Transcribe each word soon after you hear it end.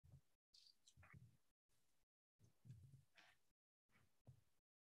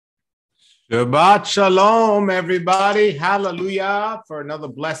Shabbat shalom, everybody. Hallelujah for another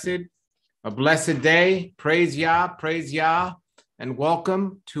blessed day. Praise Yah, and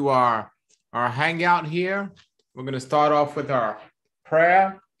welcome to our hangout here. We're going to start off with our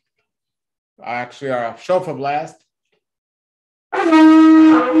prayer, actually our shofar blast.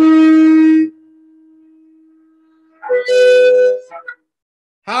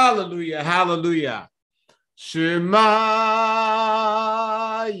 Hallelujah, hallelujah. Shema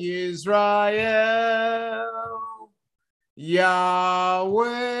Yisrael, Yahweh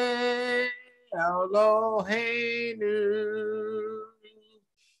Eloheinu,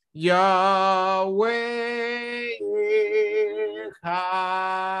 Yahweh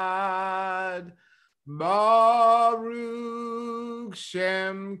Echad, Baruch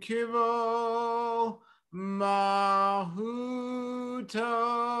Shem Kivo, Mahuto,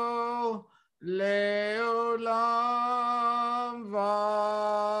 Leolam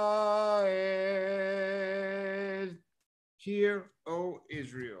Vaed. Hear, O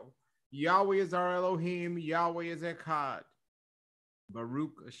Israel, Yahweh is our Elohim, Yahweh is Echad.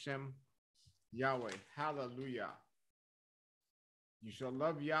 Baruch Hashem, Yahweh. Hallelujah. You shall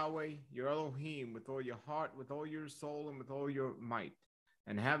love Yahweh, your Elohim, with all your heart, with all your soul, and with all your might.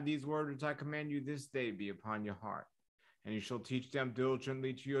 And have these words which I command you this day be upon your heart. And you shall teach them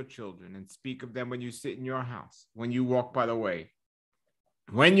diligently to your children, and speak of them when you sit in your house, when you walk by the way,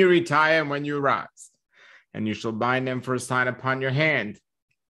 when you retire, and when you rise. And you shall bind them for a sign upon your hand,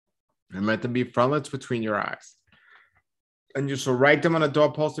 and let them be frontlets between your eyes. And you shall write them on the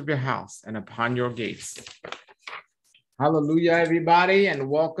doorposts of your house and upon your gates. Hallelujah, everybody, and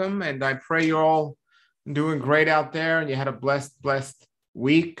welcome. And I pray you're all doing great out there, and you had a blessed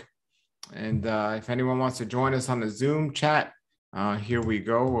week. And if anyone wants to join us on the Zoom chat, here we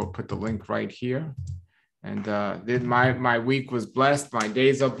go. We'll put the link right here. And my week was blessed. My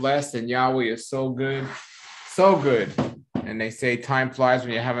days are blessed. And Yahweh is so good, so good. And they say time flies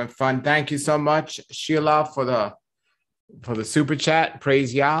when you're having fun. Thank you so much, Sheila, for the super chat.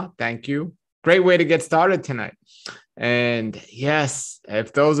 Praise Yah. Thank you. Great way to get started tonight. And yes,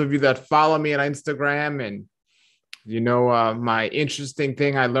 if those of you that follow me on Instagram and my interesting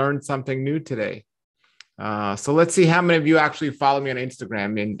thing, I learned something new today. So let's see how many of you actually follow me on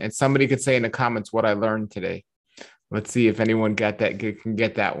Instagram, and somebody could say in the comments what I learned today. Let's see if anyone can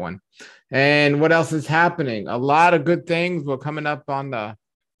get that one. And what else is happening? A lot of good things. We're coming up on the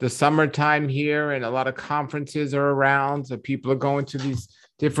summertime here, and a lot of conferences are around. So people are going to these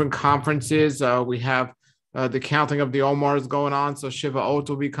different conferences. We have the counting of the Omars going on. So Shiva Ot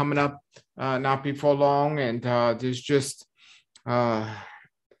will be coming up not before long. And there's just,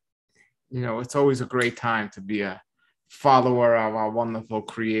 it's always a great time to be a follower of our wonderful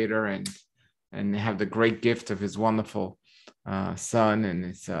Creator and have the great gift of his wonderful son. And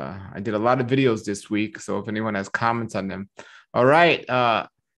it's I did a lot of videos this week. So if anyone has comments on them. All right. I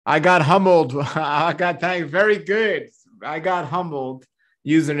got humbled. Thanks. Very good. I got humbled.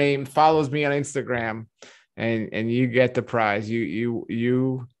 Username follows me on Instagram. And you get the prize.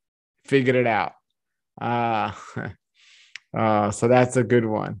 You figured it out. So that's a good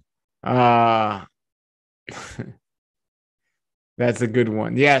one. That's a good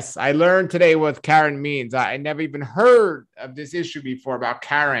one. Yes, I learned today what Karen means. I never even heard of this issue before about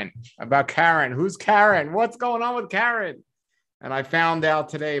Karen. Who's Karen? What's going on with Karen? And I found out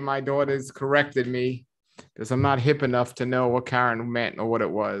today my daughters corrected me because I'm not hip enough to know what Karen meant or what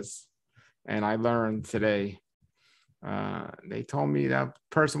it was. And I learned today. They told me that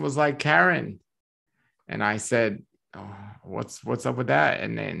person was like Karen. And I said, oh, what's up with that?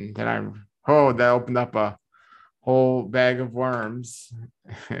 And then that opened up a whole bag of worms.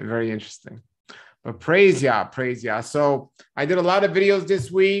 Very interesting. But praise Yah. So I did a lot of videos this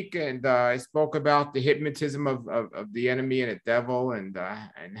week, and I spoke about the hypnotism of the enemy and the devil, and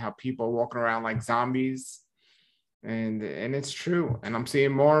how people are walking around like zombies. And it's true. And I'm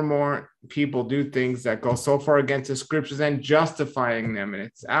seeing more and more people do things that go so far against the scriptures and justifying them. And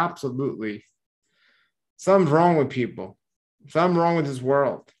it's absolutely something's wrong with people. Something wrong with this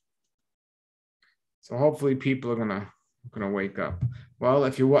world. So hopefully people are gonna wake up. Well,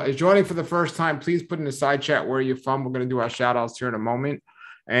 if you're joining for the first time, please put in the side chat where you're from. We're gonna do our shout outs here in a moment.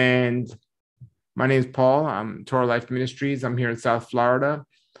 And my name is Paul. I'm Torah Life Ministries. I'm here in South Florida.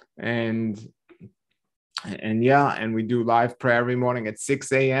 And we do live prayer every morning at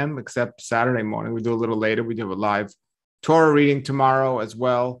 6 a.m. except Saturday morning. We do a little later. We do a live Torah reading tomorrow as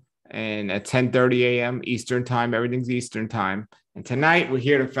well. And at 10:30 a.m. Eastern time, everything's Eastern time. And tonight we're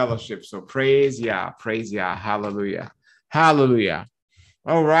here to fellowship. So praise Yah. Hallelujah.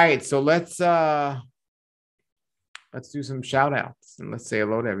 All right. So let's let's do some shout outs and let's say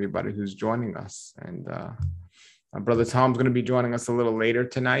hello to everybody who's joining us. And my brother Tom's going to be joining us a little later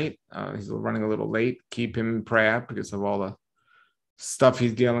tonight. He's running a little late. Keep him in prayer because of all the stuff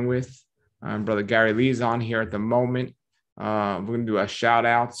he's dealing with. Brother Gary Lee's on here at the moment. We're going to do a shout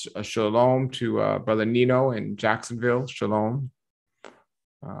out, a shalom to Brother Nino in Jacksonville. Shalom.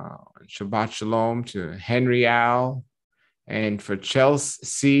 Shabbat shalom to Henry Al. And for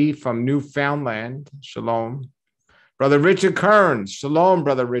Chelsea from Newfoundland, shalom. Brother Richard Kearns, shalom,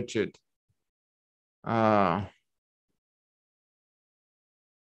 Brother Richard.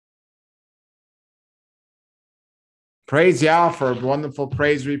 Praise Yah for a wonderful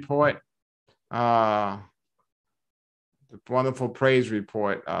praise report. The wonderful praise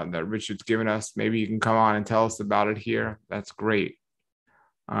report that Richard's given us. Maybe you can come on and tell us about it here. That's great.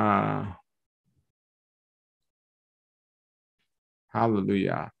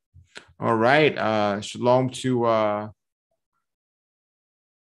 Hallelujah. All right. Shalom to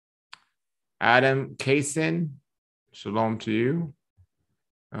Adam Kaysen. Shalom to you.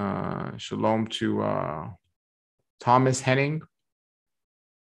 Shalom to Thomas Henning.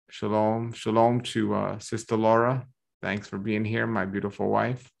 Shalom. Shalom to Sister Laura. Thanks for being here, my beautiful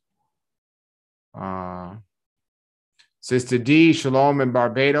wife. Sister D, shalom in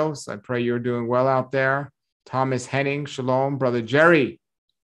Barbados. I pray you're doing well out there. Thomas Henning, shalom. Brother Jerry,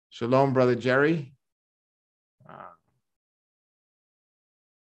 shalom, Brother Jerry.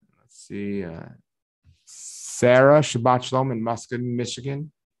 Let's see. Sarah, Shabbat shalom in Muscadon,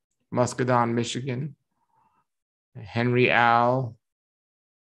 Michigan. Henry Al.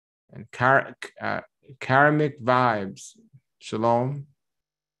 And Karamic Vibes, shalom.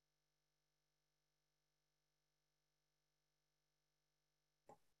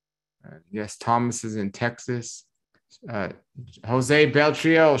 Yes, Thomas is in Texas. Jose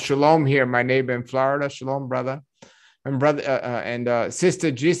Beltrio, shalom here, my neighbor in Florida. Shalom, brother. And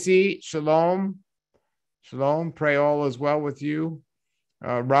Sister Jissy, shalom. Shalom. Pray all is well with you.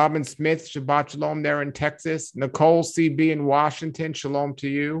 Robin Smith, Shabbat shalom there in Texas. Nicole CB in Washington, shalom to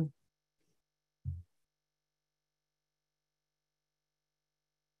you.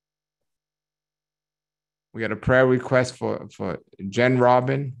 We got a prayer request for Jen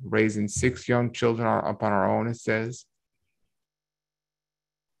Robin, raising 6 young children up on our own, it says.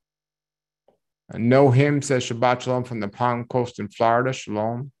 Know Him says Shabbat Shalom from the Palm Coast in Florida,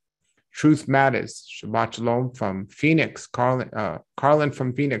 Shalom. Truth Matters, Shabbat Shalom from Phoenix, Carlin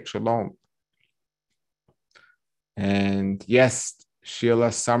from Phoenix, Shalom. And yes,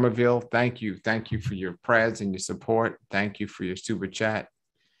 Sheila Somerville, thank you. Thank you for your prayers and your support. Thank you for your super chat.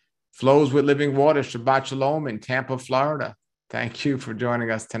 Flows with Living Water, Shabbat Shalom in Tampa, Florida. Thank you for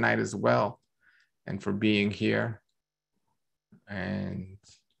joining us tonight as well and for being here. And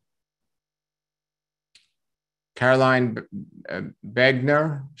Caroline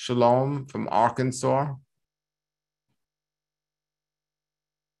Begner, Shalom from Arkansas.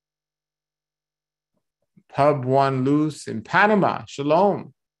 Pub One Loose in Panama,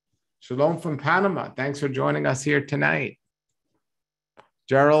 Shalom. Shalom from Panama. Thanks for joining us here tonight.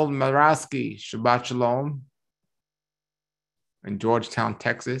 Gerald Maraski, Shabbat Shalom in Georgetown,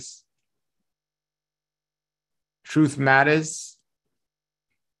 Texas. Truth Matters,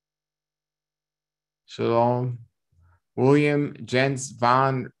 Shalom. William Jens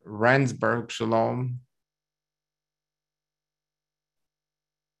von Rensburg, Shalom.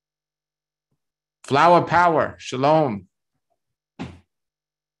 Flower Power, Shalom.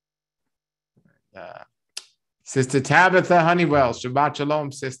 Sister Tabitha Honeywell, Shabbat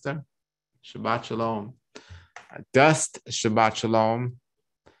Shalom, sister. Shabbat Shalom. Dust, Shabbat Shalom.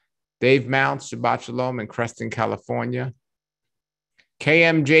 Dave Mounts, Shabbat Shalom in Creston, California.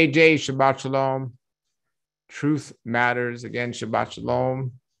 KMJJ, Shabbat Shalom. Truth Matters, again, Shabbat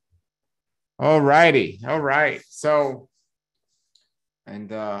Shalom. All righty. All right. So, and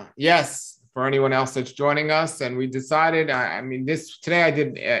yes, for anyone else that's joining us, and we decided, today I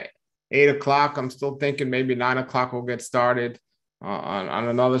did 8 o'clock. I'm still thinking maybe 9 o'clock we'll get started on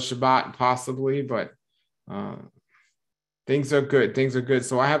another Shabbat possibly, but things are good. Things are good.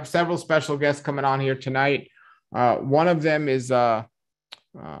 So I have several special guests coming on here tonight. One of them is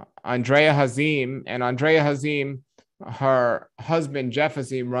Andrea Hazim, and Andrea Hazim, her husband, Jeff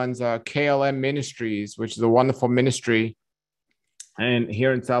Hazim, runs KLM Ministries, which is a wonderful ministry and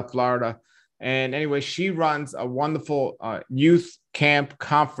here in South Florida. And anyway, she runs a wonderful youth camp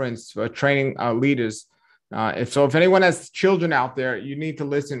conference for training leaders. So if anyone has children out there, you need to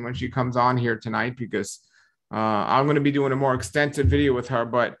listen when she comes on here tonight, because I'm going to be doing a more extensive video with her.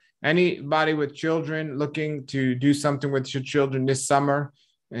 But anybody with children looking to do something with your children this summer,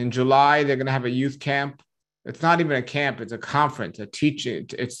 in July, they're going to have a youth camp It's not even a camp. It's a conference, a teaching.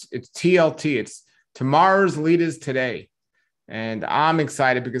 It's TLT. It's Tomorrow's Leaders Today. And I'm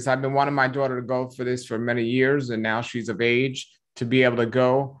excited because I've been wanting my daughter to go for this for many years. And now she's of age to be able to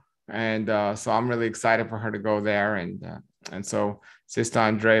go. And so I'm really excited for her to go there. And so Sister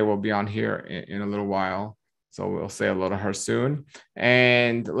Andrea will be on here in a little while. So we'll say hello to her soon.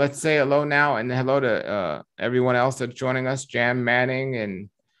 And let's say hello now and hello to everyone else that's joining us, Jam Manning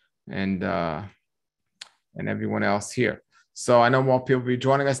and everyone else here. So I know more people will be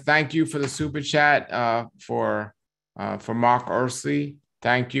joining us. Thank you for the super chat for Mark Ursley.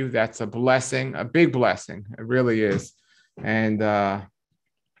 Thank you. That's a blessing, a big blessing. It really is. And a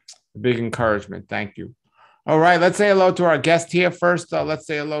big encouragement. Thank you. All right, let's say hello to our guest here first. Let's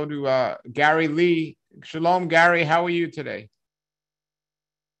say hello to Gary Lee. Shalom, Gary. How are you today?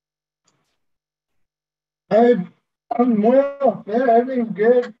 I'm well. Yeah, everything's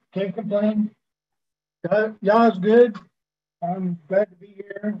good. Can't complain. Y'all's good. I'm glad to be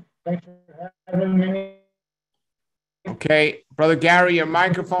here. Thanks for having me. Okay, Brother Gary, your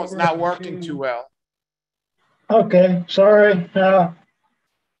microphone's not working too well. Okay, sorry.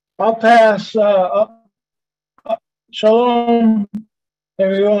 I'll pass. Shalom,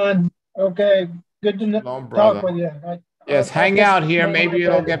 everyone. Okay, good to Shalom, talk brother. with you. Yes, hang out here. Maybe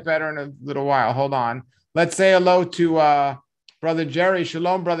it'll get better in a little while. Hold on. Let's say hello to Brother Jerry.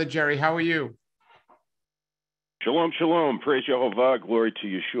 Shalom, Brother Jerry. How are you? Shalom, shalom. Praise Jehovah. Glory to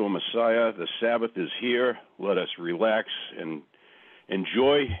Yeshua Messiah. The Sabbath is here. Let us relax and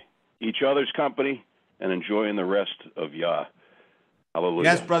enjoy each other's company and enjoying the rest of Yah. Hallelujah.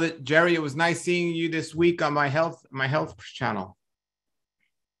 Yes, Brother Jerry. It was nice seeing you this week on my health channel.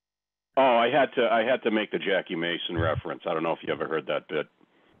 Oh, I had to make the Jackie Mason reference. I don't know if you ever heard that bit.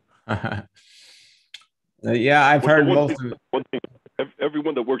 Yeah, I've heard most of it. One thing,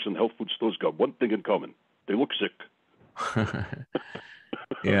 everyone that works in health food stores got one thing in common. They look sick.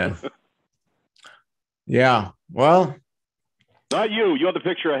 Yeah. Yeah. Well, not you. You're the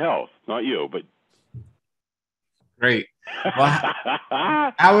picture of health. Not you, but great. Well,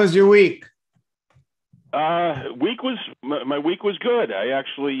 how was your week? My week was good. I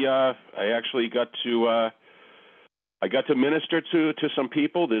actually got to minister to some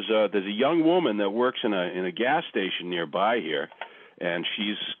people. There's a young woman that works in a gas station nearby here, and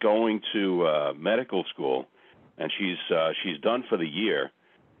she's going to medical school, and she's done for the year,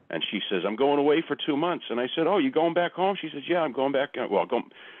 and she says, I'm going away for 2 months. And I said, oh, you going back home? She says, yeah, I'm going back. Well,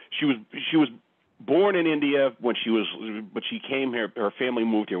 she was born in India but she came here. Her family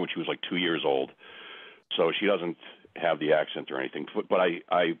moved here when she was like 2 years old. So she doesn't have the accent or anything, but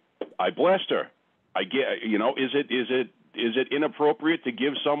I blessed her. I get, is it inappropriate to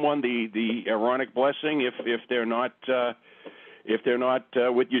give someone the Aaronic blessing if they're not with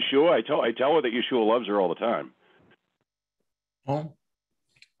Yeshua? I tell her that Yeshua loves her all the time. Well,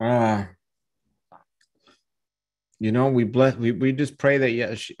 we just pray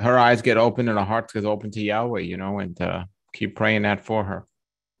that her eyes get open and her heart gets open to Yahweh, and keep praying that for her.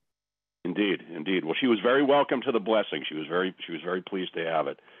 Indeed. Well, she was very welcome to the blessing. She was very pleased to have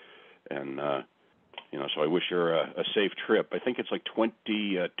it, and so I wish her a safe trip. I think it's like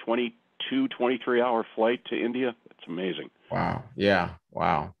 23-hour flight to India. It's amazing. Wow. Yeah.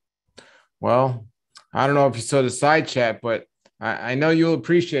 Wow. Well, I don't know if you saw the side chat, but I know you'll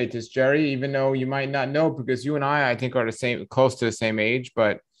appreciate this, Jerry, even though you might not know because you and I think, are close to the same age.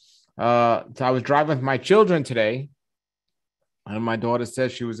 But so I was driving with my children today. And my daughter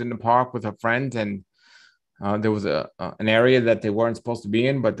said she was in the park with her friends, and there was an area that they weren't supposed to be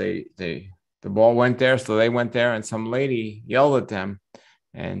in, but the ball went there, so they went there, and some lady yelled at them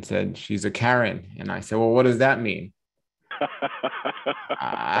and said she's a Karen. And I said, well, what does that mean?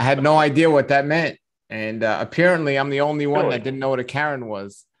 I had no idea what that meant, and apparently I'm the only one that didn't know what a Karen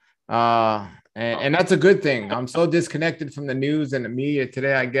was, and that's a good thing. I'm so disconnected from the news and the media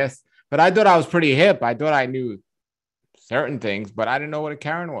today, I guess, but I thought I was pretty hip. I thought I knew certain things, but I didn't know what a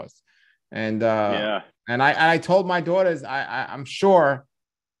Karen was. And and I told my daughters, I'm sure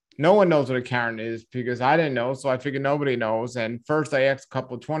no one knows what a Karen is because I didn't know. So I figured nobody knows. And first I asked a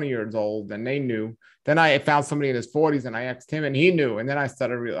couple of 20 years old and they knew. Then I found somebody in his 40s and I asked him and he knew. And then I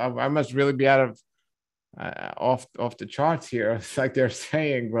started, I must really be out of off the charts here. It's like they're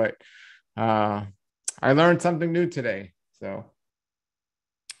saying, but I learned something new today. So.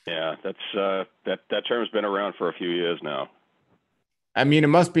 Yeah, that term's been around for a few years now. I mean, it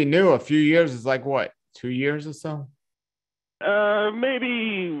must be new. A few years is like what, 2 years or so?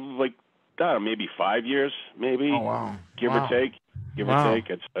 Maybe like maybe 5 years, maybe. Oh wow! Give or take.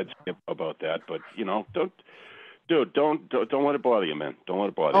 I'd say about that. But don't let it bother you, man. Don't let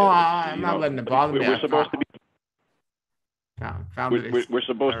it bother you. I'm not letting it bother me. We're supposed to be We're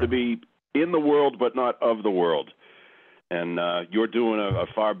supposed to be in the world, but not of the world. And you're doing a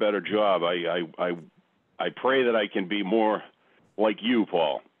far better job. I pray that I can be more like you,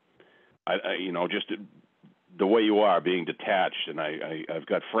 Paul. Just the way you are, being detached. And I've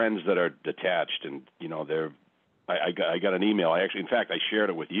got friends that are detached, and I got an email. In fact, I shared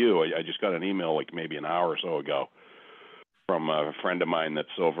it with you. I just got an email like maybe an hour or so ago from a friend of mine that's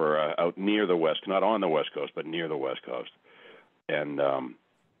over out near the West, not on the West Coast, but near the West Coast. And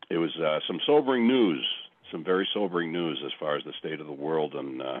it was some sobering news, some very sobering news as far as the state of the world,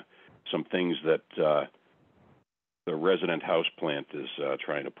 and some things that the resident house plant is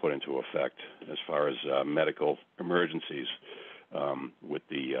trying to put into effect as far as medical emergencies with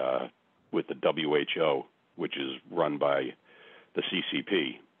the WHO, which is run by the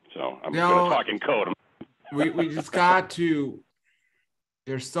CCP. So I'm going to talk in code. We just got to.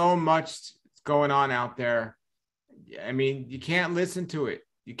 There's so much going on out there. I mean, you can't listen to it.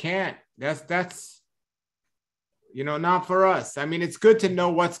 You can't. That's not for us. I mean, it's good to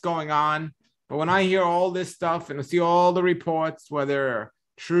know what's going on, but when I hear all this stuff and I see all the reports, whether they're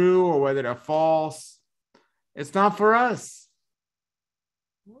true or whether they're false, it's not for us.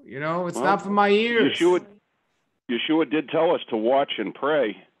 It's not for my ears. Yeshua did tell us to watch and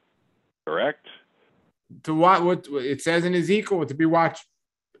pray, correct? To what it says in Ezekiel, to be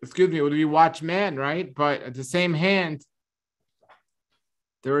watchmen, right? But at the same hand,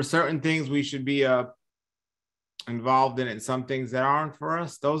 there are certain things we should be involved in, and some things that aren't for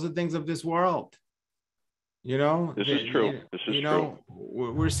us. Those are things of this world. This is true. True.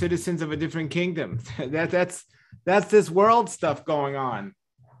 We're citizens of a different kingdom. That's this world stuff going on.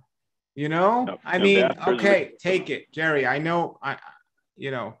 I mean, okay, take it, Jerry. I know.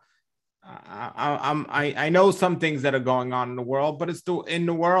 I know some things that are going on in the world, but it's in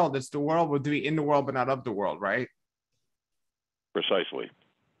the world. It's the world. We're to be in the world, but not of the world, right? Precisely.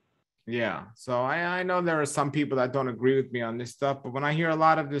 Yeah. So I know there are some people that don't agree with me on this stuff, but when I hear a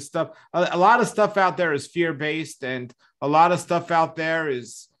lot of this stuff, a lot of stuff out there is fear-based, and a lot of stuff out there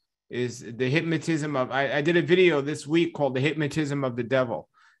is the hypnotism of. I did a video this week called "The Hypnotism of the Devil,"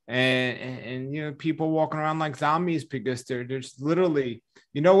 and people walking around like zombies because they're just literally.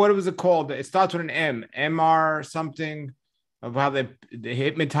 What was it called? It starts with an MR something, of how they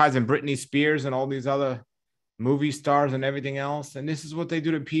hypnotizing Britney Spears and all these other movie stars and everything else. And this is what they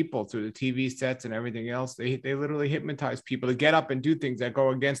do to people through the TV sets and everything else. They literally hypnotize people to get up and do things that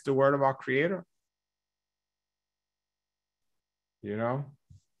go against the word of our Creator. Yep.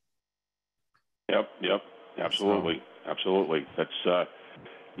 Absolutely. That's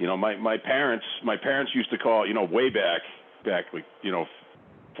my parents used to call, way back like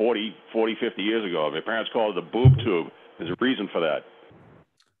 40, 50 years ago. My parents called it the boob tube. There's a reason for that.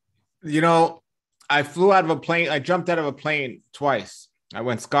 I flew out of a plane. I jumped out of a plane twice. I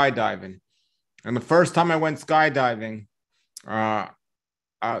went skydiving. And the first time I went skydiving, the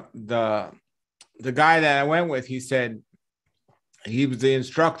guy that I went with, he said, he was the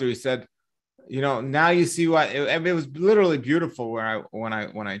instructor. He said, now you see it was literally beautiful when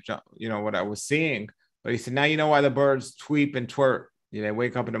I jumped, what I was seeing. But he said, now you know why the birds tweet and twerk. They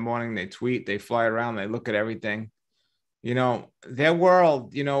wake up in the morning, they tweet, they fly around, they look at everything. Their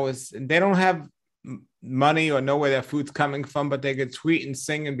world, is they don't have money or know where their food's coming from, but they could tweet and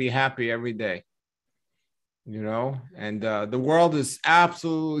sing and be happy every day. And the world is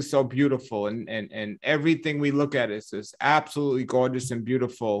absolutely so beautiful, and everything we look at is just absolutely gorgeous and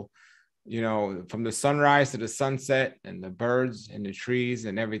beautiful. From the sunrise to the sunset, and the birds and the trees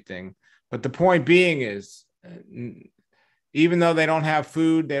and everything. But the point being is, even though they don't have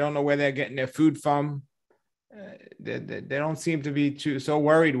food, they don't know where they're getting their food from. They don't seem to be so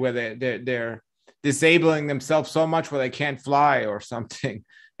worried where they're disabling themselves so much where they can't fly or something.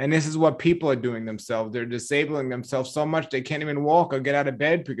 And this is what people are doing themselves. They're disabling themselves so much they can't even walk or get out of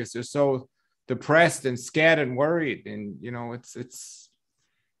bed because they're so depressed and scared and worried. And it's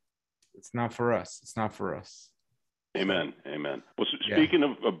not for us. It's not for us. Amen. Well, speaking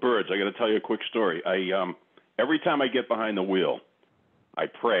of birds, I got to tell you a quick story. Every time I get behind the wheel, I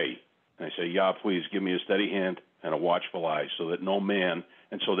pray and I say, Yah, please give me a steady hand and a watchful eye, so that no man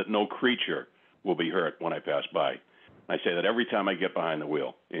and so that no creature will be hurt when I pass by. I say that every time I get behind the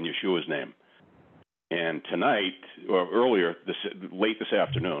wheel in Yeshua's name. And tonight, or earlier, late this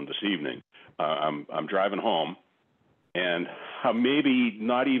afternoon, this evening, I'm driving home, and I'm maybe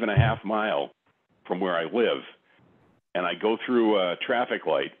not even a half mile from where I live, and I go through a traffic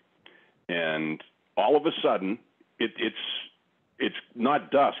light, and all of a sudden, it's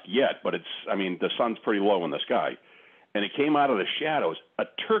not dusk yet, but the sun's pretty low in the sky, and it came out of the shadows. A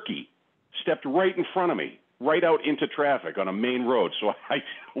turkey stepped right in front of me, right out into traffic on a main road. So I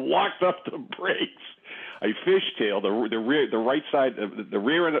locked up the brakes. I fishtailed the right side, the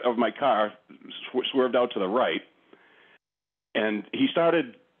rear end of my car swerved out to the right, and he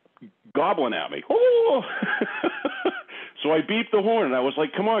started gobbling at me. Oh! So I beeped the horn, and I was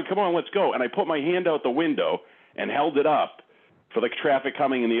like, come on, let's go. And I put my hand out the window and held it up for the traffic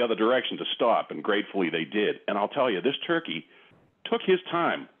coming in the other direction to stop, and gratefully they did. And I'll tell you, this turkey took his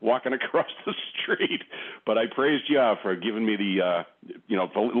time walking across the street, but I praised Yah for giving me the,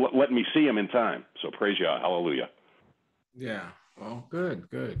 for letting me see him in time. So praise Yah, hallelujah. Yeah, well,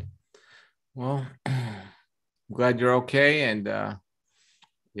 good. Well, I'm glad you're okay, and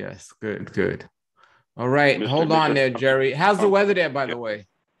yes, good. All right, hold on there, Jerry. How's the weather there, by the way?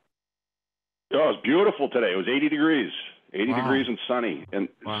 Oh, it's beautiful today. It was 80 degrees. 80 Wow. degrees and sunny, and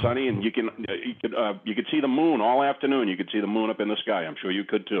you could see the moon all afternoon. You could see the moon up in the sky. I'm sure you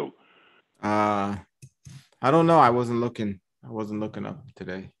could too. I don't know. I wasn't looking up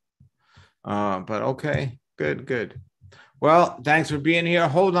today. But okay, good. Well, thanks for being here.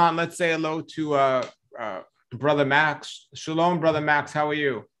 Hold on. Let's say hello to Brother Max. Shalom, Brother Max. How are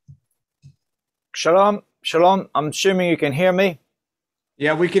you? Shalom. I'm assuming you can hear me.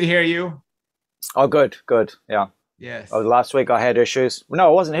 Yeah, we can hear you. Oh, good. Yeah. Yes. Oh, last week I had issues. No,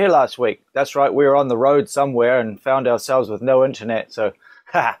 I wasn't here last week. That's right. We were on the road somewhere and found ourselves with no internet. So,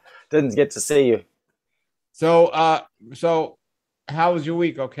 didn't get to see you. So how was your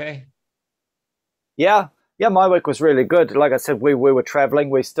week? Okay. Yeah, my week was really good. Like I said, we were traveling.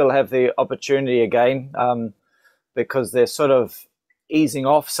 We still have the opportunity again because they're sort of easing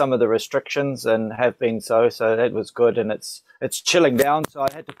off some of the restrictions and have been so that was good. And it's chilling down. So I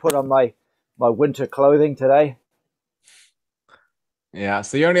had to put on my winter clothing today. Yeah,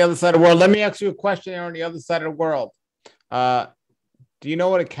 so you're on the other side of the world. Let me ask you a question. You're on the other side of the world. Do you know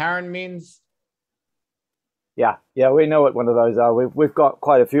what a Karen means? Yeah, we know what one of those are. We've got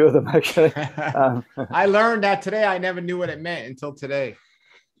quite a few of them, actually. I learned that today. I never knew what it meant until today.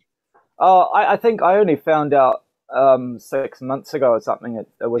 I think I only found out 6 months ago or something.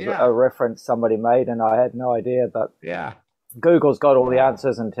 It was a reference somebody made, and I had no idea. But yeah, Google's got all the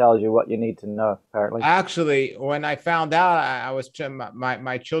answers and tells you what you need to know, apparently. Actually, when I found out, I was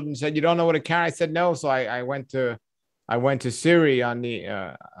my children said, "You don't know what a Karen?" I said, "No." So I went to Siri on the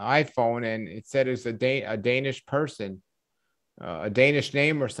iPhone, and it said it's a Danish person, a Danish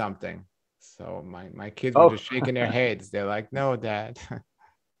name or something. So my kids were just shaking their heads. They're like, "No, Dad."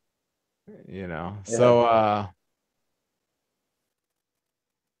 Yeah.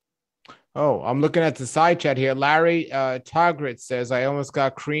 So I'm looking at the side chat here. Larry Tagrit says, I almost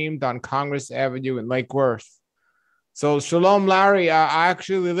got creamed on Congress Avenue in Lake Worth. So shalom, Larry. I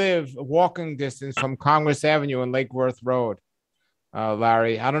actually live walking distance from Congress Avenue and Lake Worth Road.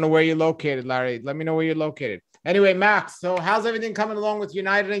 Larry, I don't know where you're located, Larry. Let me know where you're located. Anyway, Max, so how's everything coming along with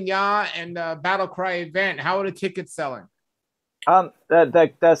United in Yah and Battle Cry event? How are the tickets selling?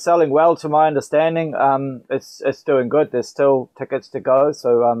 They're selling well, to my understanding. It's doing good. There's still tickets to go.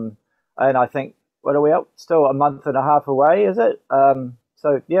 So and I think, what are we up? Still a month and a half away, is it?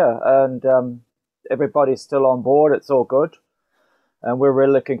 So yeah, and everybody's still on board. It's all good, and we're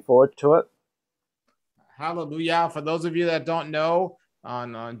really looking forward to it. Hallelujah. For those of you that don't know,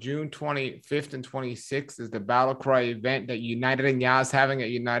 on June 25th and 26th is the Battle Cry event that United in Yah is having at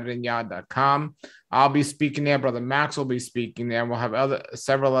unitedinyah.com. I'll be speaking there. Brother Max will be speaking there. We'll have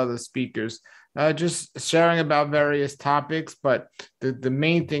several other speakers just sharing about various topics. But the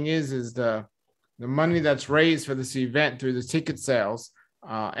main thing is the money that's raised for this event through the ticket sales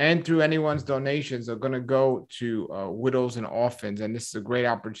and through anyone's donations are going to go to widows and orphans. And this is a great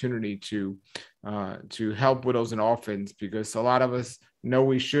opportunity to help widows and orphans, because a lot of us know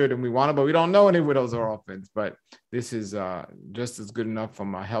we should and we want to, but we don't know any widows or orphans. But this is just as good enough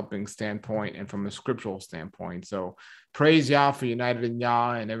from a helping standpoint and from a scriptural standpoint. So praise Yah for United in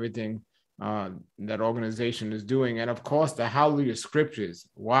Yah and everything that organization is doing. And of course, the Hallelujah scriptures.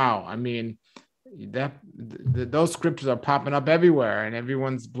 Wow. I mean, those scriptures are popping up everywhere and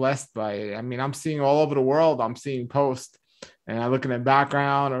everyone's blessed by it. I mean, I'm seeing all over the world. I'm seeing posts and I look in the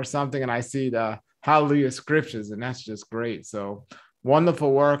background or something and I see the Hallelujah scriptures, and that's just great. So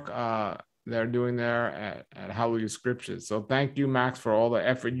wonderful work they're doing there at Hallelujah scriptures. So thank you, Max, for all the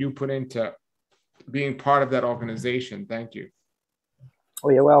effort you put into being part of that organization. Thank you.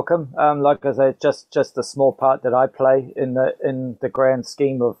 Well, you're welcome. Like I say, just the small part that I play in the grand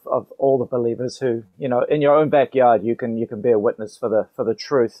scheme of all the believers who, you know, in your own backyard, you can be a witness for the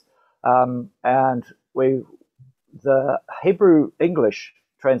truth. And the Hebrew English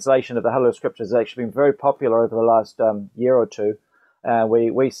translation of the Hallelujah Scriptures has actually been very popular over the last year or two.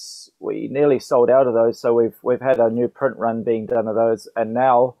 We nearly sold out of those, so we've had a new print run being done of those, and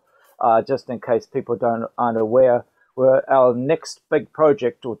now, just in case people aren't aware, our next big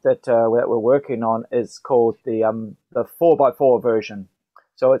project that we're working on is called the 4x4 version.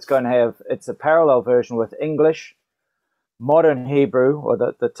 So it's a parallel version with English, modern Hebrew, or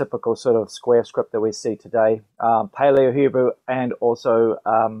the typical sort of square script that we see today, Paleo Hebrew, and also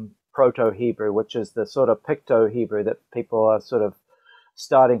Proto Hebrew, which is the sort of Picto Hebrew that people are sort of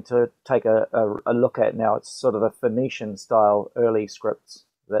starting to take a look at now. It's sort of the Phoenician style early scripts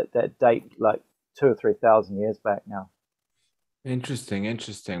that date like 2,000 or 3,000 years back now.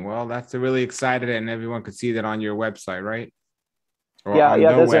 Interesting. Well, that's really excited, and everyone could see that on your website, right? Or yeah, on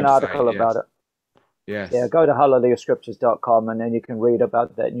there's website. An article about it. Yes. Yeah, go to hallelujahscriptures.com and then you can read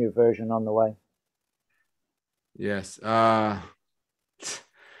about that new version on the way. Yes. Well,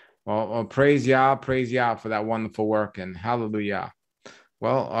 praise Yah for that wonderful work, and hallelujah.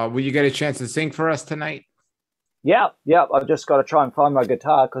 Well, will you get a chance to sing for us tonight? Yeah. I've just got to try and find my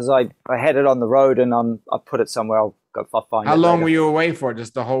guitar because I had it on the road and I put it somewhere. I'll find it. How long later. were you away for?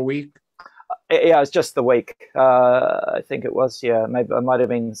 Just the whole week? Yeah, it's just the week. I think it was. Yeah, maybe it might have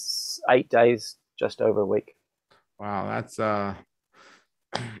been 8 days, just over a week. Wow, that's a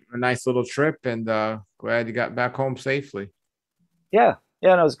nice little trip, and glad you got back home safely. Yeah,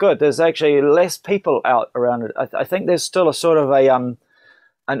 no, it was good. There's actually less people out around it. I think there's still a sort of an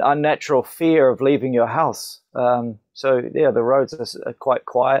unnatural fear of leaving your house. So yeah, the roads are quite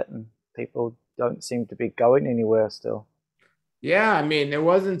quiet, and people don't seem to be going anywhere still. Yeah, I mean, it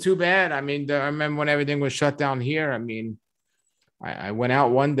wasn't too bad. I mean, I remember when everything was shut down here. I mean, I went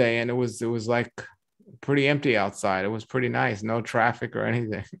out one day and it was like pretty empty outside. It was pretty nice, no traffic or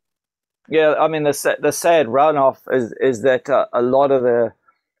anything. Yeah, I mean, the sad runoff is that a lot of the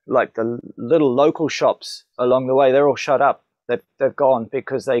little local shops along the way, they're all shut up. They've gone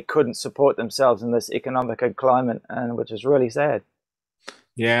because they couldn't support themselves in this economic climate, and which is really sad.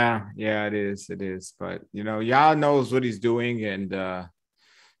 Yeah, it is. But Yah knows what he's doing, and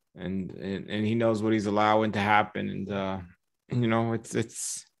he knows what he's allowing to happen, and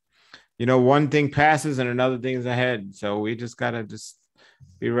it's one thing passes and another thing is ahead. So we just gotta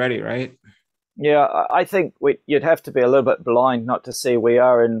be ready, right? Yeah, I think you'd have to be a little bit blind not to see we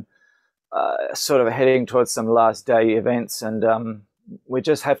are in sort of heading towards some last day events, and we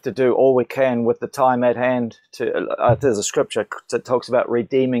just have to do all we can with the time at hand. There's a scripture that talks about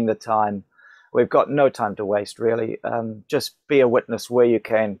redeeming the time. We've got no time to waste, really. Just be a witness where you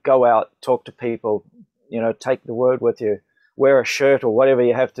can. Go out, talk to people. Take the word with you. Wear a shirt or whatever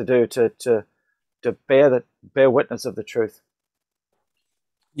you have to do to bear witness of the truth.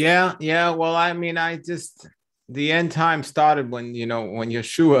 Yeah. Well, I mean, the end time started when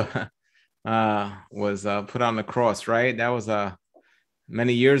Yeshua was put on the cross, right? That was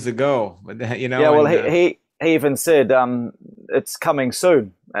many years ago. But well, he even said it's coming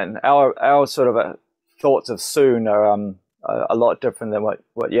soon, and our sort of thoughts of soon are a lot different than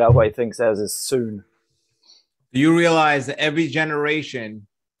what Yahweh thinks as is soon. Do you realize that every generation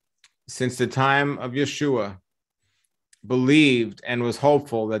since the time of Yeshua believed and was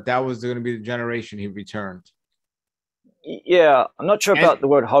hopeful that was going to be the generation he returned? Yeah, I'm not sure about the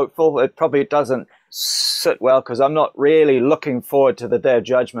word hopeful. It probably doesn't sit well because I'm not really looking forward to the day of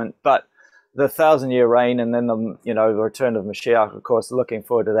judgment, but the 1,000-year reign and then the return of Mashiach, of course, looking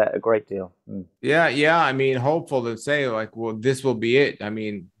forward to that a great deal. Yeah. I mean, hopeful to say like, well, this will be it. I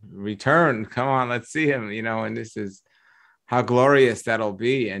mean, return. Come on, let's see him. And this is how glorious that'll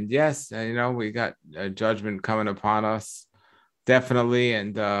be. And yes, we got a judgment coming upon us, definitely.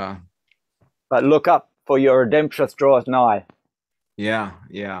 And but look up, for your redemption draweth nigh. Yeah.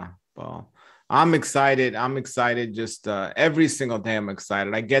 Well, I'm excited. Just every single day I'm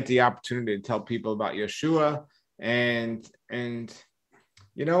excited. I get the opportunity to tell people about Yeshua, and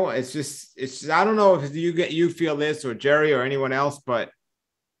it's just I don't know if you feel this, or Jerry or anyone else, but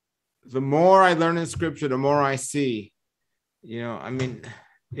the more I learn in scripture, the more I see, I mean,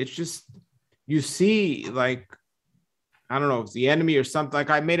 it's just, you see, like, I don't know if it's the enemy or something. Like,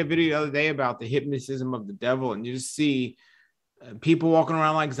 I made a video the other day about the hypnotism of the devil, and you just see people walking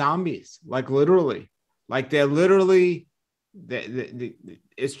around like zombies, like literally, like they're literally,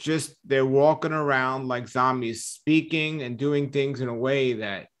 it's just, they're walking around like zombies, speaking and doing things in a way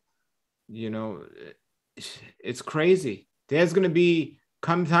that, it's crazy. There's going to be,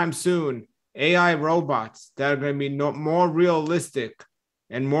 come time soon, AI robots that are going to be more realistic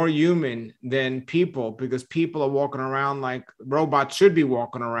and more human than people, because people are walking around like robots should be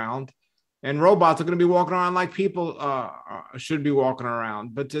walking around, and robots are going to be walking around like people should be walking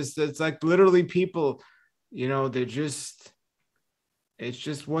around. But it's like literally people, they're just, it's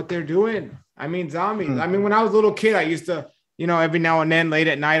just what they're doing. I mean, zombies. I mean, when I was a little kid, I used to, every now and then late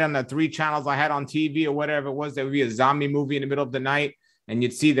at night on the 3 channels I had on TV or whatever it was, there would be a zombie movie in the middle of the night, and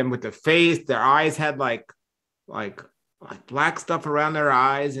you'd see them with the face. Their eyes had like black stuff around their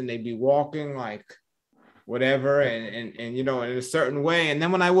eyes, and they'd be walking like whatever, and in a certain way. And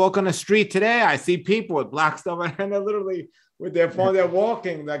then when I walk on the street today, I see people with black stuff, and they're literally with their phone. They're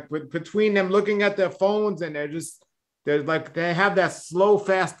walking like between them, looking at their phones, and they have that slow,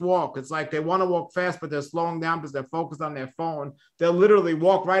 fast walk. It's like they want to walk fast, but they're slowing down because they're focused on their phone. They'll literally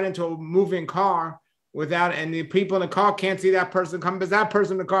walk right into a moving car and the people in the car can't see that person come because that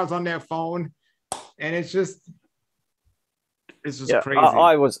person in the car is on their phone, and it's just crazy.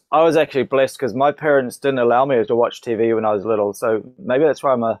 I was actually blessed because my parents didn't allow me to watch TV when I was little, so maybe that's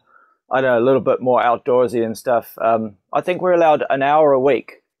why I'm a little bit more outdoorsy and stuff. I think we're allowed an hour a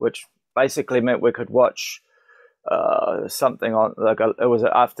week, which basically meant we could watch something on it was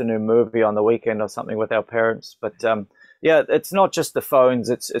an afternoon movie on the weekend or something with our parents. But it's not just the phones.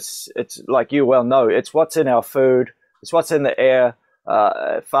 It's like you well know. It's what's in our food. It's what's in the air.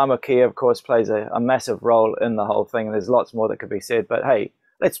 Pharmacia, of course, plays a massive role in the whole thing, and there's lots more that could be said. But hey,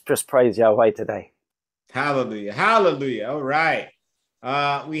 let's just praise Yahweh today. Hallelujah, hallelujah. All right.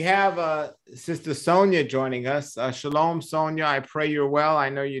 We have Sister Sonia joining us. Shalom, Sonia. I pray you're well. I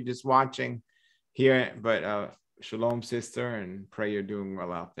know you're just watching here, but shalom, sister, and pray you're doing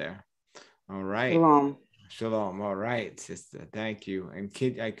well out there. All right. Shalom. Shalom. All right, sister. Thank you. And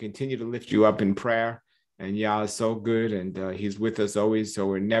I continue to lift you up in prayer. And Yah is so good, and he's with us always. So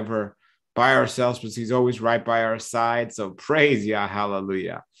we're never by ourselves, but he's always right by our side. So praise Yah,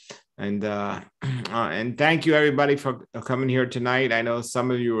 hallelujah. And thank you, everybody, for coming here tonight. I know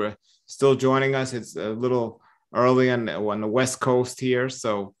some of you are still joining us. It's a little early on the West Coast here.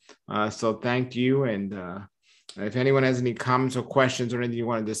 So thank you. And if anyone has any comments or questions or anything you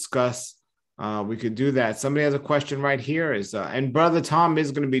want to discuss, we could do that. Somebody has a question right here. And Brother Tom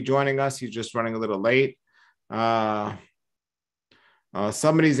is going to be joining us. He's just running a little late.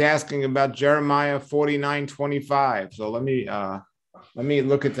 Somebody's asking about Jeremiah 49:25. So let me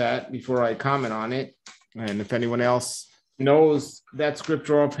look at that before I comment on it. And if anyone else knows that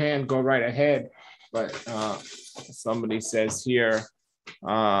scripture offhand, go right ahead. But somebody says here,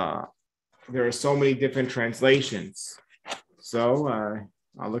 there are so many different translations. So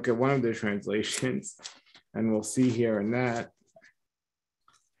I'll look at one of the translations, and we'll see here in that.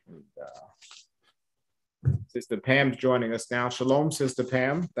 And, Sister Pam's joining us now. Shalom, Sister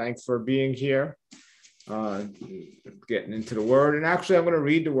Pam. Thanks for being here, getting into the word. And actually, I'm going to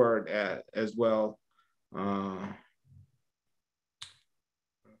read the word as well. Shabbat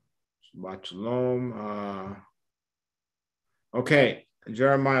Shalom. Okay,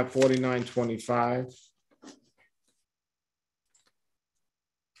 Jeremiah 49:25.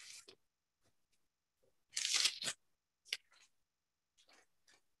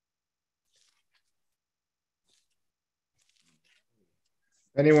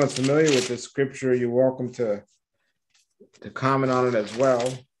 If anyone's familiar with the scripture, you're welcome to comment on it as well.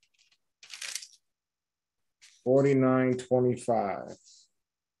 49:25.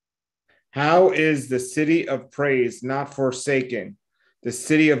 How is the city of praise not forsaken, the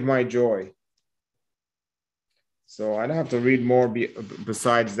city of my joy? So I don't have to read more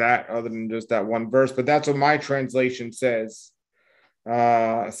besides that, other than just that one verse, but that's what my translation says.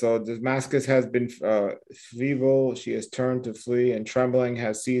 So Damascus has been feeble, she has turned to flee, and trembling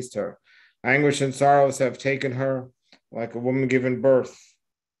has seized her. Anguish and sorrows have taken her like a woman given birth.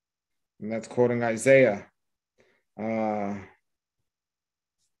 And that's quoting Isaiah.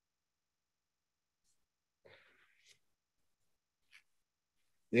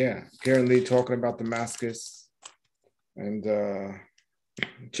 Apparently talking about Damascus and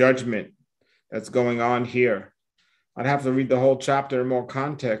judgment that's going on here. I'd have to read the whole chapter in more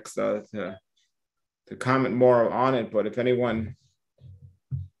context to comment more on it. But if anyone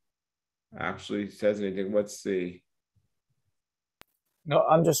actually says anything, let's see. No,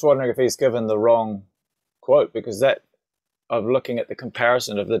 I'm just wondering if he's given the wrong quote, because that of looking at the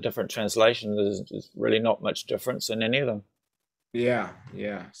comparison of the different translations is really not much difference in any of them. Yeah.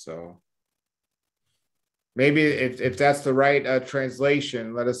 So maybe if that's the right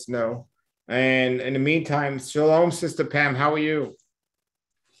translation, let us know. And in the meantime, shalom, Sister Pam. How are you?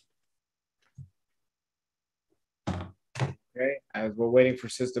 Okay, as we're waiting for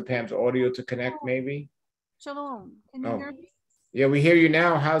Sister Pam's audio to connect, maybe. Shalom. Can you hear me? Yeah, we hear you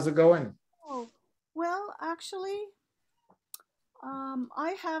now. How's it going? Oh, well, actually,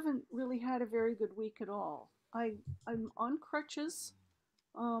 I haven't really had a very good week at all. I'm on crutches.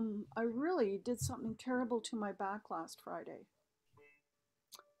 I really did something terrible to my back last Friday.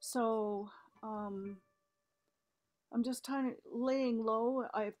 So I'm just kind of laying low.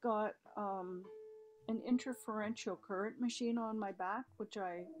 I've got an interferential current machine on my back, which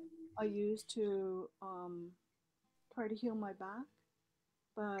I use to try to heal my back.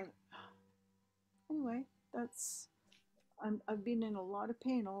 But anyway, I've been in a lot of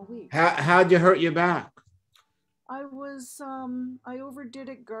pain all week. How'd you hurt your back? I overdid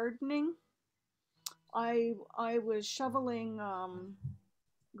it gardening. I was shoveling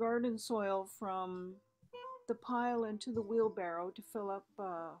garden soil from the pile into the wheelbarrow to fill up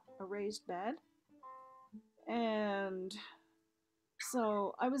a raised bed. And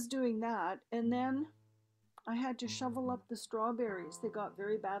so I was doing that, and then I had to shovel up the strawberries. They got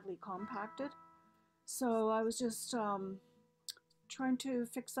very badly compacted. So I was just trying to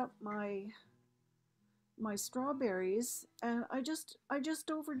fix up my strawberries, and I just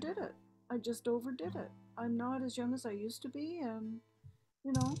overdid it. I just overdid it. I'm not as young as I used to be, and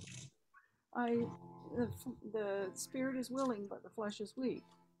you know, the spirit is willing, but the flesh is weak.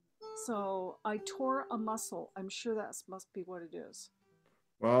 So I tore a muscle. I'm sure that must be what it is.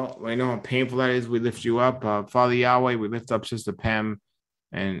 Well, I know how painful that is. We lift you up, Father Yahweh. We lift up Sister Pam,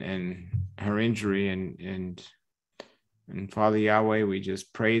 and her injury, and Father Yahweh. We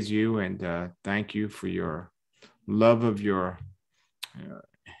just praise you and thank you for your love of your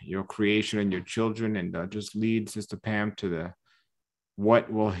creation and your children, and just lead Sister Pam to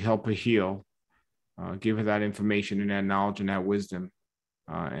what will help her heal. Give her that information and that knowledge and that wisdom,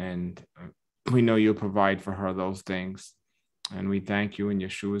 and we know you'll provide for her those things. And we thank you in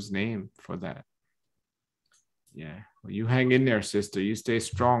Yeshua's name for that. Yeah. Well, you hang in there, sister. You stay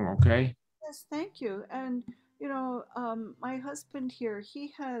strong, okay? Yes, thank you. And, my husband here,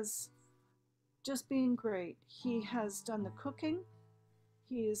 he has just been great. He has done the cooking.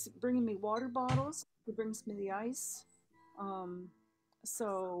 He is bringing me water bottles. He brings me the ice.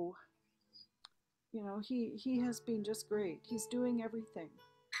 So, he has been just great. He's doing everything.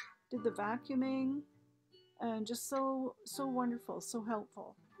 Did the vacuuming. And just so wonderful, so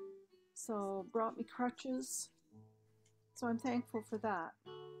helpful. So brought me crutches. So I'm thankful for that.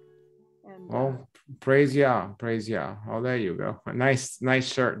 And praise Yah. Oh, there you go. A nice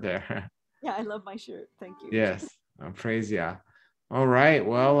shirt there. Yeah, I love my shirt. Thank you. Yes, praise Yah. All right.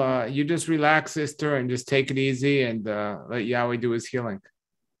 Well, you just relax, sister, and just take it easy, and let Yahweh do His healing.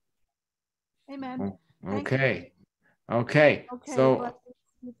 Amen. Okay. So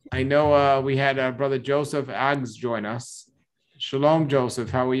I know we had Brother Joseph Aggs join us. Shalom, Joseph.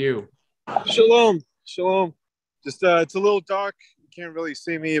 How are you? Shalom. Just it's a little dark. You can't really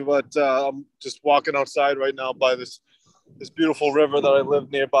see me, but I'm just walking outside right now by this beautiful river that I live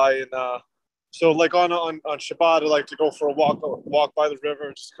nearby. And so, like on Shabbat, I like to go for a walk by the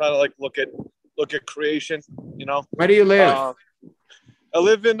river, just kind of like look at creation. Where do you live? I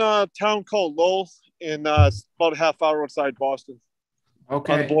live in a town called Lowell, in about a half hour outside Boston.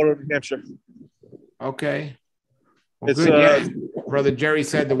 Okay. On the border of New Hampshire. Okay. Well, good. Yeah. Brother Jerry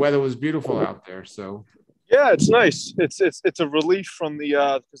said the weather was beautiful out there. So. Yeah, it's nice. It's a relief from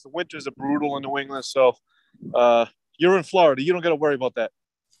because the winters are brutal in New England. So, you're in Florida. You don't got to worry about that.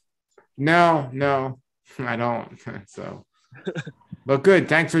 No, I don't. So, but good.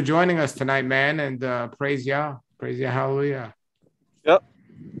 Thanks for joining us tonight, man. And praise Yah. Hallelujah. Yep.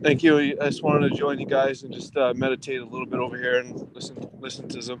 Thank you. I just wanted to join you guys and just meditate a little bit over here and listen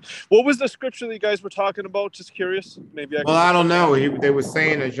to some. What was the scripture that you guys were talking about? Just curious. Maybe I don't know. They were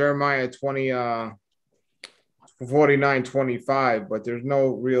saying Jeremiah 49:25, but there's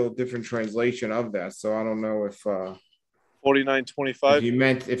no real different translation of that. So I don't know if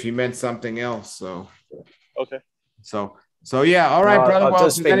 49:25. If you meant something else. So okay. So yeah. All right, brother.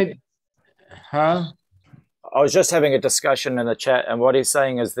 I was just having a discussion in the chat, and what he's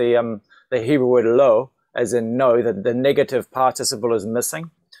saying is the Hebrew word lo, as in no, the negative participle is missing.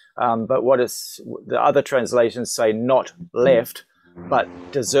 But the other translations say not left, but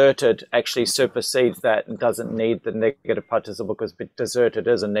deserted actually supersedes that and doesn't need the negative participle because deserted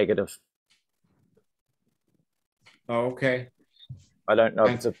is a negative. Oh, okay. I don't know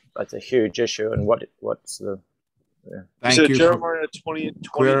if it's a huge issue and what's the. Yeah. Thank you Jeremiah for 20,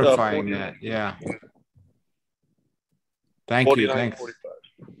 clarifying that. Yeah. Thank you. Thanks. 45.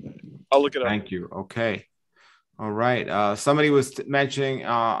 I'll look it up. Thank you. Okay. All right. Somebody was mentioning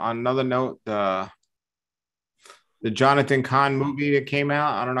on another note the Jonathan Kahn movie that came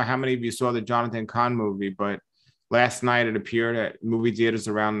out. I don't know how many of you saw the Jonathan Kahn movie, but last night it appeared at movie theaters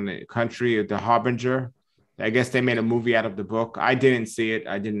around the country. The Harbinger. I guess they made a movie out of the book. I didn't see it.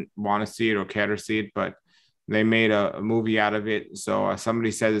 I didn't want to see it or care to see it, but they made a movie out of it. So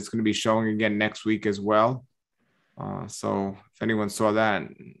somebody said it's going to be showing again next week as well. So if anyone saw that,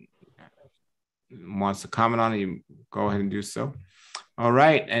 wants to comment on it, you go ahead and do so. All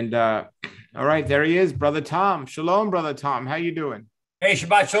right. And all right, there he is, Brother Tom. Shalom, Brother Tom. How you doing? Hey,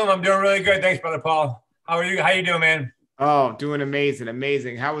 Shabbat Shalom. I'm doing really good. Thanks, Brother Paul. How are you? How you doing, man? Oh, doing amazing.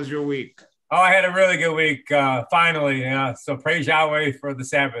 Amazing. How was your week? Oh, I had a really good week. Finally. Yeah. So praise Yahweh for the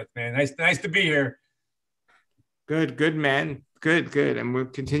Sabbath, man. Nice to be here. Good, man. Good. And we'll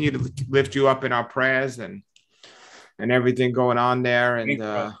continue to lift you up in our prayers and everything going on there.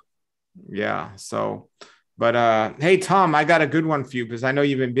 And yeah. So, but hey, Tom, I got a good one for you because I know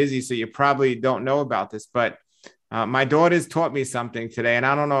you've been busy, so you probably don't know about this, but my daughters taught me something today, and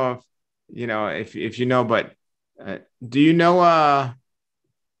I don't know if you know, but do you know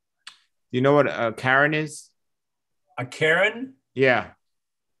what a Karen is? A Karen? Yeah.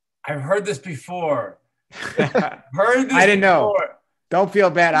 I've heard this before. I didn't know. Don't feel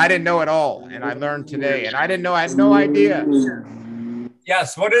bad. I didn't know at all, and I learned today, and I didn't know. I had no idea.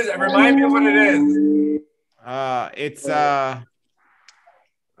 Yes. What is it? Remind me of what it is. It's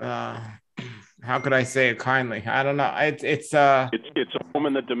how could I say it kindly? I don't know. It's a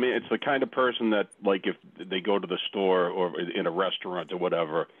woman that it's the kind of person that, like, if they go to the store or in a restaurant or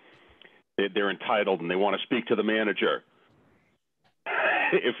whatever, they're entitled and they want to speak to the manager.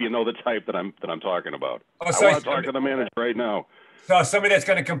 If you know the type that I'm talking about. I want to talk to the manager right now. So somebody that's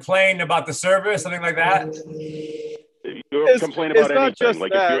going to complain about the service, something like that. You complain about anything.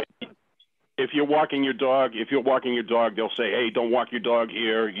 Like if you're walking your dog, they'll say, "Hey, don't walk your dog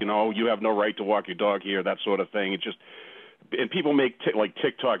here. You have no right to walk your dog here." That sort of thing. It's just, and people make like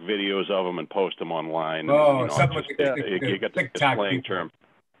TikTok videos of them and post them online. Oh, and, something just, like you get the slang term.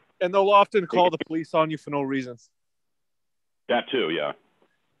 And they'll often call the police on you for no reason. That too, yeah.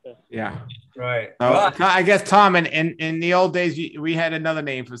 Yeah. Right. So, I guess, Tom, in the old days, we had another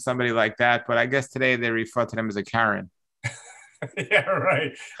name for somebody like that, but I guess today they refer to them as a Karen. Yeah,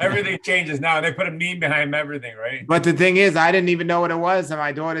 right. Everything changes now. They put a meme behind everything, right? But the thing is, I didn't even know what it was. And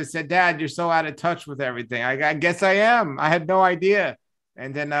my daughter said, "Dad, you're so out of touch with everything." I guess I am. I had no idea.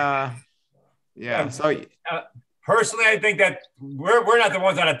 And then, yeah. So personally, I think that we're not the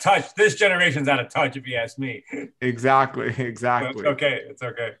ones out of touch. This generation's out of touch, if you ask me. Exactly. But it's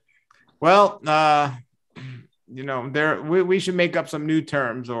okay. Well, we should make up some new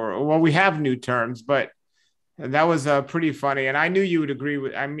terms, or we have new terms, but that was pretty funny. And I knew you would agree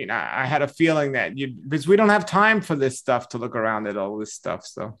with. I mean, I had a feeling that because we don't have time for this stuff to look around at all this stuff.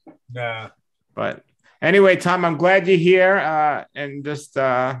 So yeah. But anyway, Tom, I'm glad you're here, and just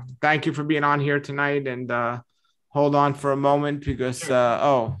thank you for being on here tonight. And hold on for a moment because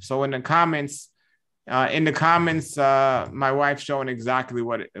so in the comments, my wife's showing exactly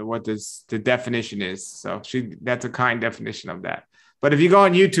what the definition is. So that's a kind definition of that. But if you go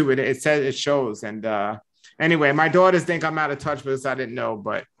on YouTube, it says, it shows. And anyway, my daughters think I'm out of touch with this. I didn't know,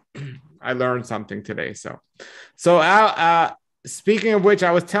 but I learned something today. So speaking of which,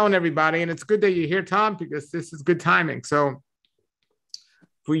 I was telling everybody, and it's good that you're here, Tom, because this is good timing. So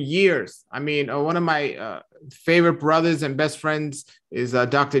for years, I mean, one of my favorite brothers and best friends is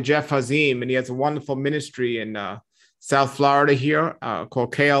Dr. Jeff Hazim, and he has a wonderful ministry in South Florida here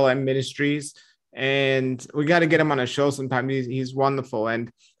called KLM Ministries. And we got to get him on a show sometime. He's wonderful. And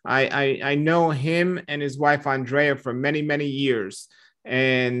I know him and his wife, Andrea, for many, many years.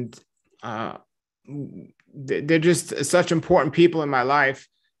 And they're just such important people in my life.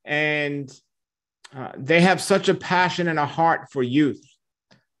 And they have such a passion and a heart for youth.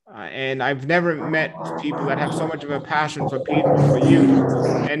 And I've never met people that have so much of a passion for people, for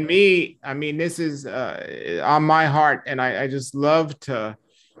youth. And me, I mean, this is on my heart. And I just love to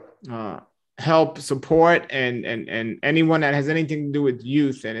help support and anyone that has anything to do with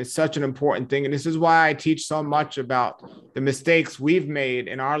youth. And it's such an important thing. And this is why I teach so much about the mistakes we've made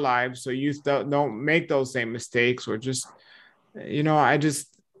in our lives, so youth don't make those same mistakes, or just,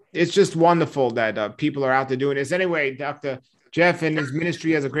 it's just wonderful that people are out there doing this. Anyway, Dr. Jeff and his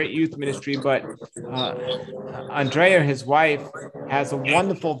ministry has a great youth ministry, but Andrea, his wife, has a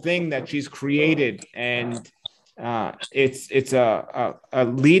wonderful thing that she's created, and it's a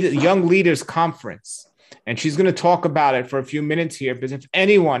young leaders conference, and she's going to talk about it for a few minutes here. Because if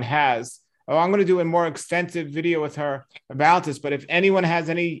anyone has, I'm going to do a more extensive video with her about this. But if anyone has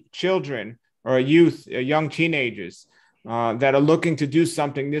any children or youth, young teenagers that are looking to do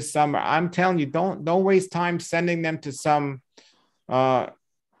something this summer, I'm telling you, don't waste time sending them to some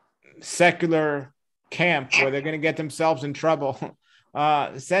secular camp where they're going to get themselves in trouble.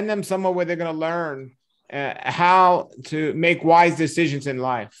 Send them somewhere where they're going to learn how to make wise decisions in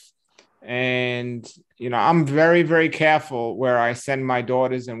life. And, I'm very, very careful where I send my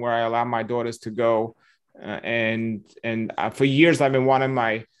daughters and where I allow my daughters to go. And for years, I've been wanting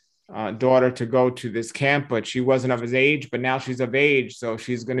my daughter to go to this camp, but she wasn't of his age. But now she's of age, so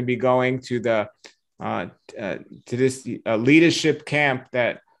she's going to be going to the to this leadership camp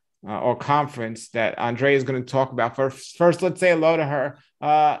that or conference that Andrea is going to talk about. First, let's say hello to her.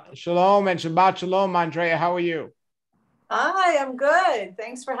 Shalom and Shabbat Shalom, Andrea. How are you? Hi, I'm good.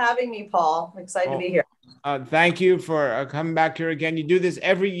 Thanks for having me, Paul. I'm excited to be here. Thank you for coming back here again. You do this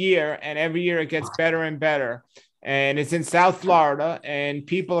every year, and every year it gets better and better. And it's in South Florida, and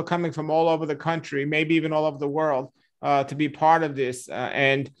people are coming from all over the country, maybe even all over the world, to be part of this.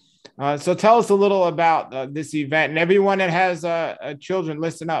 So tell us a little about this event. And everyone that has children,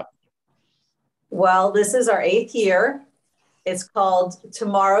 listen up. Well, this is our 8th year. It's called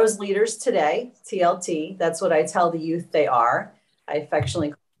Tomorrow's Leaders Today, TLT. That's what I tell the youth they are. I affectionately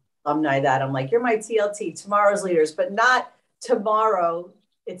call alumni that. I'm like, you're my TLT, Tomorrow's Leaders, but not tomorrow.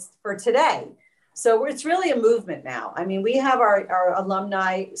 It's for today. So it's really a movement now. I mean, we have our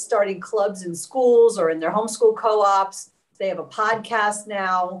alumni starting clubs in schools or in their homeschool co-ops. They have a podcast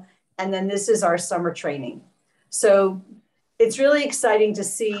now. And then this is our summer training. So it's really exciting to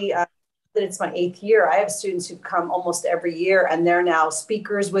see that it's my 8th year. I have students who come almost every year, and they're now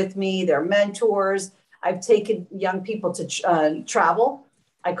speakers with me. They're mentors. I've taken young people to travel.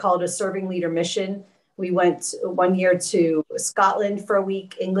 I call it a serving leader mission. We went one year to Scotland for a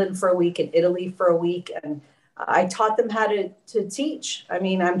week, England for a week, and Italy for a week. And I taught them how to teach. I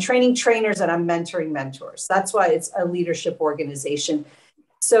mean, I'm training trainers and I'm mentoring mentors. That's why it's a leadership organization.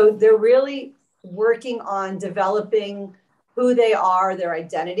 So they're really working on developing who they are, their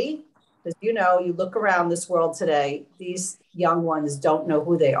identity. Because, you know, you look around this world today, these young ones don't know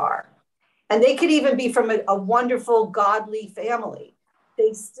who they are. And they could even be from a wonderful, godly family.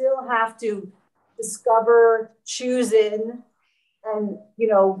 They still have to discover, choose in, and, you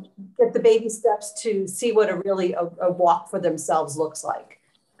know, get the baby steps to see what a walk for themselves looks like.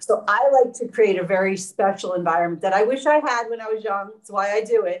 So I like to create a very special environment that I wish I had when I was young. That's why I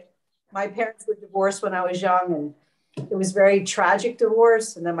do it. My parents were divorced when I was young, and it was very tragic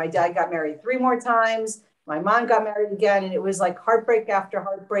divorce. And then my dad got married 3 more times. My mom got married again. And it was like heartbreak after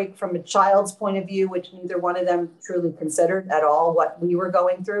heartbreak from a child's point of view, which neither one of them truly considered at all what we were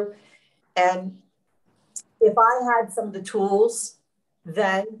going through. And if I had some of the tools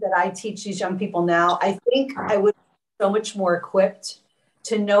then that I teach these young people now, I think I would be so much more equipped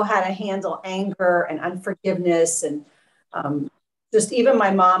to know how to handle anger and unforgiveness and just even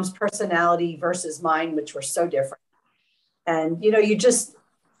my mom's personality versus mine, which were so different. And, you know,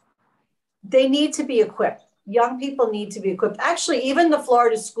 they need to be equipped. Young people need to be equipped. Actually, even the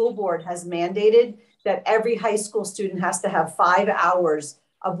Florida School Board has mandated that every high school student has to have 5 hours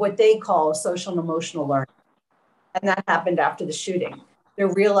of what they call social and emotional learning. And that happened after the shooting.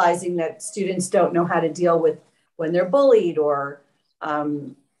 They're realizing that students don't know how to deal with when they're bullied or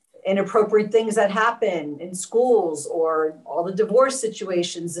inappropriate things that happen in schools, or all the divorce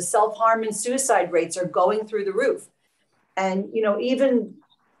situations. The self-harm and suicide rates are going through the roof. And, you know, even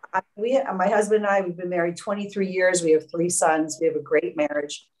my husband and I, we've been married 23 years. We have 3 sons. We have a great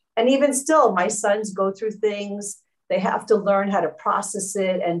marriage. And even still, my sons go through things. They have to learn how to process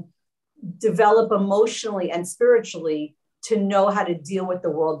it and develop emotionally and spiritually to know how to deal with the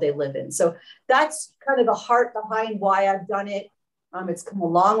world they live in. So that's kind of the heart behind why I've done it. It's come a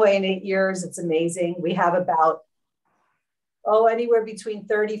long way in 8 years. It's amazing. We have about, anywhere between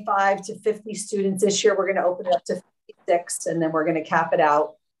 35 to 50 students this year. We're going to open it up to 56, and then we're going to cap it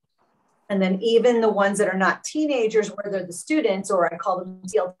out. And then even the ones that are not teenagers, where they're the students, or I call them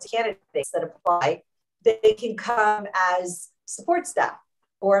TLT candidates that apply, they can come as support staff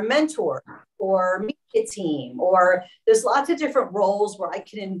or a mentor or media team, or there's lots of different roles where I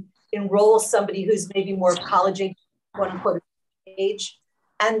can enroll somebody who's maybe more college age, quote unquote, age,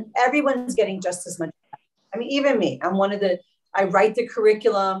 and everyone's getting just as much. I mean, even me, I write the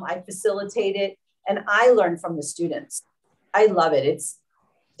curriculum, I facilitate it, and I learn from the students. I love it.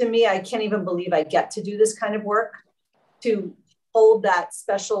 To me, I can't even believe I get to do this kind of work, to hold that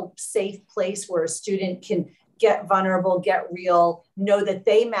special safe place where a student can get vulnerable, get real, know that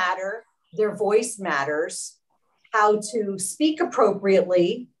they matter, their voice matters, how to speak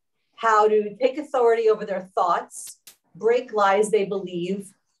appropriately, how to take authority over their thoughts, break lies they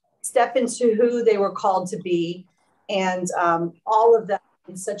believe, step into who they were called to be, and all of that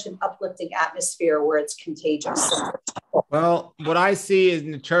in such an uplifting atmosphere where it's contagious. Well, what I see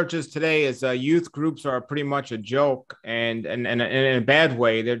in the churches today is youth groups are pretty much a joke, and in a bad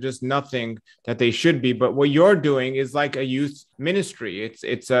way. They're just nothing that they should be. But what you're doing is like a youth ministry.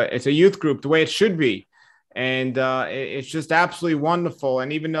 It's a youth group the way it should be. And it's just absolutely wonderful.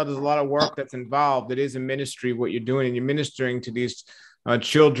 And even though there's a lot of work that's involved, it is a ministry, what you're doing, and you're ministering to these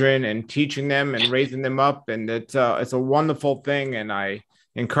children and teaching them and raising them up. And it's a wonderful thing. And I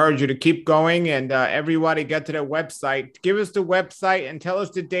encourage you to keep going, and everybody get to their website. Give us the website and tell us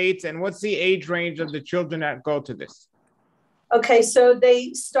the dates and what's the age range of the children that go to this. Okay, so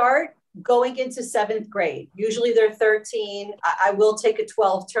they start going into 7th grade. Usually they're 13. I will take a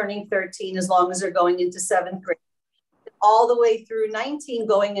 12 turning 13 as long as they're going into 7th grade. All the way through 19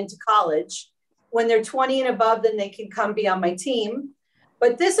 going into college. When they're 20 and above, then they can come be on my team.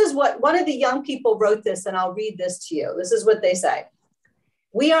 But this is what one of the young people wrote this, and I'll read this to you. This is what they say.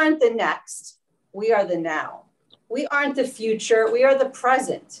 We aren't the next, we are the now. We aren't the future, we are the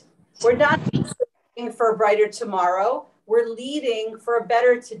present. We're not looking for a brighter tomorrow, we're leading for a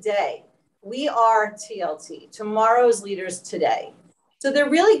better today. We are TLT, tomorrow's leaders today. So they're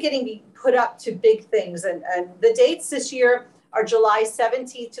really getting put up to big things. And the dates this year are July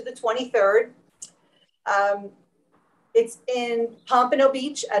 17th to the 23rd. It's in Pompano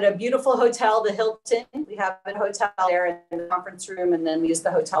Beach at a beautiful hotel, the Hilton. We have a hotel there in the conference room, and then we use the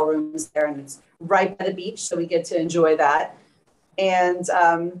hotel rooms there, and it's right by the beach, so we get to enjoy that. And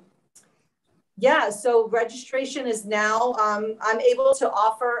yeah, so registration is now, I'm able to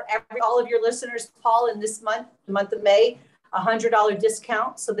offer all of your listeners, Paul, in this month, the month of May, $100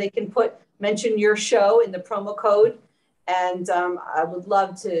 discount, so they can mention your show in the promo code. And I would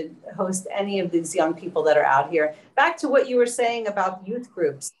love to host any of these young people that are out here. Back to what you were saying about youth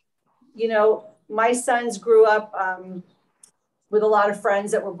groups. You know, my sons grew up with a lot of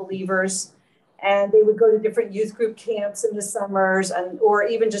friends that were believers, and they would go to different youth group camps in the summers, or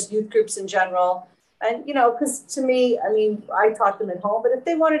even just youth groups in general. And, you know, because to me, I mean, I taught them at home, but if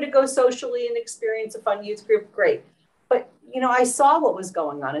they wanted to go socially and experience a fun youth group, great. But, you know, I saw what was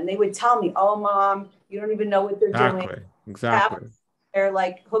going on, and they would tell me, oh, Mom, you don't even know what they're doing. Exactly. They're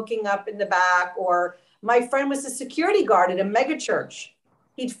like hooking up in the back. Or my friend was a security guard at a mega church.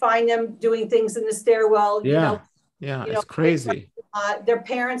 He'd find them doing things in the stairwell. Yeah. It's crazy. Their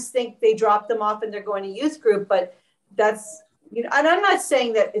parents think they dropped them off and they're going to youth group, but that's, you know, and I'm not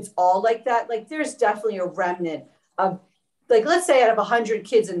saying that it's all like that. Like there's definitely a remnant of, like, let's say out of 100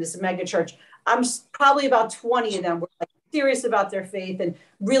 kids in this mega church, I'm probably about 20 of them were like serious about their faith and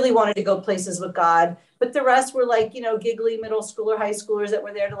really wanted to go places with God. But the rest were like, you know, giggly middle schooler, high schoolers that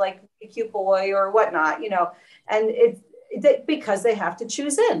were there to like be a cute boy or whatnot, you know, and because they have to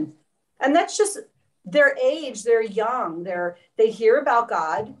choose in. And that's just their age. They're young. They hear about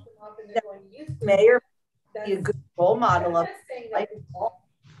God. May or be a good role model of like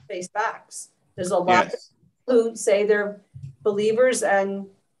face facts. There's a lot who say they're believers and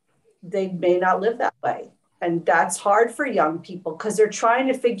they may not live that way. And that's hard for young people because they're trying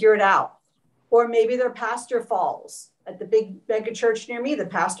to figure it out. Or maybe their pastor falls. At the big mega church near me, the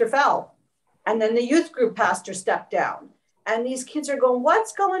pastor fell. And then the youth group pastor stepped down. And these kids are going,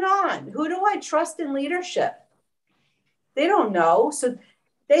 what's going on? Who do I trust in leadership? They don't know. So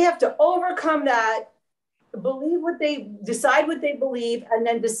they have to overcome that, decide what they believe, and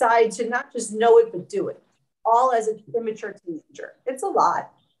then decide to not just know it, but do it. All as an immature teenager. It's a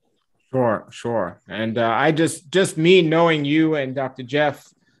lot. Sure. And I just me knowing you and Dr. Jeff,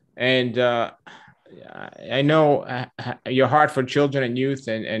 and I know your heart for children and youth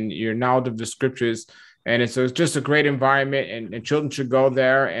and your knowledge of the scriptures. And it's just a great environment, and children should go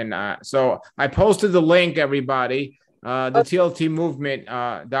there. And so I posted the link, everybody, the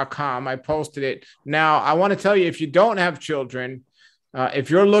TLTmovement.com. I posted it. Now, I want to tell you, if you don't have children, if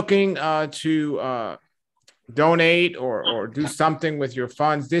you're looking to donate or do something with your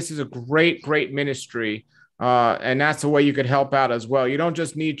funds, this is a great ministry. And that's the way you could help out as well. You don't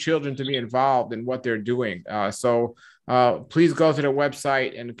just need children to be involved in what they're doing. So please go to the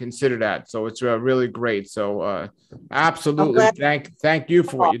website and consider that. So it's really great. So absolutely. Thank you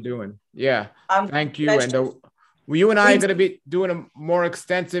for what you're doing. Yeah. Thank you. And you and I are going to be doing a more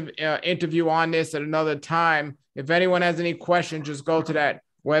extensive interview on this at another time. If anyone has any questions, just go to that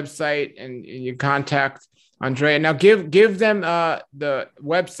website and you contact Andrea. Now give them the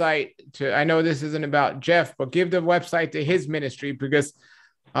website to, I know this isn't about Jeff, but give the website to his ministry, because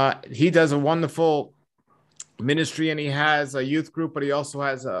he does a wonderful ministry, and he has a youth group, but he also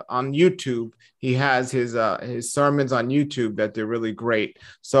has on YouTube, he has his sermons on YouTube that they're really great.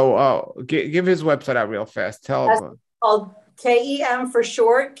 So give his website out real fast. Tell him. Called KEM for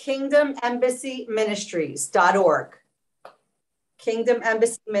short, KingdomEmbassyMinistries.org.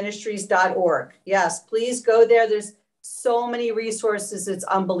 KingdomEmbassyMinistries.org. Yes, please go there. There's so many resources. It's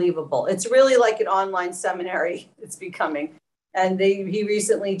unbelievable. It's really like an online seminary. It's becoming. And he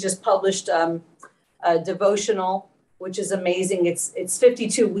recently just published a devotional, which is amazing. It's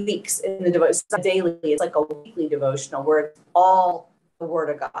 52 weeks in the devotion daily. It's like a weekly devotional where it's all the Word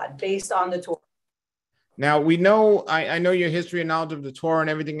of God, based on the Torah. Now we know, I know your history and knowledge of the Torah and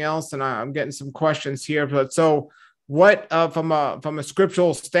everything else, and I'm getting some questions here. But so, what from a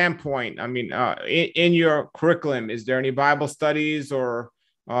scriptural standpoint? I mean, in your curriculum, is there any Bible studies or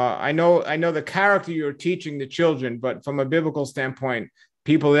I know the character you're teaching the children, but from a biblical standpoint,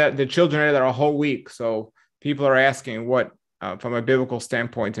 the children are there a whole week, so people are asking what from a biblical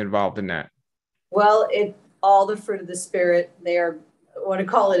standpoint involved in that. Well, all the fruit of the Spirit, they are, I want to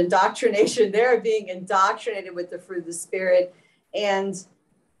call it indoctrination. They're being indoctrinated with the fruit of the Spirit and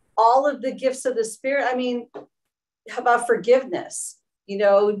all of the gifts of the Spirit. I mean, how about forgiveness?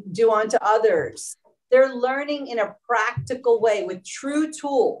 Do unto others. They're learning in a practical way with true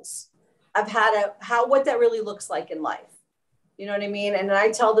tools of what that really looks like in life. You know what I mean? And I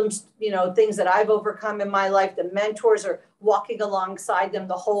tell them, things that I've overcome in my life. The mentors are walking alongside them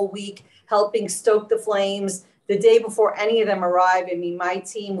the whole week, helping stoke the flames. The day before any of them arrive, I mean, my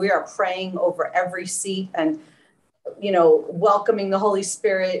team, we are praying over every seat and, welcoming the Holy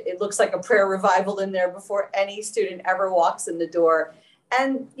Spirit. It looks like a prayer revival in there before any student ever walks in the door.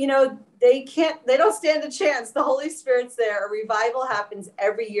 And, they don't stand a chance. The Holy Spirit's there. A revival happens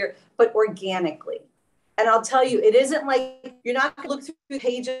every year, but organically. And I'll tell you, it isn't like you're not going to look through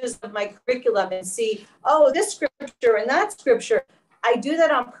pages of my curriculum and see, oh, this scripture and that scripture. I do that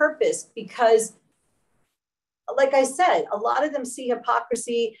on purpose because, like I said, a lot of them see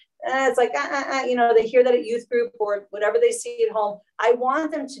hypocrisy. It's like, they hear that at youth group or whatever they see at home. I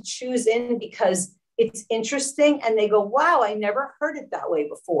want them to choose in because it's interesting. And they go, wow, I never heard it that way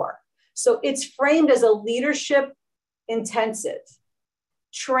before. So it's framed as a leadership intensive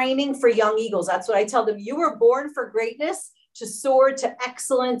training for young eagles. That's what I tell them. You were born for greatness, to soar to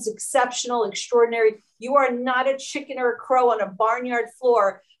excellence, exceptional, extraordinary. You are not a chicken or a crow on a barnyard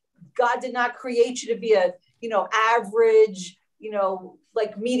floor. God did not create you to be a, average,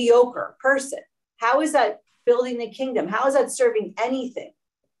 like mediocre person. How is that building the kingdom? How is that serving anything?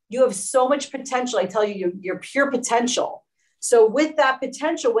 You have so much potential. I tell you, you're pure potential. So with that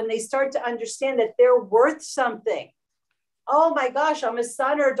potential, when they start to understand that they're worth something, oh my gosh, I'm a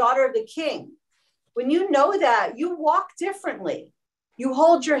son or a daughter of the king. When you know that, you walk differently. You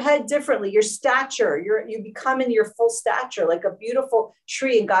hold your head differently, your stature, you become in your full stature, like a beautiful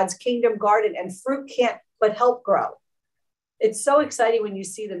tree in God's kingdom garden, and fruit can't but help grow. It's so exciting when you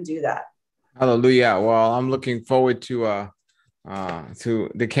see them do that. Hallelujah. Well, I'm looking forward to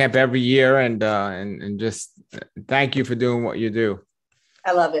the camp every year and just thank you for doing what you do.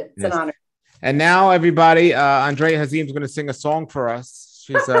 I love it. It's an honor. And now, everybody, Andrea Hazim is going to sing a song for us.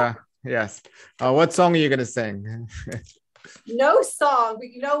 She's yes. What song are you going to sing? No song, but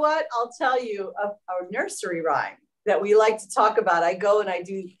you know what? I'll tell you a nursery rhyme that we like to talk about. I go and I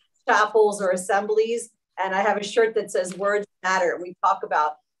do chapels or assemblies, and I have a shirt that says "Words Matter." And we talk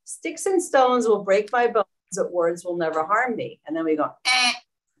about sticks and stones will break my bones, but words will never harm me. And then we go,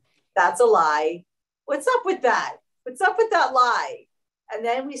 that's a lie. What's up with that? What's up with that lie? And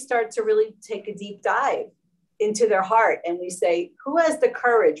then we start to really take a deep dive into their heart. And we say, who has the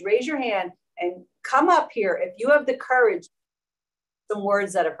courage? Raise your hand and come up here if you have the courage, some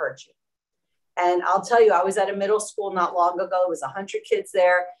words that have hurt you. And I'll tell you, I was at a middle school not long ago. It was 100 kids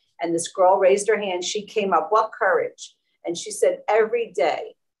there. And this girl raised her hand. She came up, what courage? And she said, every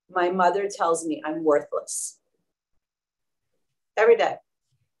day, my mother tells me I'm worthless. Every day.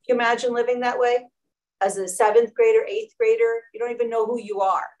 Can you imagine living that way? As a 7th grader, 8th grader, you don't even know who you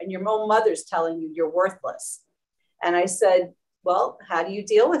are. And your own mother's telling you you're worthless. And I said, well, how do you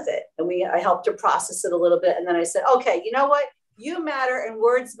deal with it? And I helped her process it a little bit. And then I said, okay, you know what? You matter and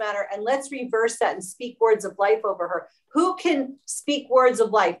words matter. And let's reverse that and speak words of life over her. Who can speak words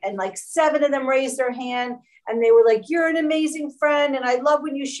of life? And like 7 of them raised their hand. And they were like, you're an amazing friend. And I love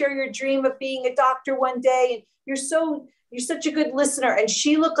when you share your dream of being a doctor one day. And you're such a good listener. And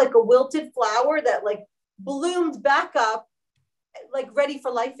she looked like a wilted flower that like bloomed back up, like ready for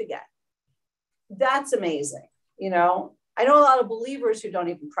life again. That's amazing. I know a lot of believers who don't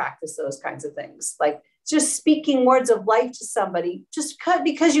even practice those kinds of things. Like just speaking words of life to somebody just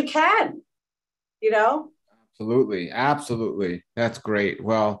because you can, Absolutely. Absolutely. That's great.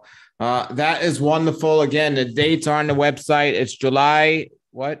 Well, that is wonderful. Again, the dates are on the website. It's July,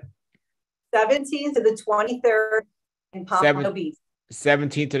 what? 17th to the 23rd in Pompano Beach.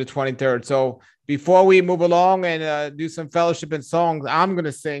 17th to the 23rd. So before we move along and do some fellowship and songs, I'm going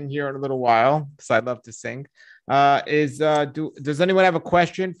to sing here in a little while because I love to sing. Does anyone have a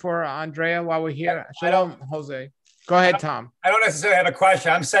question for Andrea while we're here? Shalom, Jose. Go ahead, Tom. I don't necessarily have a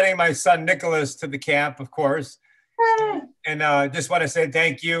question. I'm sending my son Nicholas to the camp, of course. And just want to say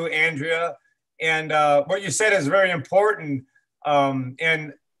thank you, Andrea. And what you said is very important.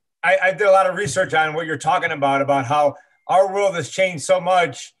 And I did a lot of research on what you're talking about how our world has changed so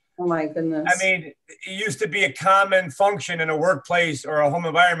much. Oh my goodness. I mean, it used to be a common function in a workplace or a home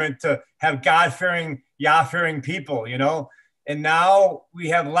environment to have God-fearing, Yah-fearing people, you know? And now we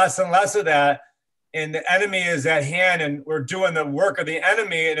have less and less of that. And the enemy is at hand, and we're doing the work of the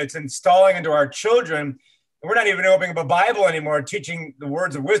enemy, and it's installing into our children. And we're not even opening up a Bible anymore, teaching the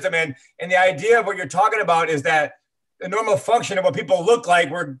words of wisdom. And the idea of what you're talking about is that the normal function of what people look like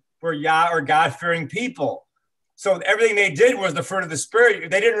were Yah or God-fearing people. So everything they did was the fruit of the Spirit.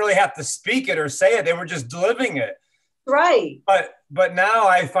 They didn't really have to speak it or say it. They were just living it. Right. But now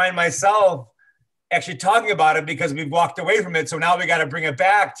I find myself actually talking about it because we've walked away from it. So now we got to bring it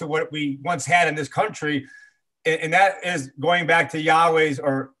back to what we once had in this country. And that is going back to Yahweh's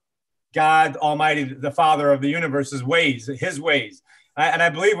or God Almighty, the Father of the universe's ways, his ways. And I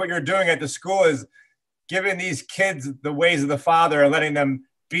believe what you're doing at the school is giving these kids the ways of the Father and letting them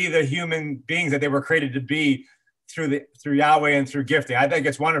be the human beings that they were created to be through Yahweh and through gifting. I think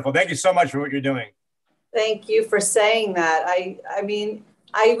it's wonderful. Thank you so much for what you're doing. Thank you for saying that. I mean,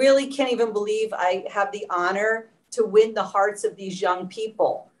 I really can't even believe I have the honor to win the hearts of these young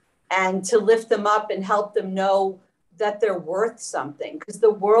people and to lift them up and help them know that they're worth something, because the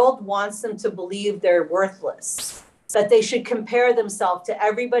world wants them to believe they're worthless, that they should compare themselves to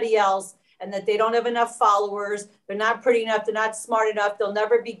everybody else, and that they don't have enough followers, they're not pretty enough, they're not smart enough, they'll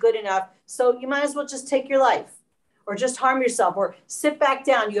never be good enough. So you might as well just take your life, or just harm yourself, or sit back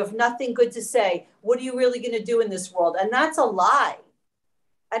down. You have nothing good to say. What are you really going to do in this world? And that's a lie.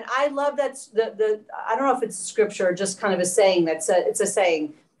 And I love that I don't know if it's a scripture or just kind of a saying it's a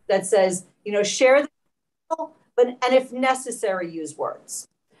saying that says, you know, share the gospel, and if necessary, use words.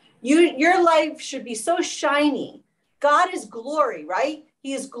 Your life should be so shiny. God is glory, right?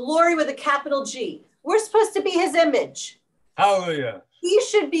 He is glory with a capital G. We're supposed to be his image. Hallelujah. He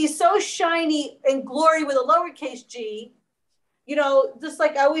should be so shiny and glory with a lowercase g. You know, just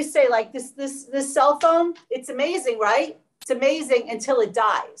like I always say, like this cell phone, it's amazing, right? It's amazing until it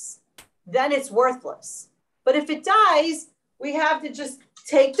dies. Then it's worthless. But if it dies, we have to just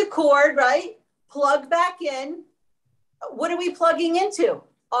take the cord, right? Plug back in. What are we plugging into?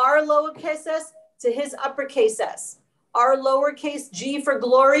 Our lowercase s to his uppercase s. Our lowercase g for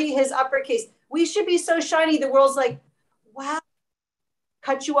glory, his uppercase. We should be so shiny. The world's like, wow,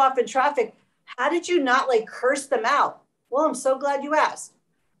 cut you off in traffic. How did you not like curse them out? Well, I'm so glad you asked.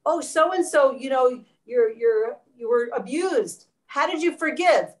 Oh, so-and-so, you know, you were abused. How did you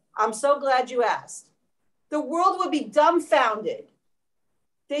forgive? I'm so glad you asked. The world would be dumbfounded.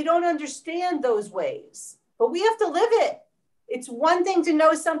 They don't understand those ways, but we have to live it. It's one thing to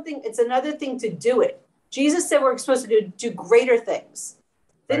know something. It's another thing to do it. Jesus said we're supposed to do greater things.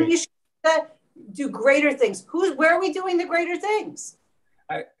 Right. Didn't you do greater things? Where are we doing the greater things?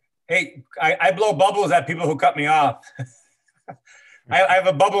 I blow bubbles at people who cut me off. I have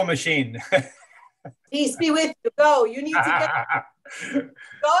a bubble machine. Peace be with you. Go. You need to get.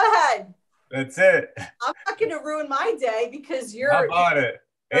 Go ahead. That's it. I'm not going to ruin my day because you're. How about it?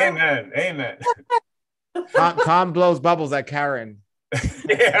 Amen. Amen. Tom blows bubbles at Karen.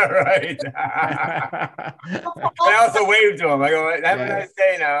 Yeah, right. I also wave to him. I go, have a nice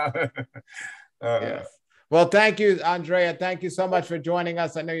day now. Yes. Well, thank you, Andrea. Thank you so much for joining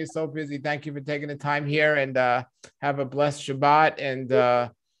us. I know you're so busy. Thank you for taking the time here, and have a blessed Shabbat.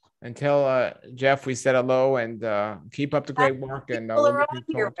 And until Jeff, we said hello, and keep up the great work. And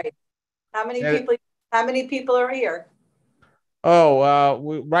how many people are here?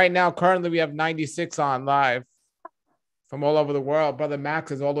 Oh, right now, currently we have 96 on live from all over the world. Brother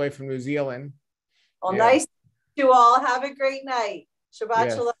Max is all the way from New Zealand. Well, nice to meet you all. Have a great night.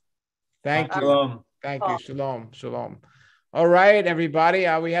 Shabbat shalom. Thank you. Shalom. Thank you. Shalom. Shalom. All right, everybody.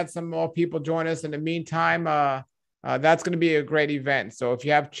 We had some more people join us. In the meantime, that's going to be a great event. So if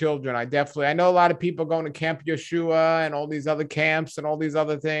you have children, I know a lot of people going to Camp Yeshua and all these other camps and all these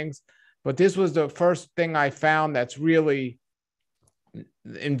other things. But this was the first thing I found that's really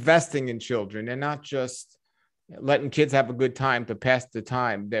investing in children and not just letting kids have a good time to pass the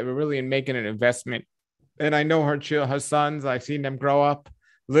time. They were really making an investment. And I know her sons, I've seen them grow up,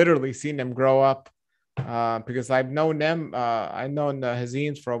 literally seen them grow up, because I've known them. I've known the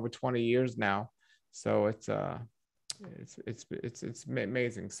Hazines for over 20 years now. So it's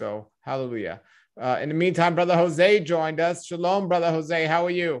amazing. So hallelujah. In the meantime, Brother Jose joined us. Shalom, Brother Jose. How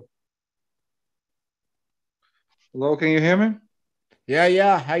are you? Hello, can you hear me?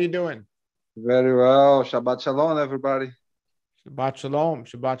 Yeah. How you doing? Very well. Shabbat shalom, everybody. Shabbat shalom.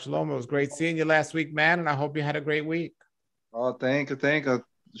 Shabbat shalom. It was great seeing you last week, man, and I hope you had a great week. Oh, thank you.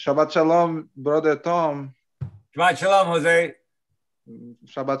 Shabbat shalom, Brother Tom. Shabbat shalom, Jose.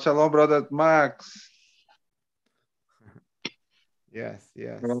 Shabbat Shalom, brother Max. Yes,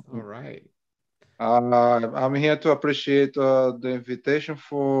 yes. All right. I'm here to appreciate the invitation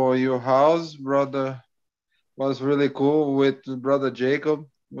for your house, brother. Was really cool with brother Jacob.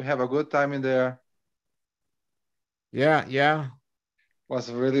 We have a good time in there. Yeah, yeah.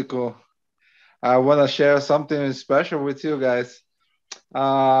 Was really cool. I want to share something special with you guys.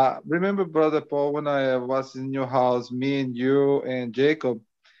 Remember, brother Paul, when I was in your house, me and you and Jacob,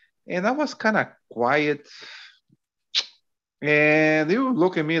 and I was kind of quiet, and you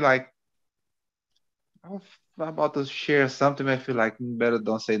look at me like I'm about to share something. I feel like better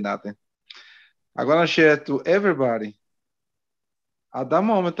don't say nothing. I'm gonna share it to everybody. At that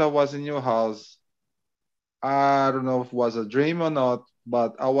moment, I was in your house. I don't know if it was a dream or not,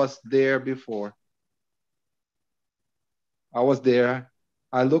 but I was there before. I was there.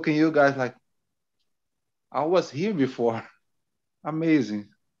 I look at you guys like I was here before. Amazing.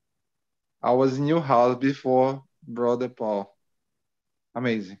 I was in your house before, brother Paul.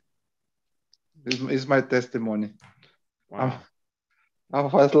 Amazing. This is my testimony. Wow. I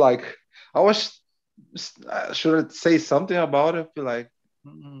was like, I was, should I say something about it? I feel like,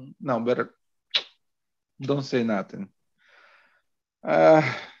 no, better don't say nothing. Uh,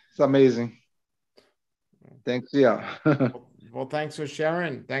 it's amazing. Thanks. Yeah. Well, thanks for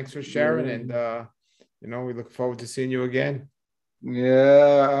sharing. Thanks for sharing. And, we look forward to seeing you again.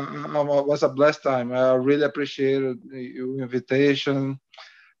 Yeah, it was a blessed time. I really appreciated your invitation.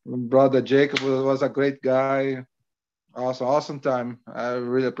 Brother Jacob was a great guy. Awesome time. I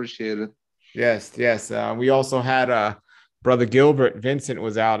really appreciate it. Yes, yes. We also had Brother Gilbert. Vincent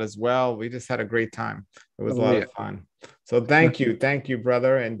was out as well. We just had a great time. It was a lot of fun. So thank you,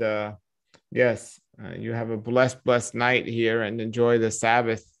 brother. And yes, you have a blessed night here and enjoy the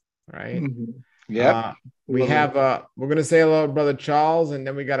Sabbath, right? Mm-hmm. Yeah. We're gonna say hello to Brother Charles, and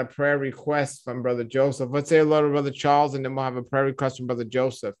then we got a prayer request from Brother Joseph. Let's say hello to Brother Charles, and then we'll have a prayer request from Brother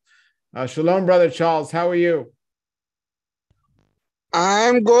Joseph. Shalom, Brother Charles. How are you?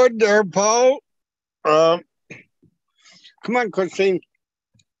 I'm good there, Paul. Come on, Christine.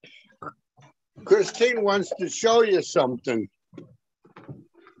 Christine wants to show you something.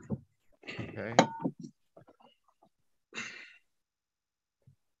 Okay.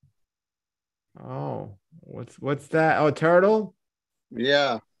 Oh, what's that? Oh, a turtle?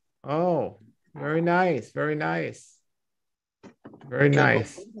 Yeah. Oh, very nice. Very nice. Very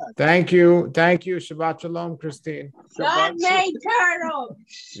nice. Thank you. Shabbat Shalom, Christine. God made turtles.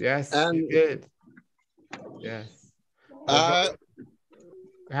 Yes, you did. Yes.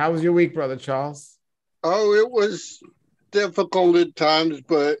 How was your week, Brother Charles? Oh, it was difficult at times,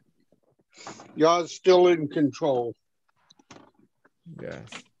 but y'all still in control. Yes.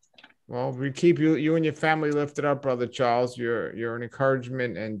 Well, we keep you and your family lifted up, Brother Charles. You're an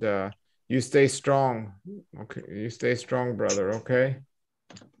encouragement, and you stay strong. Okay, you stay strong, brother. Okay.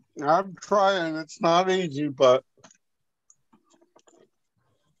 I'm trying. It's not easy, but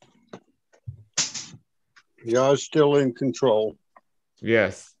y'all still in control.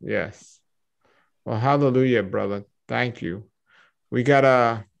 Yes, yes. Well, hallelujah, brother. Thank you. We got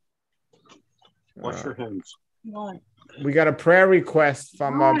a wash your hands. We got a prayer request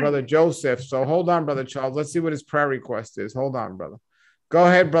from Brother Joseph. So hold on, Brother Charles. Let's see what his prayer request is. Hold on, brother. Go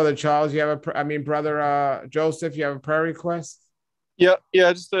ahead, Brother Charles. You have Brother Joseph, you have a prayer request? Yeah,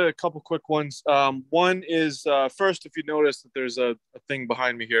 just a couple quick ones. One is first, if you notice that there's a thing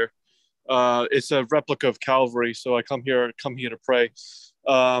behind me here, it's a replica of Calvary. So I come here to pray.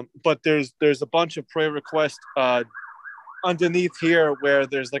 But there's a bunch of prayer requests underneath here where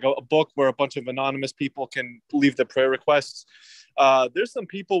there's like a book where a bunch of anonymous people can leave their prayer requests. There's some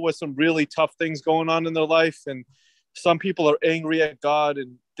people with some really tough things going on in their life, and some people are angry at God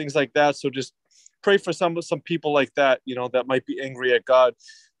and things like that. So just pray for some people like that, that might be angry at God,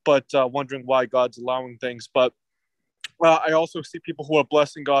 but wondering why God's allowing things. But I also see people who are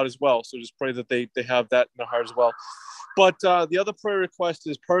blessing God as well. So just pray that they have that in their heart as well. But the other prayer request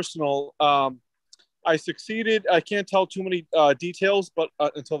is personal. I succeeded. I can't tell too many details, but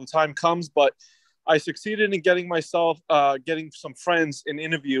until the time comes. But I succeeded in getting some friends an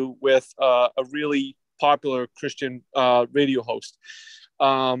interview with a really popular Christian radio host,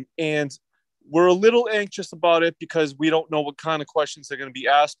 and we're a little anxious about it because we don't know what kind of questions they're going to be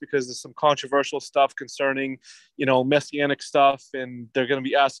asked, because there's some controversial stuff concerning, messianic stuff, and they're going to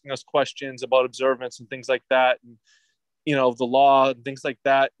be asking us questions about observance and things like that, and the law and things like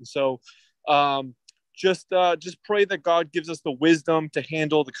that. And so just pray that God gives us the wisdom to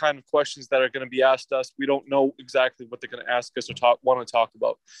handle the kind of questions that are going to be asked us. We don't know exactly what they're going to ask us or want to talk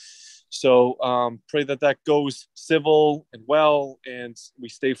about. So pray that goes civil and well, and we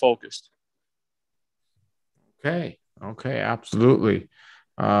stay focused. Okay. Absolutely.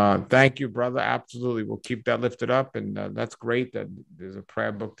 Thank you, brother. Absolutely. We'll keep that lifted up. And that's great that there's a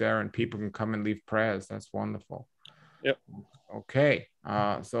prayer book there and people can come and leave prayers. That's wonderful. Yep. Okay.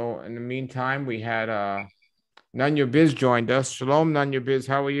 So in the meantime, we had None Your Biz joined us. Shalom, None Your Biz.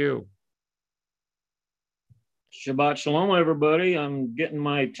 How are you? Shabbat shalom, everybody. I'm getting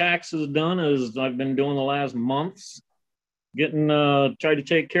my taxes done as I've been doing the last months. Tried to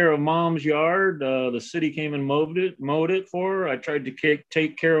take care of mom's yard. The city came and mowed it for her. I tried to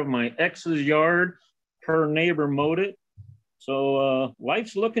take care of my ex's yard. Her neighbor mowed it. So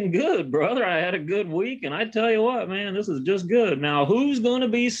life's looking good, brother. I had a good week, and I tell you what, man, this is just good. Now, who's going to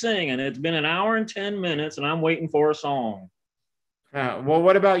be singing? It's been an hour and 10 minutes, and I'm waiting for a song. Well,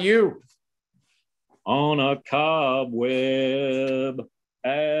 what about you? On a cobweb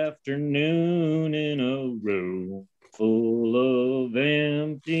afternoon in a room full of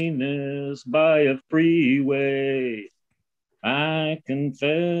emptiness by a freeway, I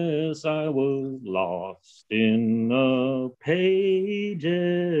confess I was lost in the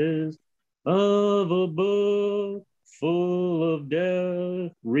pages of a book full of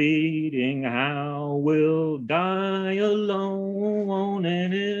death, reading how we'll die alone,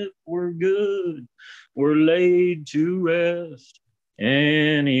 and if we're good, we're laid to rest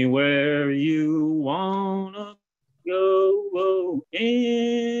anywhere you wanna go.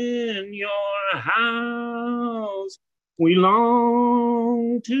 In your house we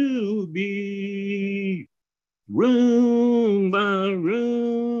long to be, room by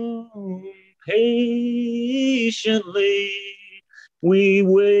room, patiently we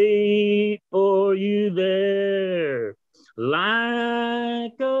wait for you there.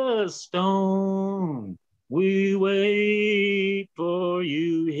 Like a stone, we wait for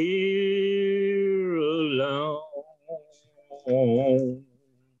you here alone.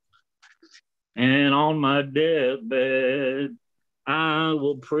 And on my deathbed, I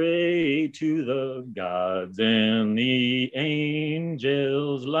will pray to the gods and the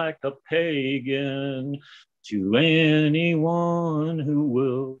angels like a pagan, to anyone who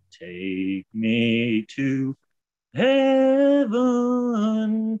will take me to heaven,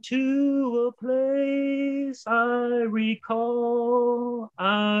 to a place I recall.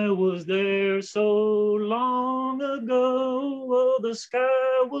 I was there so long ago. Oh, the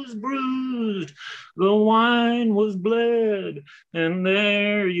sky was bruised, the wine was bled, and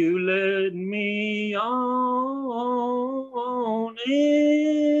there you led me on.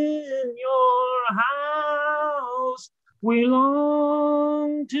 In your house we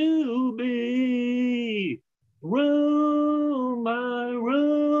long to be, room by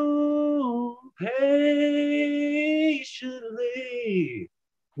room, patiently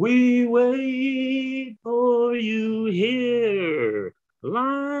we wait for you here.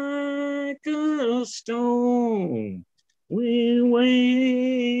 Like a stone, we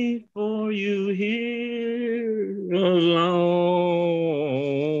wait for you here alone.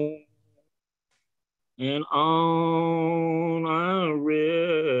 And on I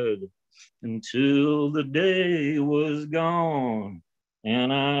read until the day was gone,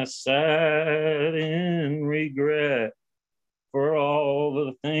 and I sat in regret for all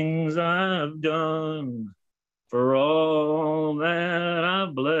the things I've done, for all that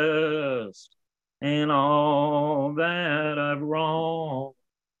I've blessed, and all that I've wronged.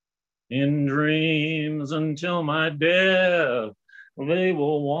 In dreams until my death, they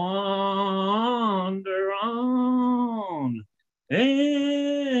will wander on.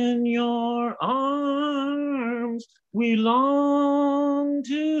 In your arms we long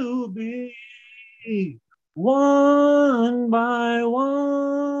to be, one by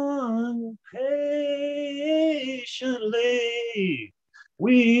one, patiently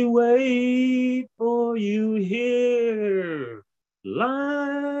we wait for you here.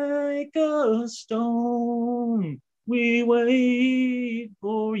 Like a stone, we wait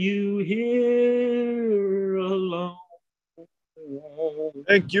for you here alone.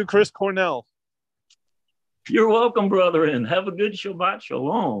 Thank you, Chris Cornell. You're welcome, brother, and have a good Shabbat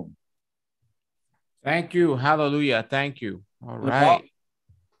Shalom. Thank you. Hallelujah. Thank you. All right.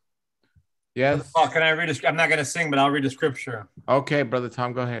 Yes. Oh, can I read I'm not going to sing, but I'll read a scripture. Okay, Brother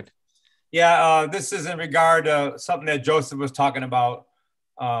Tom, go ahead. Yeah, this is in regard to something that Joseph was talking about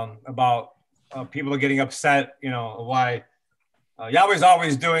people getting upset, why Yahweh's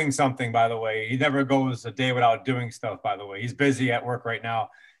always doing something, by the way. He never goes a day without doing stuff, by the way. He's busy at work right now,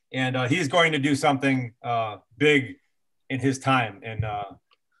 and he's going to do something big in his time. And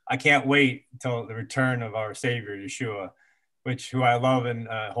I can't wait until the return of our Savior, Yeshua. who I love and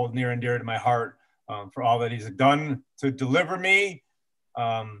hold near and dear to my heart, for all that he's done to deliver me,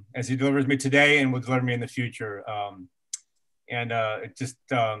 as he delivers me today and will deliver me in the future. I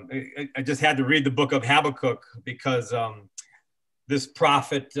just had to read the book of Habakkuk because this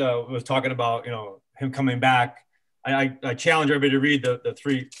prophet was talking about, him coming back. I challenge everybody to read the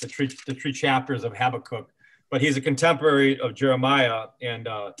three chapters of Habakkuk, but he's a contemporary of Jeremiah, and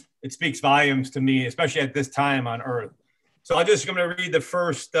it speaks volumes to me, especially at this time on earth. So I'm just going to read the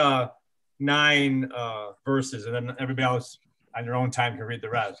first 9 verses, and then everybody else on your own time can read the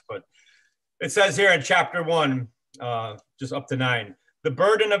rest. But it says here in chapter 1, just up to 9, the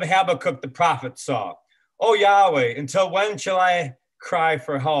burden of Habakkuk the prophet saw. "O Yahweh, until when shall I cry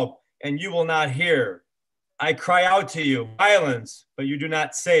for help, and you will not hear? I cry out to you, violence, but you do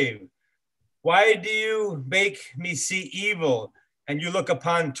not save. Why do you make me see evil, and you look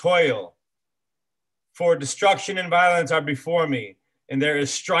upon toil? For destruction and violence are before me, and there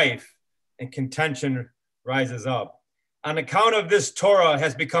is strife, and contention rises up. On account of this, Torah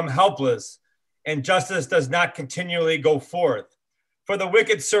has become helpless, and justice does not continually go forth. For the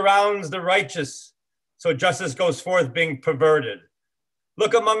wicked surrounds the righteous, so justice goes forth being perverted.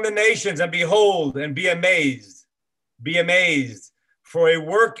 Look among the nations and behold and be amazed. Be amazed, for a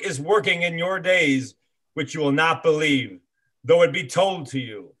work is working in your days, which you will not believe, though it be told to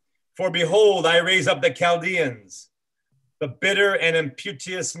you. For behold, I raise up the Chaldeans, the bitter and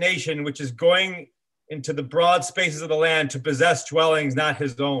impetuous nation, which is going into the broad spaces of the land to possess dwellings not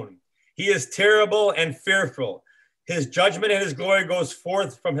his own. He is terrible and fearful. His judgment and his glory goes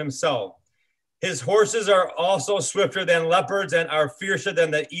forth from himself. His horses are also swifter than leopards and are fiercer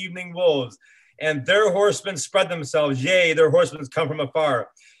than the evening wolves. And their horsemen spread themselves. Yea, their horsemen come from afar,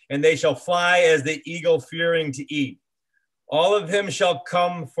 and they shall fly as the eagle fearing to eat. All of him shall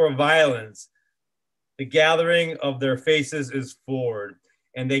come for violence. The gathering of their faces is forward,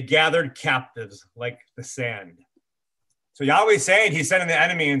 and they gathered captives like the sand." So Yahweh's saying he's sending the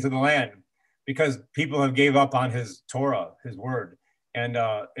enemy into the land because people have gave up on his Torah, his word. And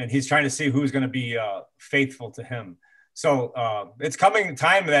he's trying to see who's going to be faithful to him. So it's coming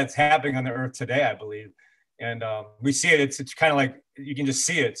time that's happening on the earth today, I believe. And we see it. It's kind of like you can just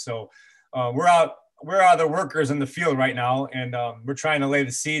see it. So we're out the workers in the field right now, and we're trying to lay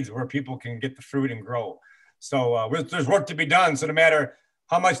the seeds where people can get the fruit and grow. So there's work to be done. So no matter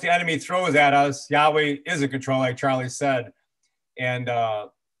how much the enemy throws at us, Yahweh is in control, like Charlie said. And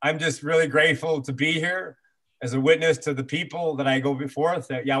I'm just really grateful to be here as a witness to the people that I go before,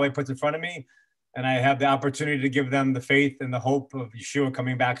 that Yahweh puts in front of me. And I have the opportunity to give them the faith and the hope of Yeshua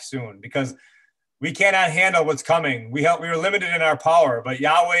coming back soon, because we cannot handle what's coming. We are limited in our power, but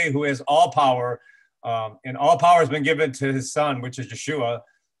Yahweh, who has all power, and all power has been given to his son, which is Yeshua,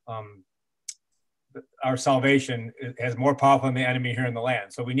 our salvation has more power than the enemy here in the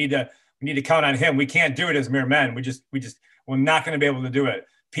land. So we need to count on him. We can't do it as mere men. We're not going to be able to do it.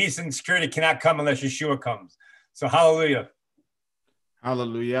 Peace and security cannot come unless Yeshua comes. So hallelujah.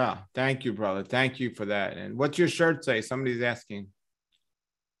 Hallelujah. Thank you, brother. Thank you for that. And what's your shirt say? Somebody's asking.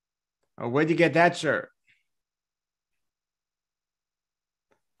 Oh, where'd you get that shirt?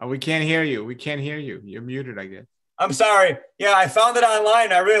 Oh, we can't hear you. We can't hear you. You're muted, I guess. I'm sorry. Yeah, I found it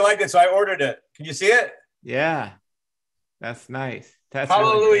online. I really liked it, so I ordered it. Can you see it? Yeah. That's nice. That's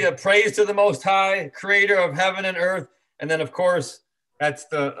hallelujah. Really praise to the Most High, creator of heaven and earth. And then, of course, that's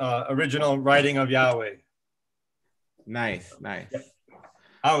the original writing of Yahweh. Nice. Yep.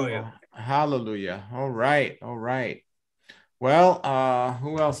 Hallelujah. Oh, hallelujah. All right. Well,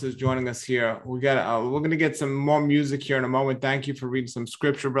 who else is joining us here? We're gonna get some more music here in a moment. Thank you for reading some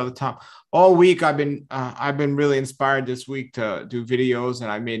scripture, Brother Tom. All week I've been really inspired this week to do videos,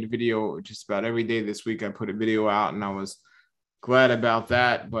 and I made a video just about every day this week. I put a video out, and I was glad about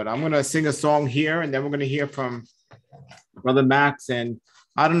that. But I'm gonna sing a song here, and then we're gonna hear from Brother Max. And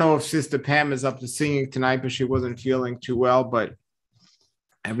I don't know if Sister Pam is up to singing tonight, but she wasn't feeling too well. But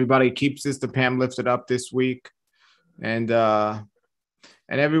everybody keep Sister Pam lifted up this week. And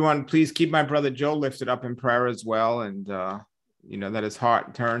everyone, please keep my brother Joe lifted up in prayer as well. And, that his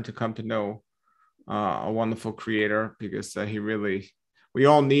heart turned to come to know a wonderful creator, because we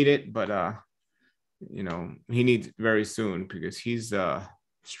all need it, but, he needs it very soon because he's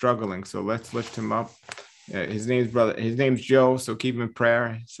struggling. So let's lift him up. His name's Joe. So keep him in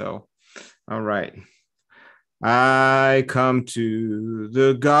prayer. So, all right. I come to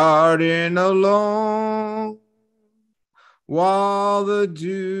the garden alone, while the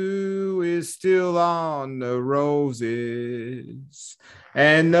dew is still on the roses,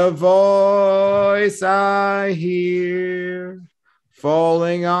 and the voice I hear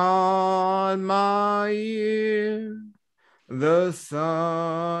falling on my ear the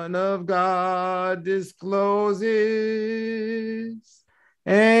Son of God discloses,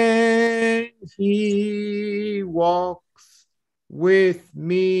 and he walks with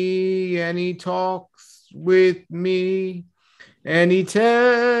me, and he talks with me, and he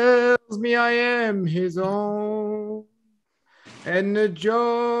tells me I am his own. And the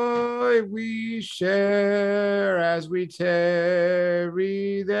joy we share as we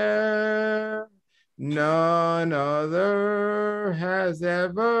tarry there, none other has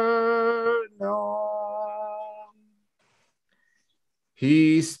ever known.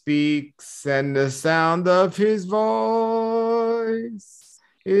 He speaks, and the sound of his voice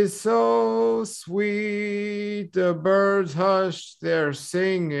is so sweet, the birds hush their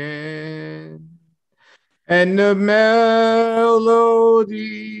singing. And the melody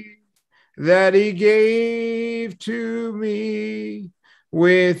that he gave to me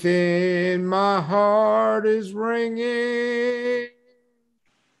within my heart is ringing.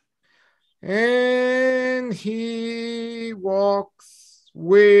 And he walks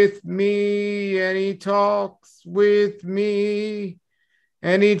with me, and he talks with me,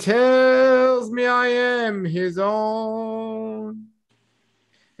 and he tells me I am his own.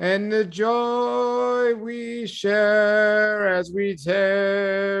 And the joy we share as we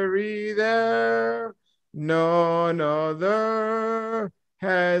tarry there, none other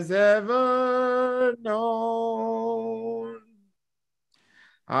has ever known.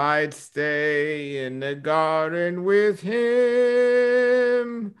 I'd stay in the garden with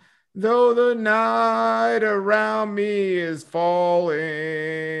him, though the night around me is falling.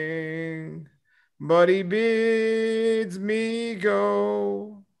 But he bids me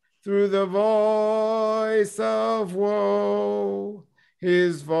go through the voice of woe.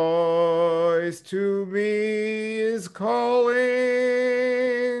 His voice to me is calling,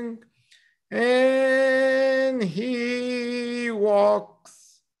 and he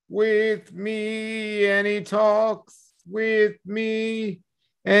walks with me, and he talks with me,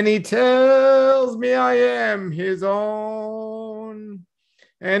 and he tells me I am his own.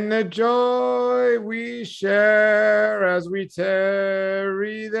 And the joy we share as we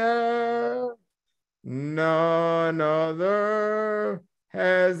tarry there, none other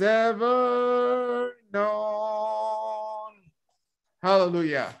has ever known.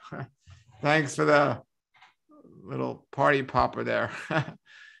 Hallelujah. Thanks for the little party popper there.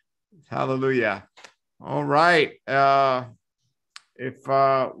 Hallelujah. All right. If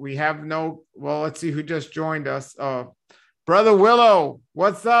we have no, well, let's see who just joined us. Brother Willow,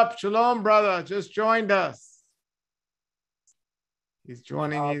 what's up? Shalom, brother. Just joined us. He's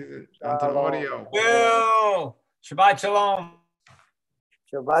joining you onto audio. Will, Shabbat Shalom.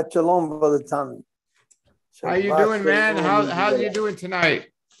 Shabbat Shalom, Brother Tommy. How you doing, man? How you doing tonight?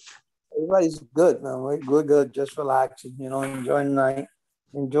 Everybody's good, man. We're good. Just relaxing, enjoying the night,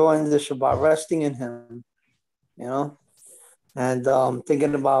 enjoying the Shabbat, resting in Him, and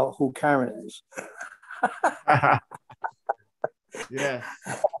thinking about who Karen is. Yeah.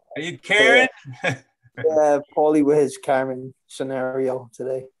 Are you Karen? Yeah, Paulie with his Karen scenario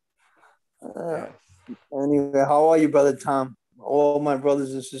today. Anyway, how are you, Brother Tom? All my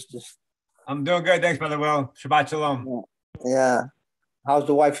brothers and sisters. I'm doing good. Thanks, Brother Will. Shabbat Shalom. Yeah. How's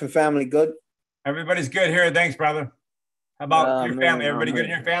the wife and family? Good? Everybody's good here. Thanks, brother. How about your family? Everybody good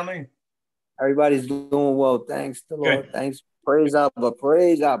in your family? Everybody's doing well. Thanks the Lord. Good. Thanks. Praise Abba.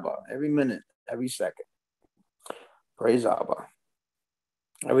 Praise Abba. Every minute, every second. Praise Abba.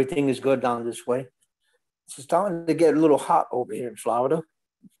 Everything is good down this way. It's starting to get a little hot over here in Florida.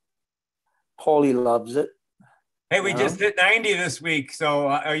 Paulie loves it. Hey, we just hit 90 this week. So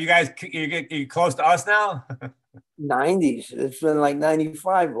are you guys you close to us now? 90s. It's been like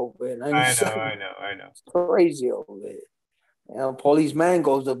 95 over here. I know. It's crazy over there. Paulie's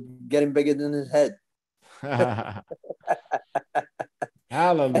mangoes are getting bigger than his head.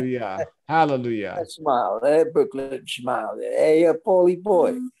 Hallelujah. Hallelujah. That smile. That Brooklyn smile. Hey, Paulie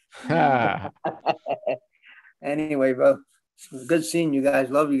boy. Anyway, bro. Good seeing you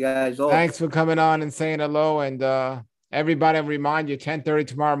guys. Love you guys all. Thanks for coming on and saying hello. And everybody, I remind you, 10:30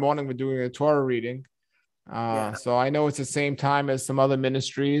 tomorrow morning, we're doing a Torah reading. So I know it's the same time as some other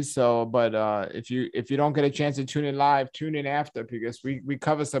ministries. So, but if you don't get a chance to tune in live, tune in after, because we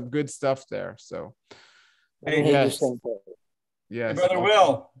cover some good stuff there. So, hey, yes. Yes. Hey,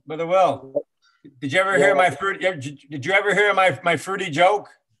 Brother Will, did you ever hear my fruity? Did you ever hear my fruity joke?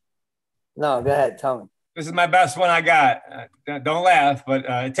 No, go ahead, tell me. This is my best one I got. Don't laugh, but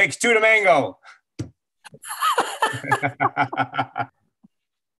it takes two to mango.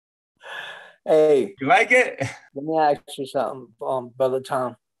 Hey, you like it? Let me ask you something, Brother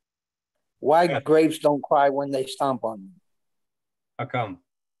Tom. Why grapes don't cry when they stomp on them? How come?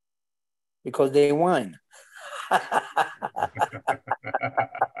 Because they whine.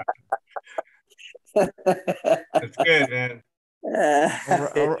 That's good, man.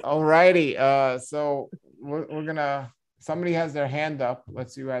 All righty. So we're gonna. Somebody has their hand up.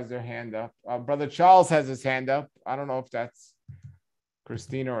 Let's see who has their hand up. Brother Charles has his hand up. I don't know if that's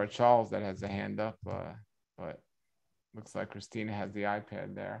Christina or Charles that has a hand up, but looks like Christina has the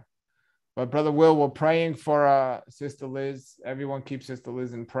iPad there. But Brother Will, we're praying for Sister Liz. Everyone keep Sister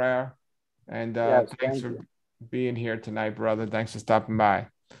Liz in prayer. And thanks for being here tonight, brother. Thanks for stopping by.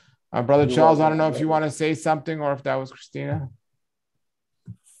 Brother Charles, I don't know if you want to say something or if that was Christina.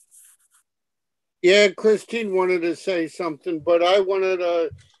 Yeah, Christine wanted to say something, but I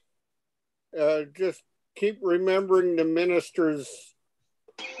wanted to just keep remembering the minister's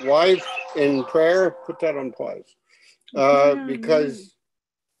wife in prayer. Put that on pause. Because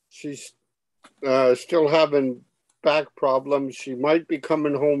she's still having back problems. She might be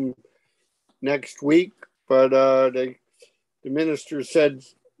coming home next week, but the minister said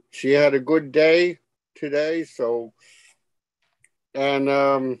she had a good day today. So,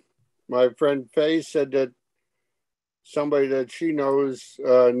 and my friend Faye said that somebody that she knows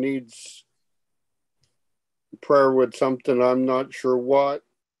needs prayer with something. I'm not sure what,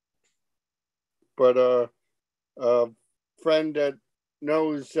 but a friend that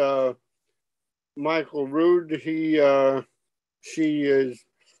knows Michael Rood, she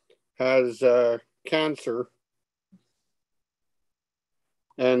has cancer,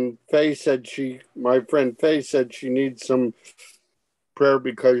 and Faye said my friend Faye said she needs some prayer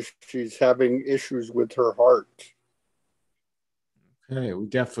because she's having issues with her heart. Okay, we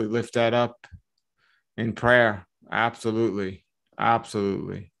definitely lift that up in prayer. Absolutely.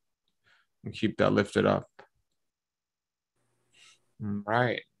 Absolutely. And keep that lifted up. All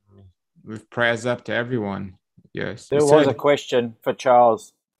right. Lift prayers up to everyone. Yes. There was a question for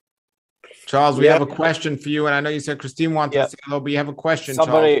Charles. Charles, we have a question for you. And I know you said Christine wanted to say hello, but you have a question,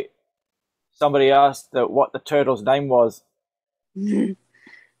 Charles. Somebody asked what the turtle's name was. Go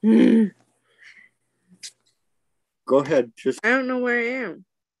ahead. I don't know where I am.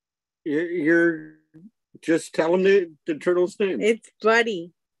 You're just telling me the turtle's name. It's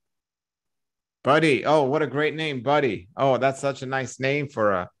Buddy. Buddy. Oh, what a great name, Buddy. Oh, that's such a nice name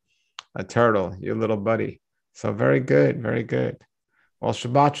for a turtle, your little buddy. So very good, very good. Well,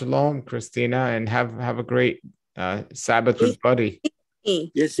 Shabbat Shalom, Christina, and have a great Sabbath with Buddy.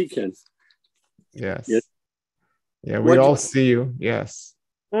 Yes, he can. Yes. Yeah, we all see you. Yes.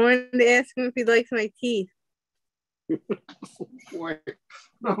 I wanted to ask him if he likes my teeth. Boy.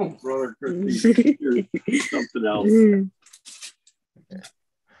 Oh, brother Christine, you're something else.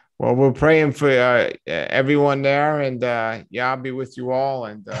 Well, we're praying for everyone there, and I'll be with you all,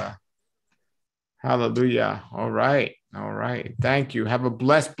 and hallelujah. All right. Thank you. Have a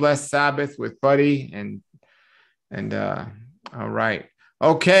blessed Sabbath with Buddy, and all right.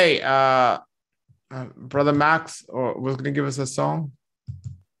 Okay. Brother Max, was going to give us a song?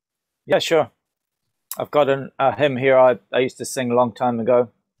 Yeah, sure. I've got a hymn here I used to sing a long time ago.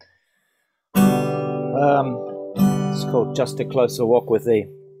 It's called Just a Closer Walk with Thee.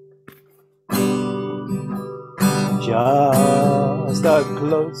 Just a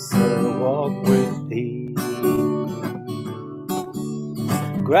closer walk with Thee,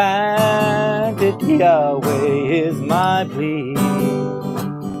 granted Yahweh is my plea.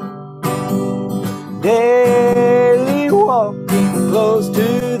 Daily walking close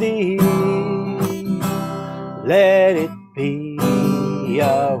to Thee, let it be,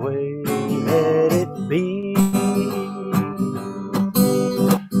 Yahweh, let it be.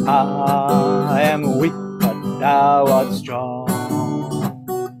 I am weak, but Thou art strong.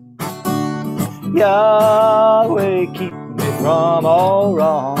 Yahweh, keep me from all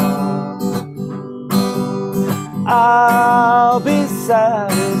wrong. I'll be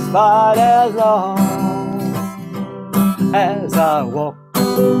satisfied as long as I walk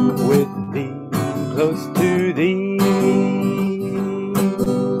with Thee, close to Thee.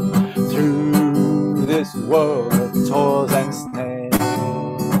 Through this world of toils and snares,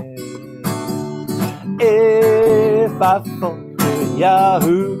 if I falter,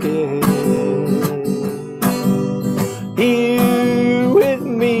 Yahoo cares. Here with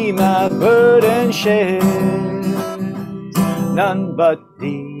me my burden shares, none but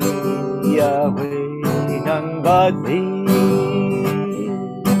Thee, Yahweh, none but Thee.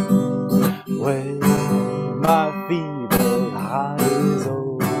 When my feeble eyes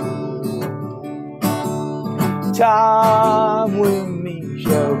old, time with me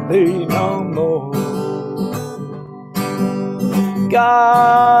shall be no more.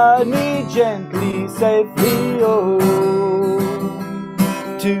 Guide me gently, safely, oh,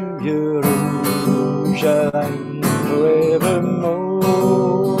 to Jerusalem forevermore.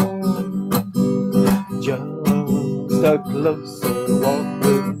 Just a closer walk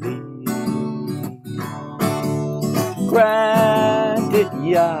with thee. Grant it,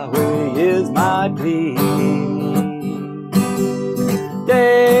 Yahweh, is my plea.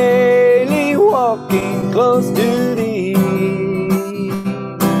 Daily walking close to thee.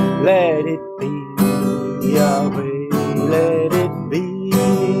 Let it be, Yahweh, let it be.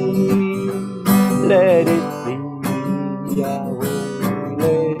 Let it be, Yahweh,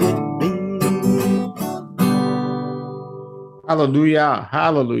 let it be. Hallelujah.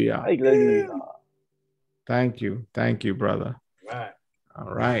 Hallelujah. Hallelujah. Thank you. Thank you, brother. Right.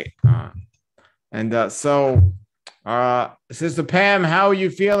 All right. So, Sister Pam, how are you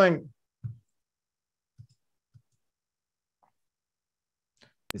feeling?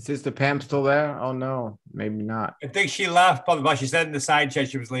 Is Sister Pam still there? Oh, no, maybe not. I think she left, but she said in the side chat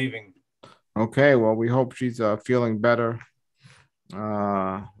she was leaving. Okay, well, we hope she's feeling better.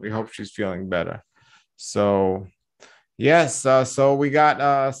 We hope she's feeling better. So, yes, so we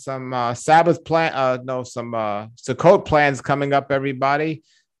got some Sabbath plan, some Sukkot plans coming up, everybody.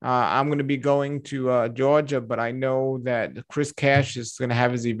 I'm going to be going to Georgia, but I know that Chris Cash is going to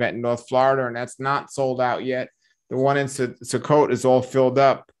have his event in North Florida, and that's not sold out yet. The one in Sukkot is all filled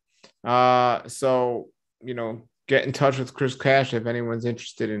up. So, get in touch with Chris Cash if anyone's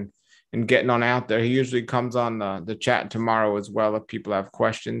interested in getting on out there. He usually comes on the chat tomorrow as well if people have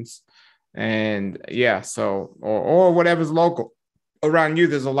questions. And yeah, so or whatever's local around you.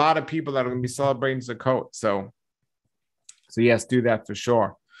 There's a lot of people that are going to be celebrating Sukkot. So yes, do that for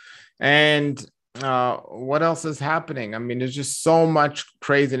sure. And what else is happening? I mean, there's just so much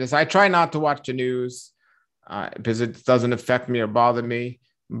craziness. I try not to watch the news because it doesn't affect me or bother me,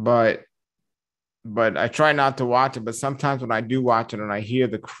 but I try not to watch it. But sometimes when I do watch it and I hear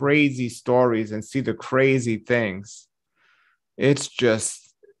the crazy stories and see the crazy things, it's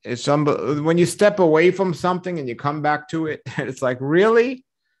when you step away from something and you come back to it, it's like, really?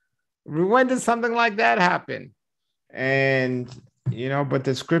 When did something like that happen? And, but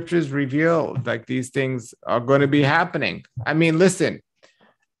the scriptures reveal like these things are going to be happening. I mean, listen,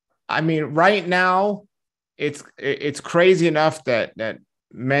 right now it's crazy enough that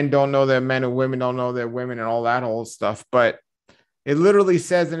men don't know their men and women don't know their women and all that whole stuff. But it literally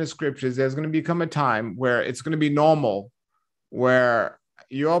says in the scriptures, there's going to become a time where it's going to be normal, where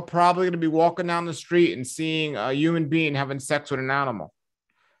you're probably going to be walking down the street and seeing a human being having sex with an animal,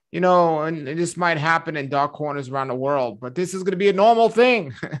 and this might happen in dark corners around the world, but this is going to be a normal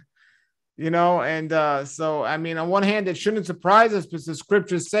thing, and so, I mean, on one hand, it shouldn't surprise us because the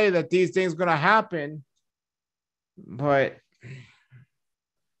scriptures say that these things are going to happen, but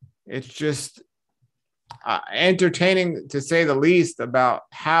it's just entertaining, to say the least, about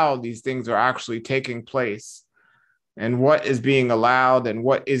how these things are actually taking place and what is being allowed and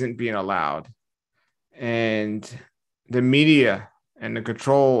what isn't being allowed. And the media and the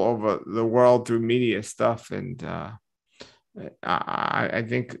control over the world through media stuff. And I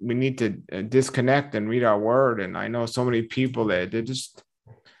think we need to disconnect and read our word. And I know so many people that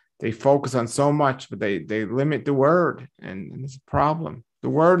they focus on so much, but they limit the word. And it's a problem. The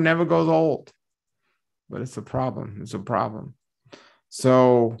word never goes old, but it's a problem. It's a problem.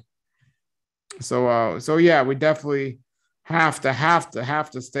 So yeah, we definitely have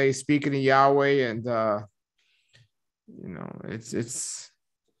to stay speaking to Yahweh, and it's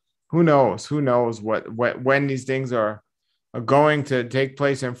who knows what when these things are going to take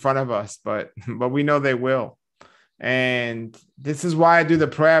place in front of us, but we know they will. And this is why I do the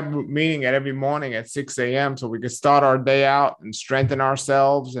prayer meeting every morning at 6 a.m. so we can start our day out and strengthen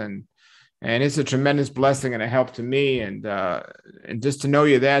ourselves, and it's a tremendous blessing and a help to me. And just to know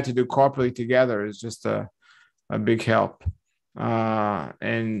you're there to do corporately together is just a big help.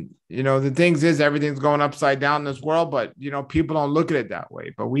 And the things is, everything's going upside down in this world, but people don't look at it that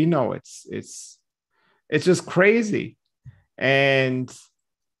way. But we know it's just crazy, and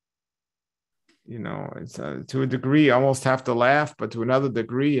it's to a degree you almost have to laugh, but to another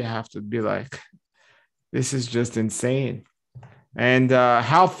degree you have to be like, this is just insane. And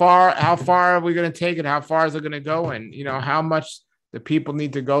how far are we going to take it? How far is it going to go? And how much the people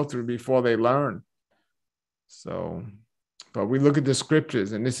need to go through before they learn. So, but we look at the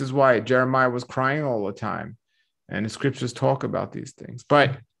scriptures, and this is why Jeremiah was crying all the time, and the scriptures talk about these things.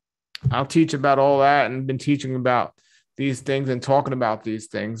 But I'll teach about all that, and been teaching about these things and talking about these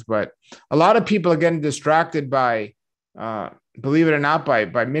things. But a lot of people are getting distracted by believe it or not, by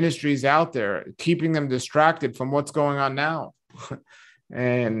ministries out there, keeping them distracted from what's going on now.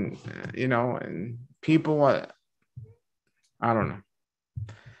 And and people, I don't know.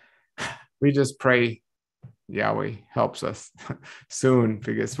 we just pray Yahweh helps us soon,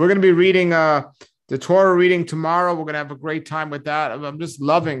 because we're going to be reading the Torah reading tomorrow. We're going to have a great time with that. I'm just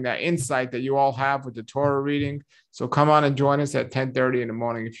loving that insight that you all have with the Torah reading. So come on and join us at 10:30 in the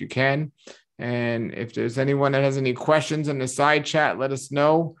morning if you can. And if there's anyone that has any questions in the side chat, let us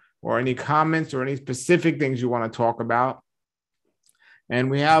know, or any comments or any specific things you want to talk about. And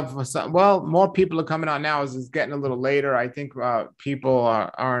we have some, well, more people are coming on now as it's getting a little later. I think people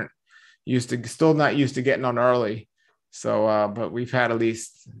aren't used to, still not used to getting on early. So, but we've had at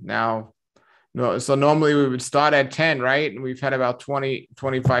least now. No, so normally we would start at 10, right? And we've had about 20,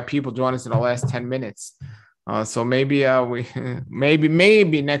 25 people join us in the last 10 minutes. So maybe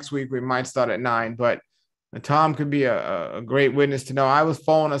maybe next week we might start at 9, but Tom could be a great witness to know. I was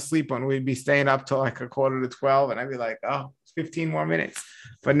falling asleep when we'd be staying up till like 11:45, and I'd be like, oh, 15 more minutes.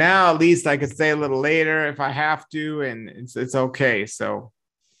 But now at least I could stay a little later if I have to, and it's okay. So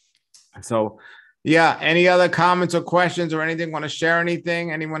yeah, any other comments or questions or anything? Want to share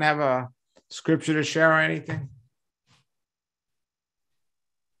anything? Anyone have a scripture to share or anything?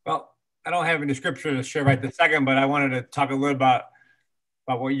 Well, I don't have any scripture to share right this second, but I wanted to talk a little about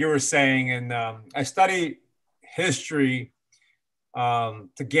what you were saying. And I study history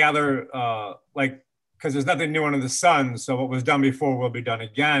to gather, because there's nothing new under the sun. So what was done before will be done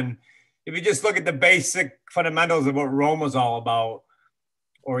again. If you just look at the basic fundamentals of what Rome was all about,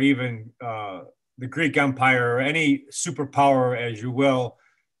 or even the Greek Empire, or any superpower, as you will,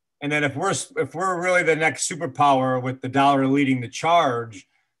 and then if we're really the next superpower with the dollar leading the charge,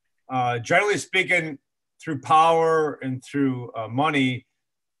 generally speaking, through power and through money,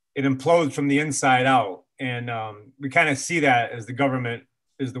 it implodes from the inside out. And we kind of see that as the government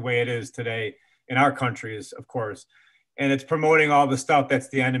is the way it is today in our countries, of course. And it's promoting all the stuff that's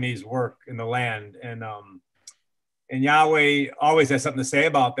the enemy's work in the land. And Yahweh always has something to say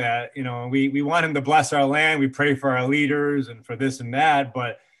about that. You know, we want him to bless our land. We pray for our leaders and for this and that,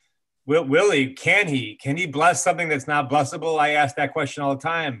 but will he? Can he bless something that's not blessable? I ask that question all the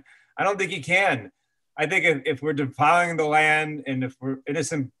time. I don't think he can. I think if we're defiling the land, and if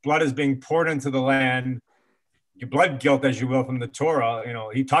innocent blood is being poured into the land, your blood guilt, as you will, from the Torah, you know,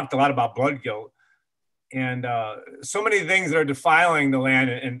 he talked a lot about blood guilt, and so many things that are defiling the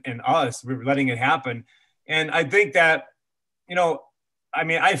land and us, we're letting it happen. And I think that, you know, I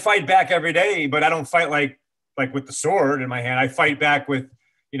mean, I fight back every day, but I don't fight like with the sword in my hand. I fight back with,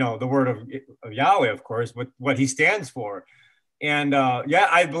 you know, the word of Yahweh, of course, with what he stands for. And yeah,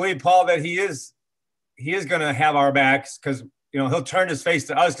 I believe, Paul, that he is going to have our backs, because, you know, he'll turn his face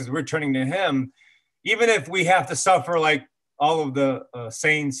to us because we're turning to him, even if we have to suffer like all of the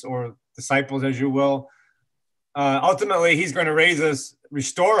saints or disciples, as you will. Ultimately, he's going to raise us,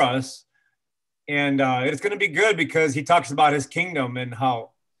 restore us. And it's going to be good, because he talks about his kingdom and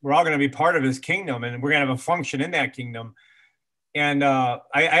how we're all going to be part of his kingdom, and we're going to have a function in that kingdom. And I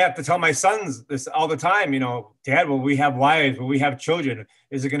have to tell my sons this all the time, you know, Dad, will we have wives? Will we have children?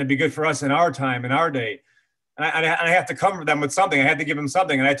 Is it going to be good for us in our time, in our day? And I have to comfort them with something. I had to give them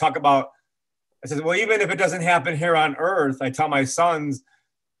something. And I said, well, even if it doesn't happen here on earth, I tell my sons,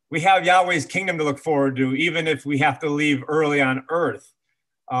 we have Yahweh's kingdom to look forward to, even if we have to leave early on earth.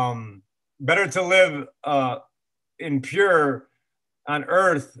 Better to live in pure on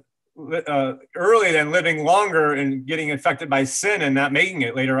earth early than living longer and getting infected by sin and not making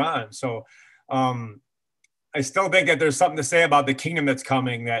it later on. So I still think that there's something to say about the kingdom that's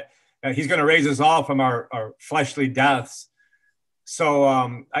coming, that he's going to raise us all from our fleshly deaths. So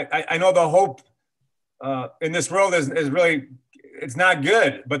I know the hope in this world is really, it's not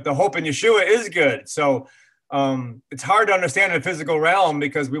good, but the hope in Yeshua is good. So it's hard to understand in the physical realm,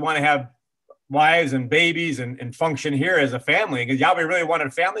 because we want to have wives and babies and function here as a family, because Yahweh really wanted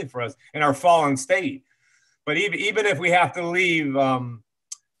a family for us in our fallen state. But even if we have to leave,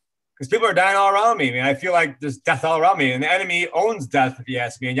 because people are dying all around me. I mean, I feel like there's death all around me, and the enemy owns death, if you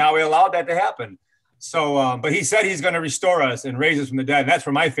ask me, and Yahweh allowed that to happen. So, but he said he's going to restore us and raise us from the dead. And that's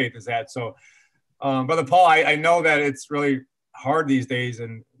where my faith is at. So, Brother Paul, I know that it's really hard these days,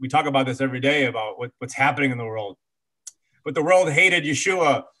 and we talk about this every day about what's happening in the world. But the world hated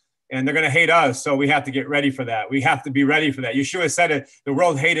Yeshua, and they're going to hate us. So we have to get ready for that. We have to be ready for that. Yeshua said it. The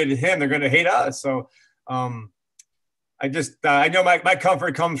world hated him. They're going to hate us. So I know my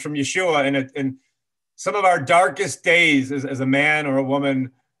comfort comes from Yeshua. And some of our darkest days as a man or a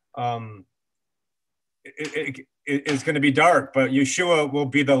woman, it's going to be dark. But Yeshua will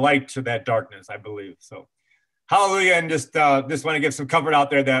be the light to that darkness, I believe. So hallelujah. And just want to give some comfort out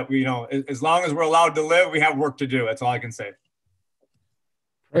there that, you know, as long as we're allowed to live, we have work to do. That's all I can say.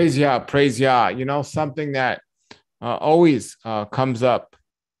 Praise Yah, praise Yah. You know, something that always comes up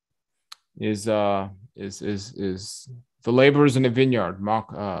is the laborers in the vineyard.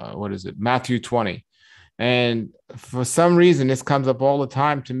 Mark, what is it? Matthew 20. And for some reason, this comes up all the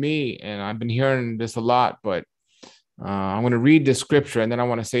time to me, and I've been hearing this a lot, but I'm going to read the scripture and then I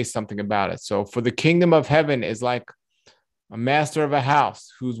want to say something about it. So, for the kingdom of heaven is like a master of a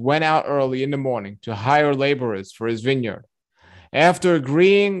house who's went out early in the morning to hire laborers for his vineyard. After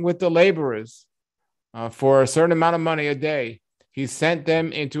agreeing with the laborers for a certain amount of money a day, he sent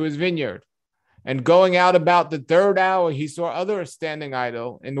them into his vineyard. And going out about the third hour, he saw others standing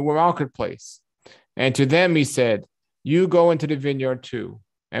idle in the marketplace. And to them he said, "You go into the vineyard too,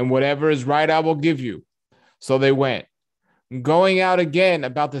 and whatever is right I will give you." So they went. Going out again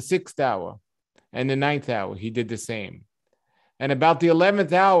about the 6th hour and the 9th hour, he did the same. And about the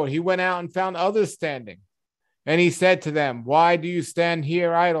 11th hour, he went out and found others standing. And he said to them, "Why do you stand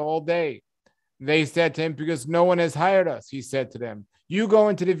here idle all day?" They said to him, "Because no one has hired us." He said to them, "You go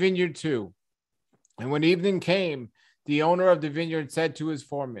into the vineyard too." And when evening came, the owner of the vineyard said to his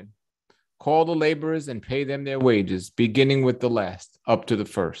foreman, "Call the laborers and pay them their wages, beginning with the last, up to the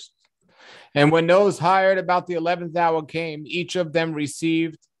first." And when those hired about the 11th hour came, each of them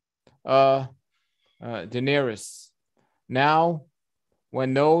received a denarius. Now,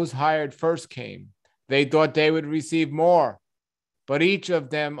 when those hired first came, they thought they would receive more, but each of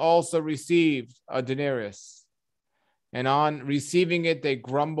them also received a denarius. And on receiving it, they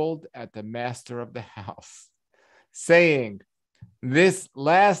grumbled at the master of the house, saying, these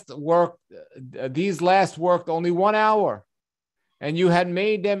last worked only 1 hour, and you had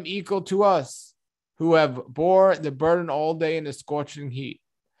made them equal to us, who have bore the burden all day in the scorching heat.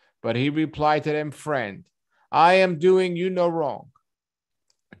 But he replied to them, "Friend, I am doing you no wrong.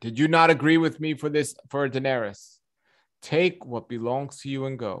 Did you not agree with me for a denarius? Take what belongs to you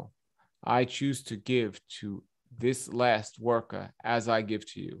and go. I choose to give to this last worker as I give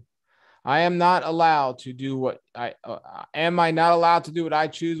to you. I am not allowed to do what am I not allowed to do what I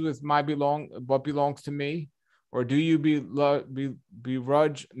choose with what belongs to me? Or do you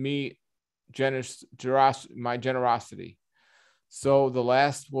begrudge me my generosity? So the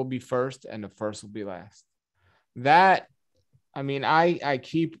last will be first and the first will be last." I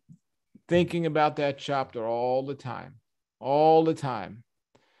keep thinking about that chapter all the time.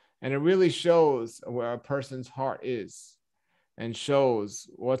 And it really shows where a person's heart is and shows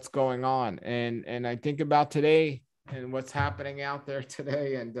what's going on. And I think about today and what's happening out there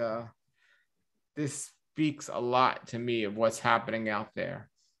today. And this speaks a lot to me of what's happening out there.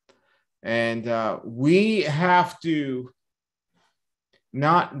 And we have to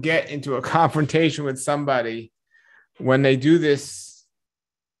not get into a confrontation with somebody when they do this.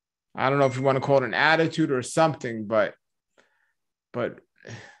 I don't know if you want to call it an attitude or something, but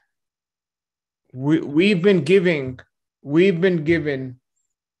we've been given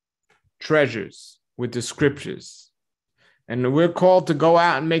treasures with the scriptures, and we're called to go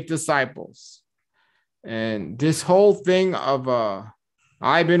out and make disciples. And this whole thing of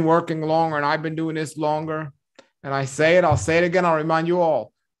I've been working longer and I've been doing this longer, and I'll say it again, I'll remind you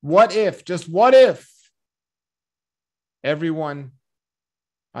all, what if everyone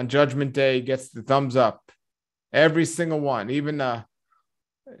on Judgment Day gets the thumbs up? Every single one, even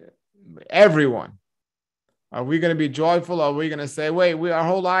everyone. Are we going to be joyful? Or are we going to say, wait, our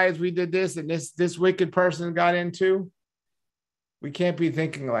whole lives we did this and this wicked person got into? We can't be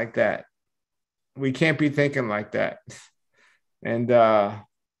thinking like that. And the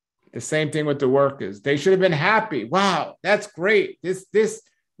same thing with the workers. They should have been happy. Wow, that's great. This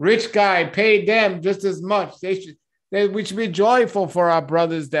rich guy paid them just as much. We should be joyful for our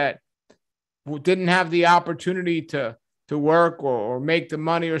brothers that didn't have the opportunity to work or make the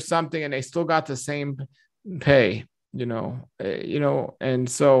money or something, and they still got the same pay, and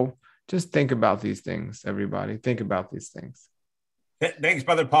so just think about these things, everybody. Think about these things. Thanks,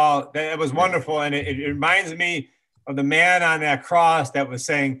 Brother Paul. That was wonderful. And it reminds me of the man on that cross that was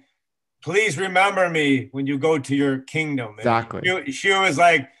saying, "Please remember me when you go to your kingdom." Exactly. Yeshua was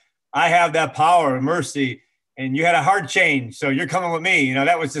like, "I have that power and mercy, and you had a heart change, so you're coming with me."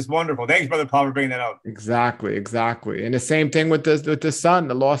 That was just wonderful. Thanks, Brother Paul, for bringing that up. Exactly. And the same thing with the son,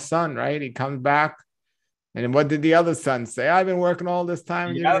 the lost son, right? He comes back. And what did the other son say? "I've been working all this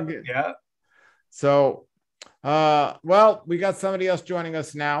time." Yeah. So, well, we got somebody else joining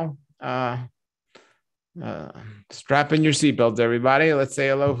us now. Strap in your seatbelts, everybody. Let's say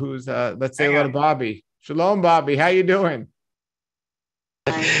hello. Let's say hello to Bobby. Shalom, Bobby. How you doing?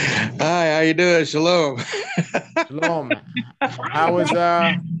 Hi, how you doing? Shalom. Shalom. How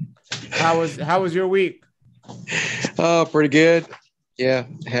was your week? Oh, pretty good. Yeah,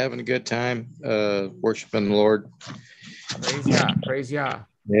 having a good time, worshiping the Lord. Praise Yah.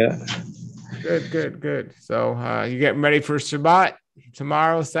 Yeah. Good. So you getting ready for Shabbat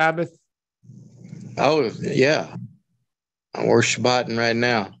tomorrow, Sabbath? Oh, yeah. We're Shabbating right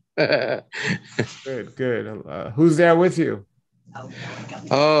now. Good. Who's there with you?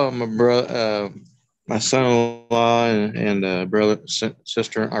 Oh, my brother, my son-in-law and brother,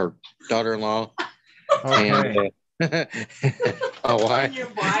 sister, or daughter-in-law. Okay. And my wife.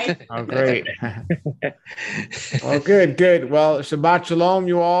 Oh, great. Well, good. Well, Shabbat Shalom,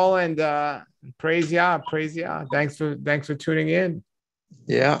 you all, and praise Yah. Thanks for tuning in.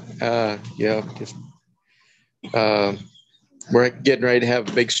 Yeah. Just we're getting ready to have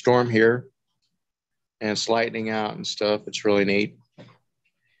a big storm here, and it's lightning out and stuff. It's really neat.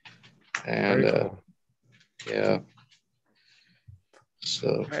 And Very cool. Yeah. So,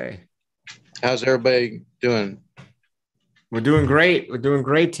 okay. How's everybody doing? We're doing great. We're doing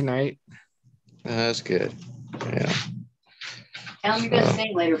great tonight. That's good. Yeah. Tell them you're going to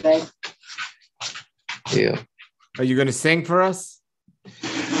sing later, babe. Yeah. Are you going to sing for us?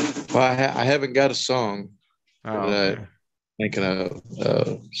 Well, I haven't got a song that okay. I'm thinking of.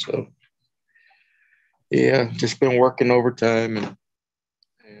 So, yeah, just been working overtime and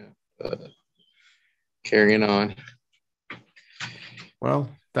carrying on. Well,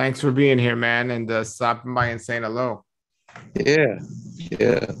 thanks for being here, man, and stopping by and saying hello. Yeah.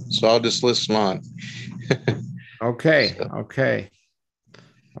 So I'll just listen on. Okay.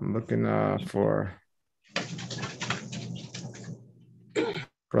 I'm looking for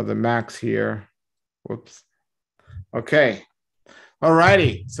Brother Max here. Whoops. Okay. All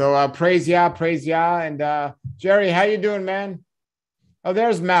righty. So praise Yah. And Jerry, how you doing, man? Oh,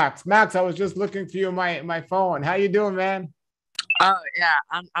 there's Max. Max, I was just looking for you on my phone. How you doing, man? Oh yeah,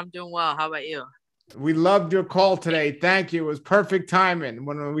 I'm doing well. How about you? We loved your call today. Thank you. It was perfect timing.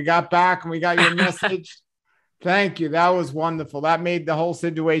 When we got back and we got your message. Thank you. That was wonderful. That made the whole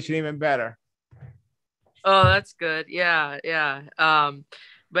situation even better. Oh, that's good. Yeah.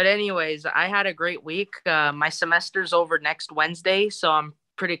 But anyways, I had a great week. My semester's over next Wednesday, so I'm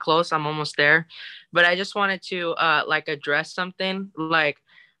pretty close. I'm almost there. But I just wanted to address something. Like,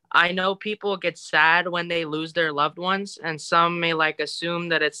 I know people get sad when they lose their loved ones, and some may assume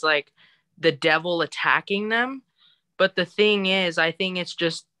that it's like the devil attacking them. But the thing is, I think it's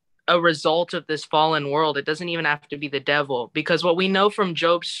just a result of this fallen world. It doesn't even have to be the devil, because what we know from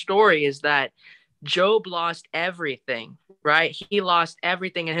Job's story is that Job lost everything, right? He lost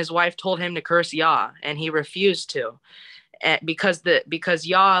everything, and his wife told him to curse Yah, and he refused to, because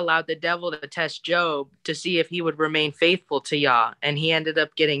Yah allowed the devil to test Job to see if he would remain faithful to Yah, and he ended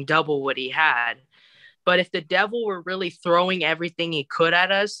up getting double what he had. But if the devil were really throwing everything he could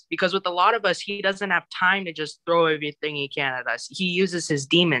at us, because with a lot of us, he doesn't have time to just throw everything he can at us. He uses his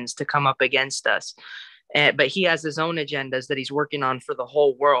demons to come up against us. But he has his own agendas that he's working on for the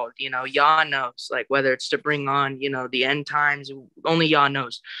whole world. Yah knows, whether it's to bring on, the end times, only Yah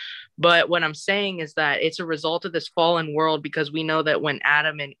knows. But what I'm saying is that it's a result of this fallen world, because we know that when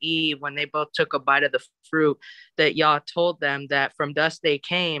Adam and Eve, when they both took a bite of the fruit, that Yah told them that from dust they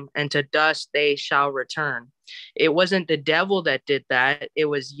came and to dust they shall return. It wasn't the devil that did that. It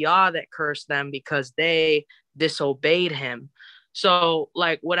was Yah that cursed them because they disobeyed him. So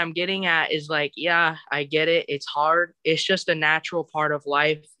what I'm getting at is yeah, I get it. It's hard. It's just a natural part of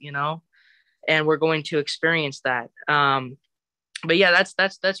life, and we're going to experience that. But yeah,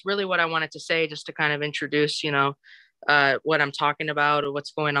 that's really what I wanted to say, just to kind of introduce, what I'm talking about or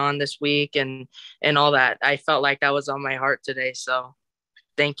what's going on this week and all that. I felt like that was on my heart today. So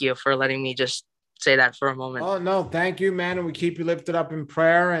thank you for letting me just say that for a moment. Oh, no, thank you, man. And we keep you lifted up in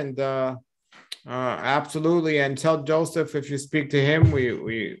prayer, and absolutely. And tell Joseph, if you speak to him,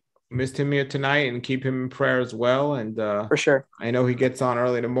 we missed him here tonight, and keep him in prayer as well. And for sure, I know he gets on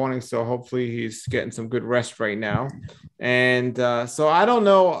early in the morning, so hopefully he's getting some good rest right now. And so I don't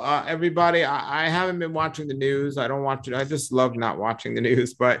know, everybody, I haven't been watching the news. I don't watch it. I just love not watching the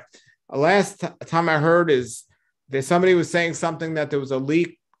news. But last time I heard is that somebody was saying something, that there was a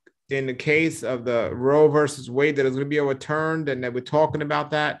leak in the case of the Roe versus Wade, that it was going to be overturned, and they were talking about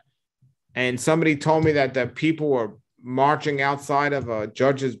that. And somebody told me that the people were marching outside of a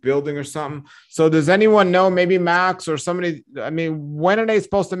judge's building or something. So does anyone know, maybe Max or somebody, I mean, when are they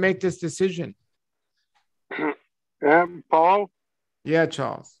supposed to make this decision? Paul? Yeah,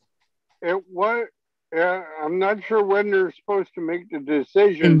 Charles. I'm not sure when they're supposed to make the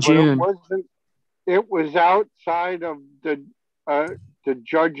decision, In but June. it was outside of the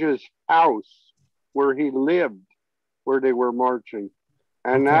judge's house where he lived, where they were marching.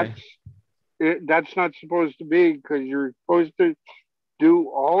 And okay. That's not supposed to be, because you're supposed to do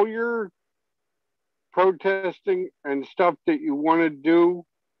all your protesting and stuff that you want to do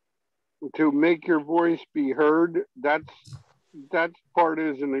to make your voice be heard, that part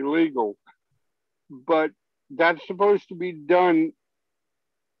isn't illegal. But that's supposed to be done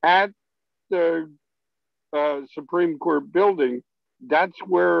at the Supreme Court building. That's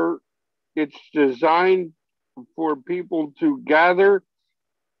where it's designed for people to gather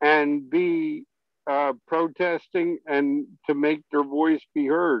and be protesting and to make their voice be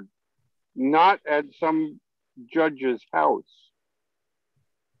heard, not at some judge's house.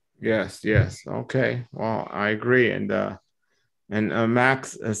 Yes, yes. Okay. Well, I agree. And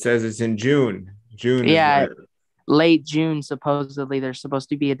Max says it's in June. June Yeah, is late June, supposedly there's supposed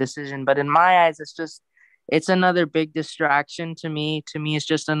to be a decision. But in my eyes, it's another big distraction to me. To me, it's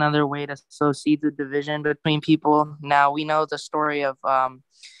just another way to sow seeds of division between people. Now we know the story of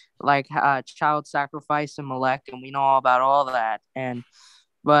child sacrifice and Molech, and we know all about all that.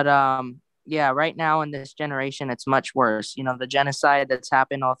 But yeah, right now in this generation, it's much worse. You know, the genocide that's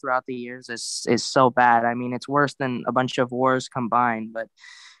happened all throughout the years is so bad. I mean, it's worse than a bunch of wars combined. But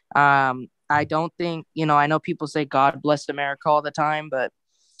I don't think, I know people say God bless America all the time, but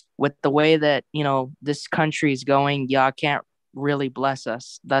with the way that, this country is going, y'all can't really bless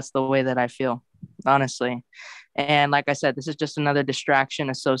us. That's the way that I feel, honestly. And like I said, this is just another distraction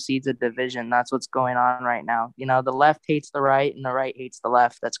to sow seeds of division. That's what's going on right now. The left hates the right and the right hates the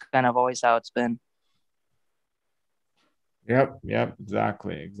left. That's kind of always how it's been. Yep,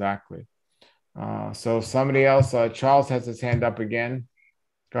 exactly. So somebody else, Charles has his hand up again.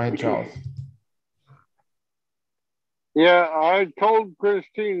 Go ahead, Charles. Yeah, I told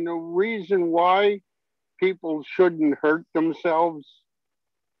Christine the reason why people shouldn't hurt themselves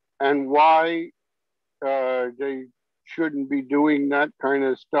and why they shouldn't be doing that kind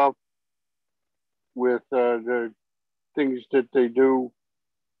of stuff with the things that they do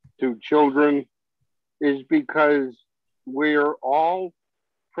to children is because we're all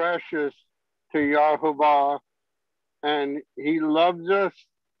precious to Yahovah and he loves us.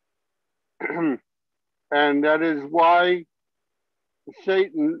 And that is why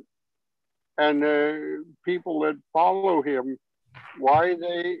Satan and the people that follow him, why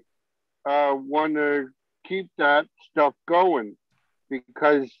they want to keep that stuff going,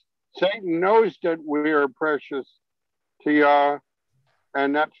 because Satan knows that we are precious to Yah,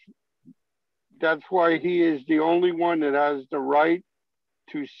 and that's why he is the only one that has the right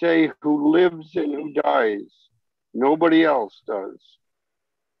to say who lives and who dies. Nobody else does.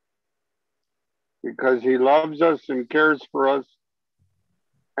 Because he loves us and cares for us.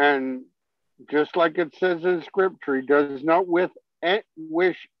 And just like it says in scripture, he does not wish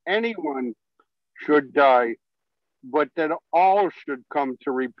anyone should die, but that all should come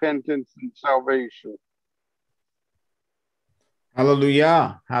to repentance and salvation.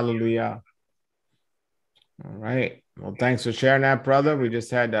 Hallelujah. Hallelujah. All right. Well, thanks for sharing that, brother. We just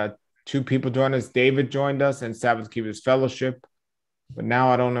had 2 people join us. David joined us in Sabbath Keepers Fellowship. But now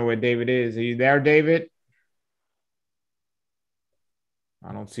I don't know where David is. Are you there, David?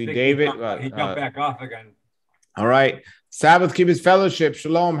 I don't see David. He jumped back off again. All right. Sabbath Keepers Fellowship.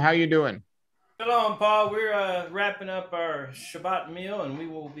 Shalom. How you doing? Shalom, Paul. We're wrapping up our Shabbat meal, and we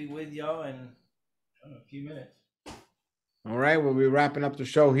will be with y'all in a few minutes. All right. We'll be wrapping up the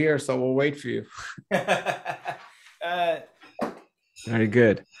show here, so we'll wait for you. Very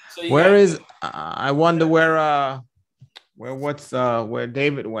good. So I wonder where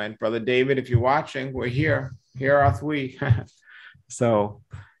David went, brother David. If you're watching, we're here. Here are we. So,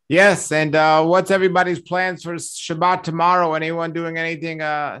 yes. And what's everybody's plans for Shabbat tomorrow? Anyone doing anything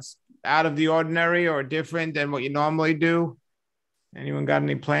out of the ordinary or different than what you normally do? Anyone got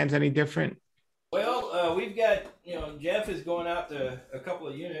any plans? Any different? Well, we've got Jeff is going out to a couple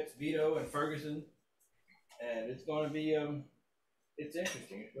of units, Vito and Ferguson, and it's going to be it's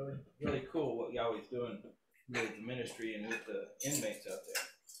interesting. It's really, really cool what Yahweh's doing with the ministry and with the inmates out there.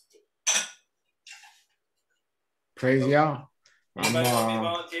 Praise Yah. Anybody want to be a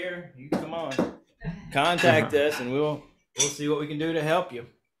volunteer? You come on. Contact us and we'll see what we can do to help you.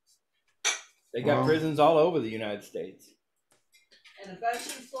 They got prisons all over the United States. And a bunch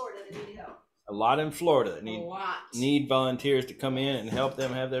in Florida that need help. A lot in Florida that need volunteers to come in and help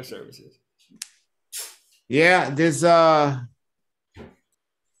them have their services. Yeah, there's a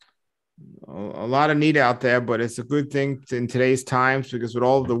lot of need out there, but it's a good thing in today's times because with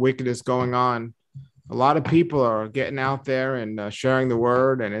all of the wickedness going on, a lot of people are getting out there and sharing the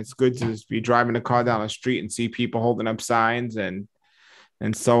word, and it's good to be driving a car down the street and see people holding up signs and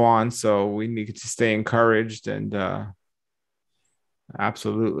so on. So we need to stay encouraged and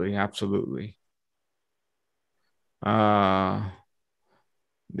absolutely.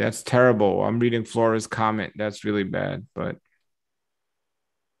 That's terrible. I'm reading Flora's comment. That's really bad, but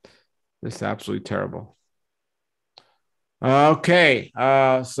It's absolutely terrible. Okay.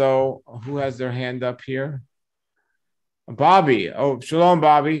 So who has their hand up here? Bobby. Oh, shalom,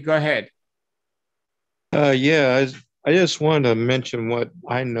 Bobby. Go ahead. Yeah, I just wanted to mention what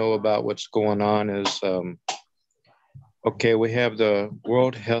I know about what's going on is okay, we have the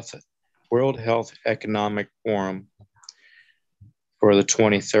World Health Economic Forum for the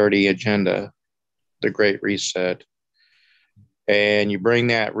 2030 agenda, the Great Reset. And you bring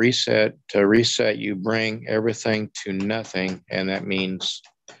that reset, you bring everything to nothing. And that means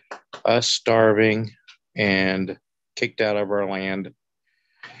us starving and kicked out of our land.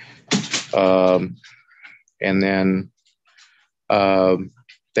 And then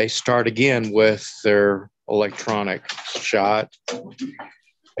they start again with their electronic shot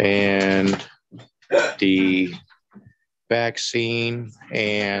and the vaccine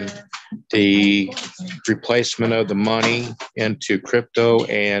and the replacement of the money into crypto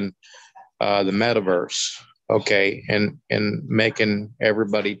and the metaverse. Okay, and making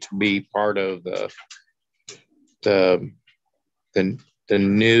everybody to be part of the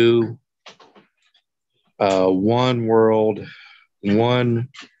new one world, one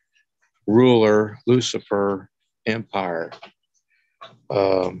ruler, Lucifer empire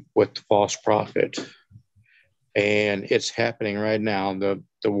with the false prophet. And it's happening right now.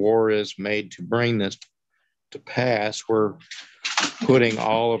 The war is made to bring this to pass. We're putting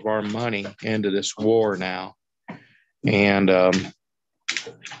all of our money into this war now. And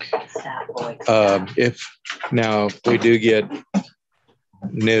if we do get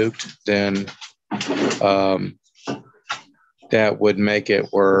nuked, then that would make it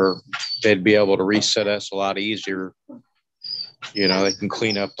where they'd be able to reset us a lot easier. You know, they can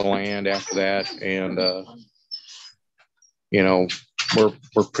clean up the land after that. And, you know,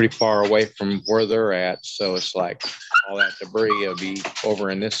 we're pretty far away from where they're at. So it's like all that debris will be over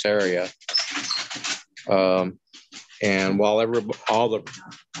in this area. And while all the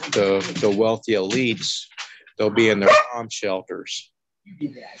wealthy elites, they'll be in their bomb shelters.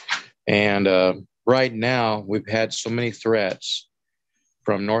 And right now, we've had so many threats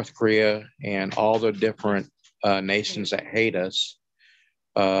from North Korea and all the different nations that hate us.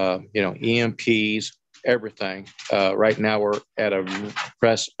 You know, EMPs, everything. Right now, we're at a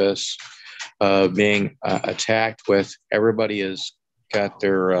precipice of being attacked with. Everybody has got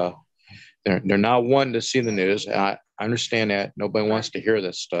their. They're not wanting to see the news. I understand that nobody wants to hear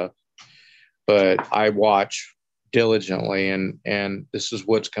this stuff, but I watch diligently, and this is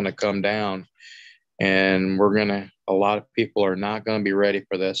what's going to come down. And a lot of people are not going to be ready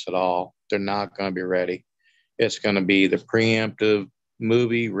for this at all. They're not going to be ready. It's going to be the preemptive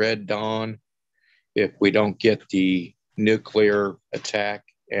movie Red Dawn. If we don't get the nuclear attack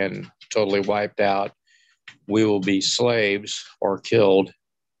and totally wiped out, we will be slaves or killed.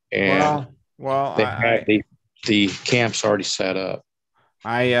 And they have the camps already set up.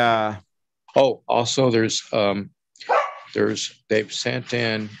 Also they've sent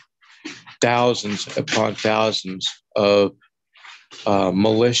in thousands upon thousands of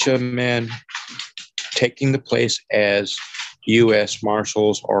militiamen taking the place as U.S.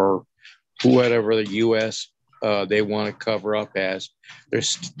 Marshals or whatever the U.S. They want to cover up as.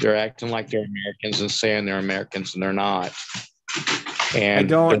 They're acting like they're Americans and saying they're Americans, and they're not.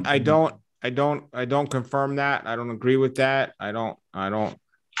 And I don't confirm that. I don't agree with that. I don't.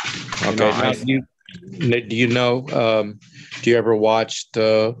 Okay. Do you ever watch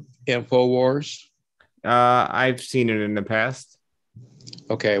the InfoWars? I've seen it in the past.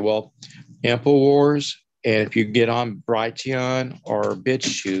 Okay, well, InfoWars, and if you get on Brighteon or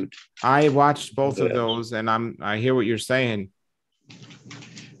BitChute, I watched both of those, and I hear what you're saying.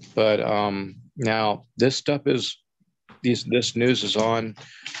 But now this stuff is this news is on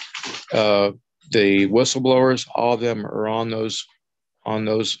the whistleblowers. All of them are on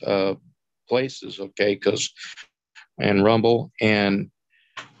those places, okay? And Rumble, and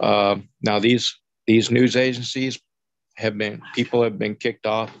now these news agencies have been kicked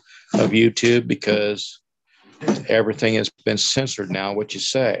off of YouTube because everything has been censored now, what you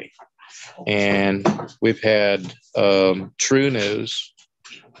say. And we've had True News.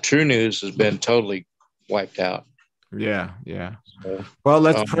 True News has been totally wiped out. Yeah. Well,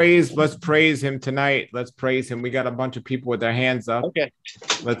 let's praise him tonight. Let's praise him. We got a bunch of people with their hands up. Okay.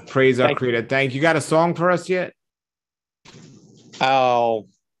 Let's praise our Creator. Thank you. You got a song for us yet? I'll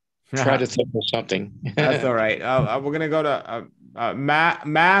try to think of something. That's all right. We're gonna go to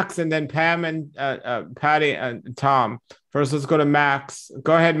Max and then Pam and Patty and Tom. First, let's go to Max.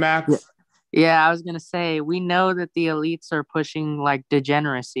 Go ahead, Max. Yeah, I was gonna say, we know that the elites are pushing like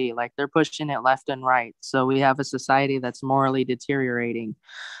degeneracy, like they're pushing it left and right. So we have a society that's morally deteriorating.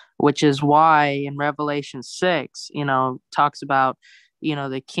 which is why in Revelation 6, talks about,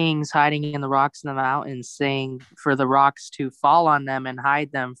 the kings hiding in the rocks in the mountains, saying for the rocks to fall on them and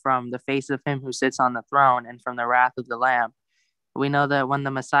hide them from the face of him who sits on the throne and from the wrath of the Lamb. We know that when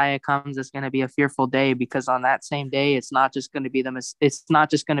the Messiah comes, it's going to be a fearful day, because on that same day, it's not just going to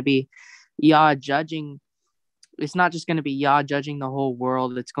be Yah judging. It's not just going to be Yah judging the whole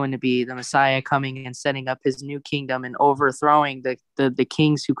world. It's going to be the Messiah coming and setting up his new kingdom and overthrowing the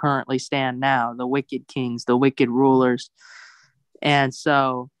kings who currently stand now, the wicked kings, the wicked rulers. And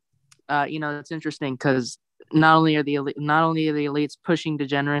so, it's interesting because not only are the elites pushing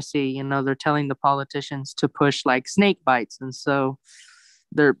degeneracy, they're telling the politicians to push like snake bites. And so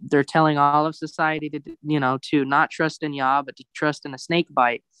they're telling all of society to not trust in Yah, but to trust in a snake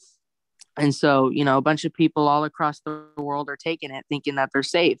bite. And so, a bunch of people all across the world are taking it, thinking that they're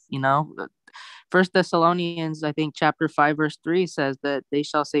safe. First Thessalonians, I think chapter 5, verse 3 says that they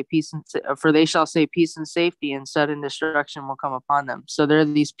shall say peace and safety, and sudden destruction will come upon them. So there are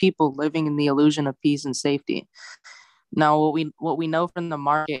these people living in the illusion of peace and safety. Now, what we know from the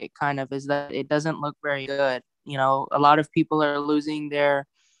market kind of is that it doesn't look very good. A lot of people are losing their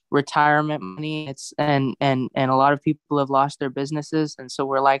retirement money. And a lot of people have lost their businesses. And so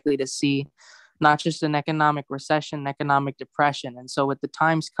we're likely to see not just an economic recession, economic depression. And so with the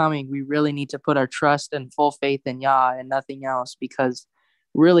times coming, we really need to put our trust and full faith in Yah and nothing else, because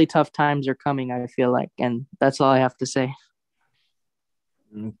really tough times are coming, I feel like. And that's all I have to say.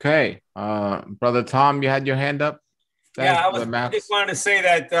 Okay. Brother Tom, you had your hand up? Thanks, I just wanted to say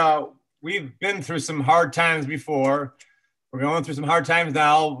that we've been through some hard times before. We're going through some hard times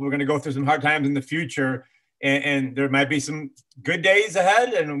now. We're going to go through some hard times in the future, and there might be some good days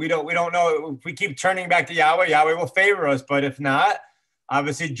ahead. And we don't know. If we keep turning back to Yahweh, Yahweh will favor us. But if not,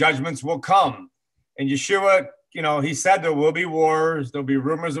 obviously judgments will come. And Yeshua, he said there will be wars. There'll be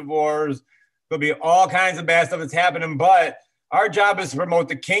rumors of wars. There'll be all kinds of bad stuff that's happening. But our job is to promote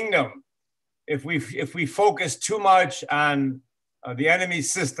the kingdom. If we focus too much on the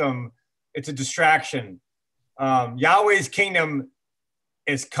enemy's system, it's a distraction. Yahweh's kingdom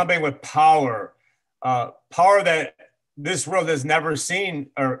is coming with power that this world has never seen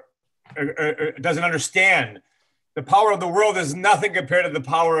or doesn't understand. The power of the world is nothing compared to the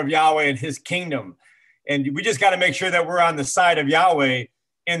power of Yahweh and his kingdom. And we just got to make sure that we're on the side of Yahweh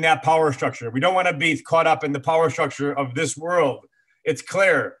in that power structure. We don't want to be caught up in the power structure of this world. It's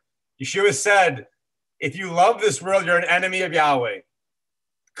clear. Yeshua said, if you love this world, you're an enemy of Yahweh.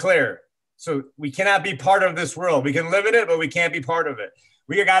 Clear. So we cannot be part of this world. We can live in it, but we can't be part of it.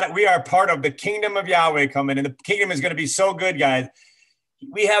 We are part of the kingdom of Yahweh coming, and the kingdom is going to be so good, guys.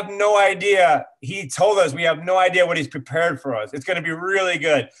 We have no idea. He told us we have no idea what he's prepared for us. It's going to be really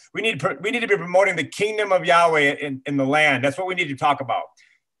good. We need to be promoting the kingdom of Yahweh in the land. That's what we need to talk about.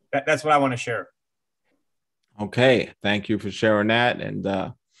 That's what I want to share. Okay. Thank you for sharing that.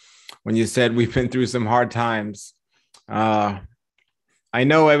 And when you said we've been through some hard times, I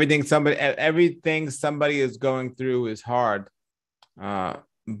know everything somebody is going through is hard.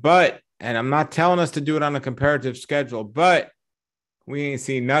 But I'm not telling us to do it on a comparative schedule, but we ain't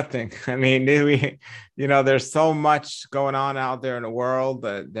seen nothing. I mean, there's so much going on out there in the world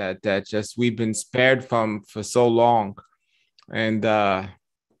that just we've been spared from for so long. And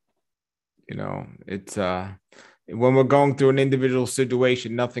it's when we're going through an individual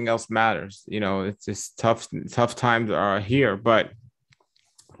situation, nothing else matters. It's just tough times are here. But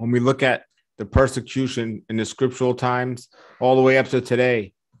when we look at the persecution in the scriptural times all the way up to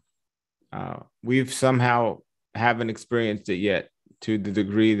today, we've somehow haven't experienced it yet to the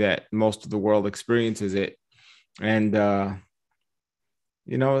degree that most of the world experiences it. And, I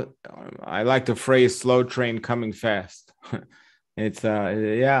like the phrase slow train coming fast. It's,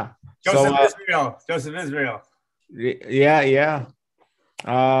 yeah. Joseph Israel. Yeah.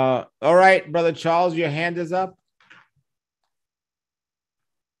 All right, Brother Charles, your hand is up.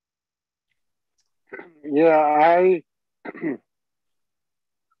 Yeah,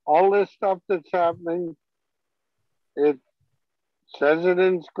 all this stuff that's happening, it says it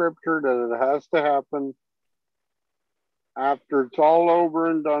in scripture that it has to happen. After it's all over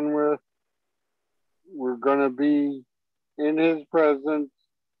and done with, we're going to be in his presence.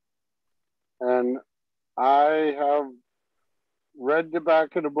 And I have read the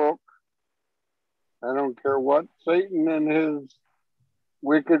back of the book. I don't care what Satan and his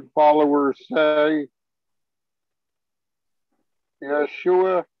wicked followers say.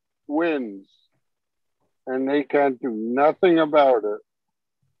 Yeshua wins, and they can't do nothing about it.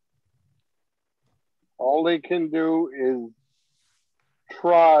 All they can do is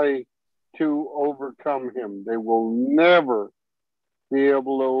try to overcome him. They will never be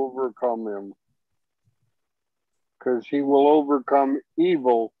able to overcome him. Because he will overcome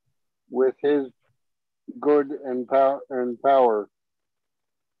evil with his good and power.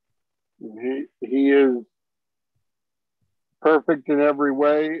 He is perfect in every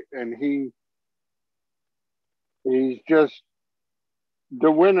way, and he's just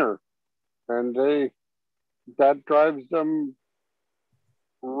the winner, and that drives them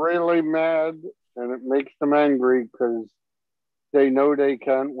really mad, and it makes them angry because they know they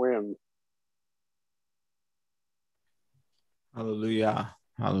can't win. Hallelujah.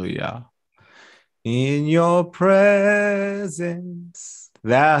 Hallelujah. In your presence,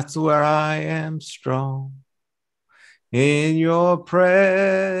 that's where I am strong. In your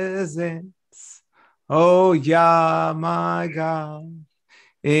presence, oh yeah, my God.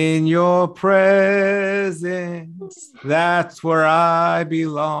 In your presence, that's where I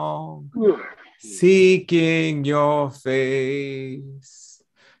belong. Seeking your face,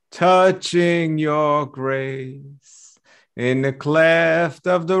 touching your grace. In the cleft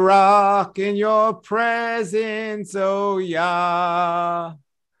of the rock, in your presence, oh yeah.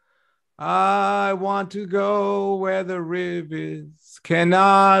 I want to go where the rivers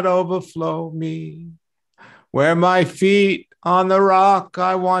cannot overflow me. Where my feet on the rock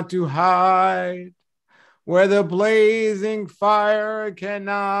I want to hide. Where the blazing fire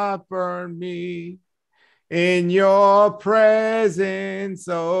cannot burn me. In your presence,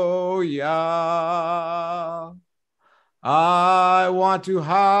 oh yeah. I want to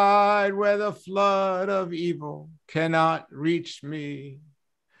hide where the flood of evil cannot reach me.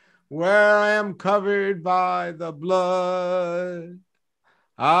 Where I am covered by the blood.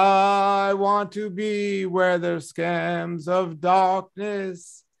 I want to be where the scams of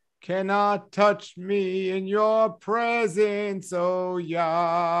darkness cannot touch me. In your presence, oh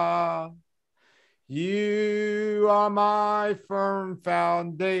yeah. You are my firm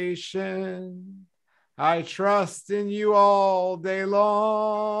foundation. I trust in you all day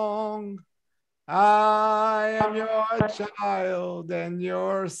long. I am your child and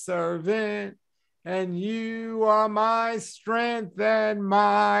your servant, and you are my strength and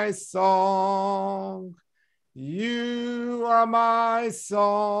my song. You are my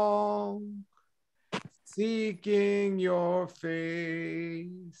song, seeking your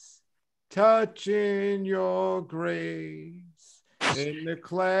face, touching your grace. In the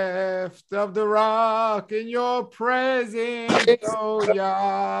cleft of the rock, in your presence, oh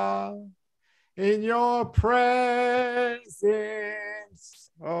yeah. In your presence,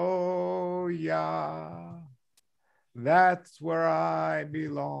 oh yeah. That's where I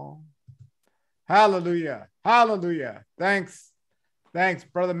belong. Hallelujah. Hallelujah. Thanks. Thanks.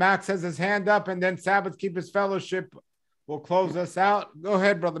 Brother Max has his hand up, and then Sabbath Keepers Fellowship will close us out. Go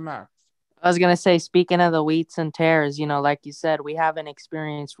ahead, Brother Max. I was going to say, speaking of the wheats and tares, like you said, we haven't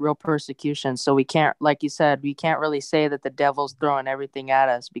experienced real persecution. So we can't, like you said, we can't really say that the devil's throwing everything at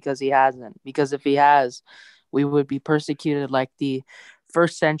us because he hasn't. Because if he has, we would be persecuted like the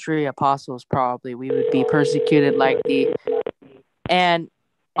first century apostles, probably. We would be persecuted and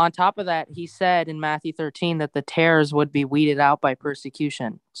on top of that, he said in Matthew 13 that the tares would be weeded out by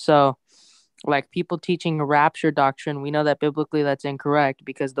persecution. So, like people teaching a rapture doctrine, we know that biblically that's incorrect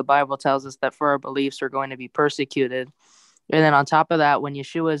because the Bible tells us that for our beliefs are going to be persecuted. And then on top of that, when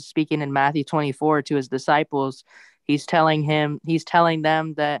Yeshua is speaking in Matthew 24 to his disciples, he's telling them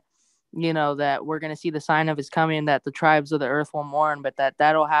that, that we're going to see the sign of his coming, that the tribes of the earth will mourn, but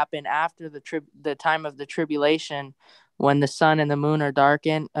that'll happen after the time of the tribulation, when the sun and the moon are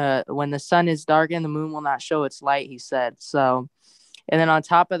darkened. When the sun is darkened, the moon will not show its light, he said. So, and then on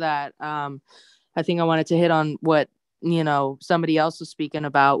top of that, I think I wanted to hit on what, somebody else was speaking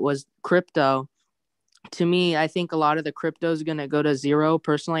about was crypto. To me, I think a lot of the crypto is going to go to zero.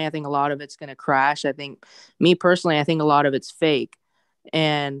 Personally, I think a lot of it's going to crash. I think a lot of it's fake.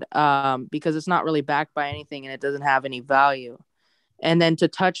 And because it's not really backed by anything and it doesn't have any value. And then to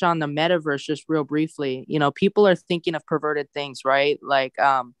touch on the metaverse just real briefly, people are thinking of perverted things, right? Like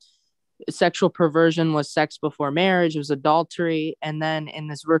sexual perversion was sex before marriage, it was adultery. And then in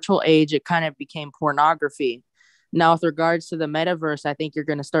this virtual age, it kind of became pornography. Now, with regards to the metaverse, I think you're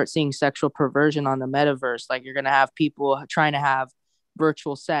going to start seeing sexual perversion on the metaverse. Like you're going to have people trying to have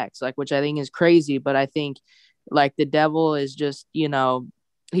virtual sex, like, which I think is crazy. But I think like the devil is just, he's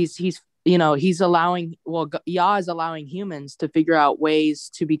allowing, Yah is allowing humans to figure out ways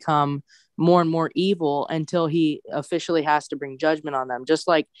to become more and more evil until he officially has to bring judgment on them. Just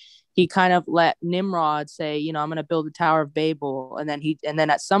like he kind of let Nimrod say, I'm going to build the Tower of Babel. And then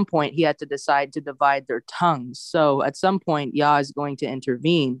at some point he had to decide to divide their tongues. So at some point Yah is going to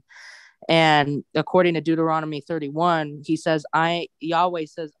intervene. And according to Deuteronomy 31, he says, Yahweh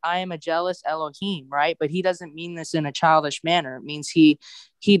says, I am a jealous Elohim, right? But he doesn't mean this in a childish manner. It means he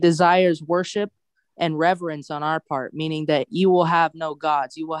desires worship and reverence on our part, meaning that you will have no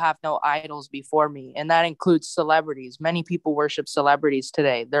gods, you will have no idols before me. And that includes celebrities. Many people worship celebrities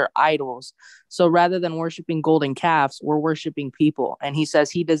today. They're idols. So rather than worshiping golden calves, we're worshiping people. And he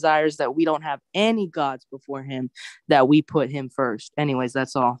says he desires that we don't have any gods before him, that we put him first. Anyways,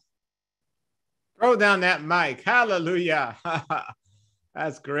 that's all. Throw down that mic. Hallelujah.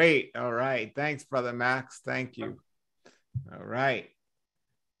 That's great. All right. Thanks, Brother Max. Thank you. All right.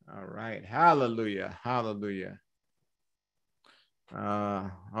 All right. Hallelujah. Hallelujah. All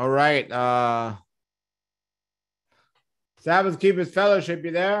right. Sabbath Keepers Fellowship,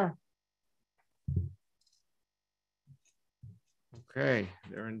 you there? Okay.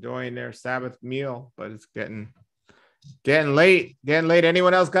 They're enjoying their Sabbath meal, but it's getting late. Getting late.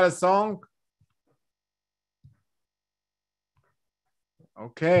 Anyone else got a song?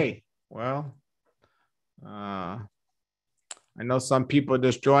 Okay. Well, I know some people are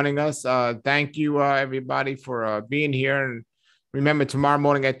just joining us. Thank you, everybody, for being here. And remember, tomorrow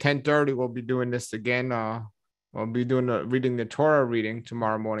morning at 10:30, we'll be doing this again. We'll be doing reading the Torah reading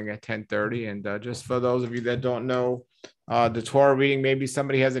tomorrow morning at 10:30. And just for those of you that don't know, the Torah reading, maybe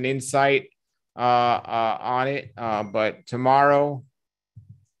somebody has an insight on it. But tomorrow's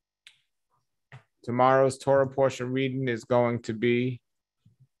Torah portion reading is going to be.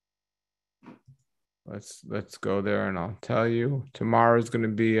 Let's go there and I'll tell you. Tomorrow is going to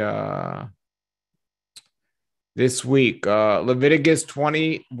be this week, Leviticus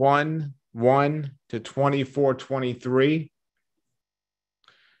 21:1 to 24:23.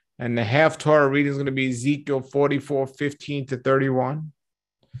 And the half Torah reading is going to be Ezekiel 44:15 to 31.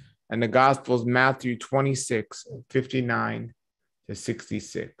 And the gospel is Matthew 26:59 to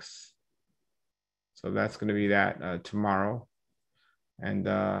 66. So that's going to be that tomorrow. And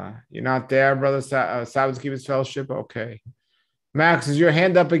you're not there, brother. Sabbath Keepers Fellowship. Okay. Max, is your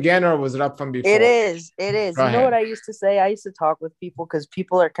hand up again, or was it up from before? It is. It is. Go you know ahead. what I used to say? I used to talk with people because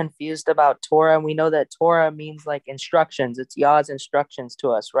people are confused about Torah. And we know that Torah means like instructions. It's Yah's instructions to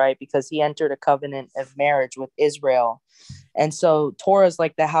us, right? Because he entered a covenant of marriage with Israel. And so Torah is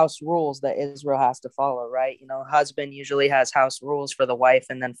like the house rules that Israel has to follow, right? You know, husband usually has house rules for the wife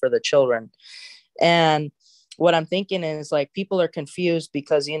and then for the children. And what I'm thinking is like people are confused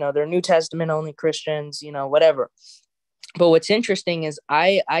because, you know, they're New Testament only Christians, you know, whatever. But what's interesting is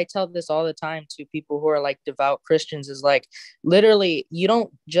I tell this all the time to people who are like devout Christians is like, literally, you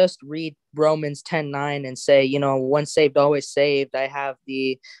don't just read Romans 10:9 and say, you know, once saved, always saved. I have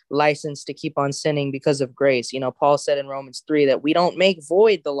the license to keep on sinning because of grace. You know, Paul said in Romans 3 that we don't make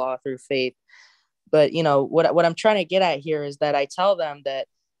void the law through faith. But, you know, what I'm trying to get at here is that I tell them that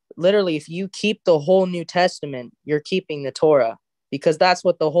literally, if you keep the whole New Testament, you're keeping the Torah. Because that's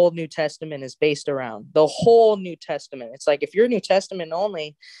what the whole New Testament is based around. The whole New Testament. It's like if you're New Testament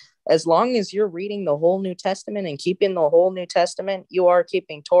only, as long as you're reading the whole New Testament and keeping the whole New Testament, you are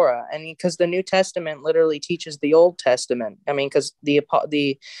keeping Torah. I mean, because the New Testament literally teaches the Old Testament. I mean, because the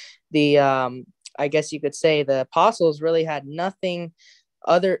I guess you could say the apostles really had nothing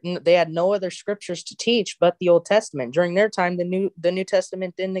other. They had no other scriptures to teach but the Old Testament. During their time, the New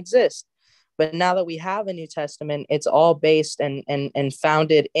Testament didn't exist. But now that we have a New Testament, it's all based and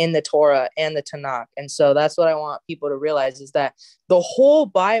founded in the Torah and the Tanakh. And so that's what I want people to realize is that the whole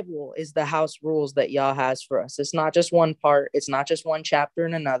Bible is the house rules that Yah has for us. It's not just one part. It's not just one chapter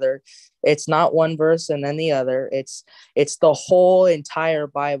and another. It's not one verse and then the other. It's the whole entire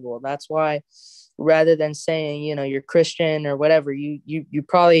Bible. That's why rather than saying, you know, you're Christian or whatever, you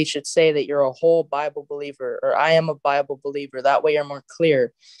probably should say that you're a whole Bible believer or I am a Bible believer. That way you're more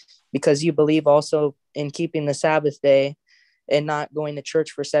clear. Because you believe also in keeping the Sabbath day and not going to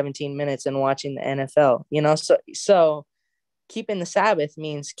church for 17 minutes and watching the NFL, you know? So keeping the Sabbath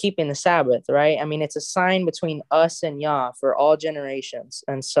means keeping the Sabbath, right? I mean, it's a sign between us and Yah for all generations.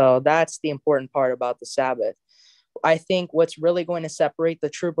 And so that's the important part about the Sabbath. I think what's really going to separate the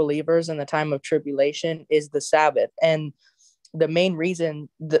true believers in the time of tribulation is the Sabbath. And the main reason,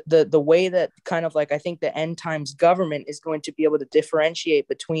 the way that kind of like I think the end times government is going to be able to differentiate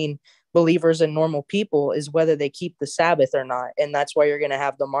between believers and normal people is whether they keep the Sabbath or not. And that's why you're going to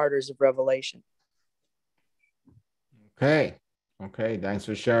have the martyrs of Revelation. Okay. Thanks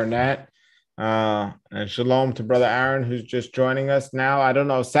for sharing that. And shalom to Brother Aaron, who's just joining us now. I don't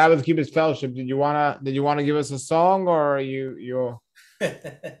know, Sabbath Keepers Fellowship. Did you wanna give us a song, or are you're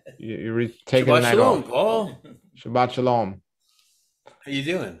taking the night shalom, off? Paul. Shabbat shalom. How you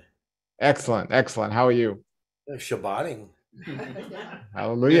doing? Excellent. How are you? Shabbating.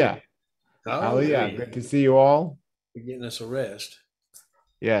 Hallelujah. Hallelujah. Good to see you all. You're getting us a rest.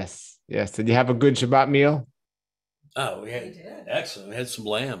 Yes. Yes. Did you have a good Shabbat meal? Oh, we had excellent. We had some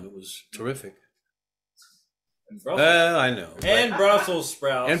lamb. It was terrific. Brussels. I know. And Brussels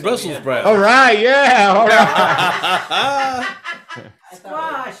sprouts. And Brussels sprouts. All right. Yeah. All right.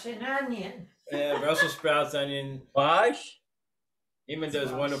 Squash and onion. Yeah, Brussels sprouts, onion. Squash. Even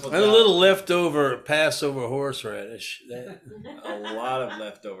does wonderful. And a little leftover Passover horseradish. A lot of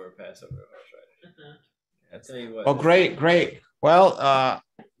leftover Passover horseradish. I tell you what. Oh, great, great. Well,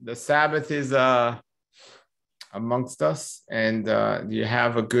 the Sabbath is amongst us, and do you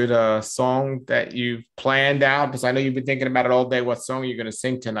have a good song that you've planned out? Because I know you've been thinking about it all day. What song are you going to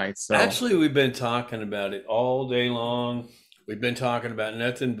sing tonight? So Actually, we've been talking about it all day long. We've been talking about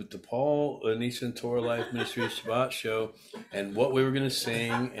nothing but the Paul Nison Torah Life Ministry Shabbat show and what we were going to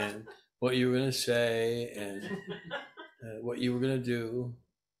sing and what you were going to say and what you were going to do.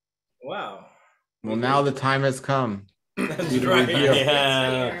 Wow. Well, now the time has come. That's Either right. reveal,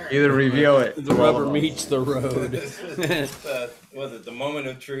 Yeah. either reveal it. The rubber meets the road. Was it the moment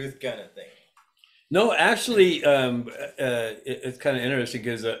of truth kind of thing? No, actually, it's kind of interesting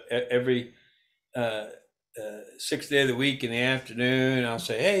because every sixth day of the week in the afternoon, I'll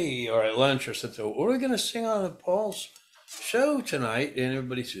say, hey, or at lunch or something, what are we going to sing on Paul's show tonight? And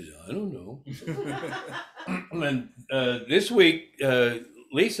everybody says, I don't know. And this week,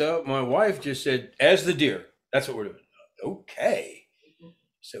 Lisa, my wife, just said, as the deer. That's what we're doing. Okay.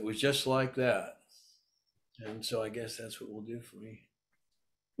 So it was just like that. And so I guess that's what we'll do for me.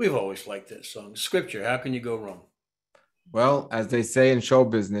 We've always liked that song. Scripture, how can you go wrong? Well, as they say in show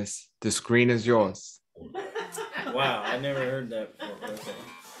business, the screen is yours. Wow, I never heard that before. Okay.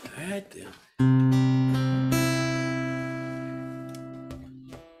 All right, then.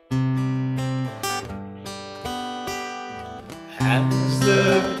 As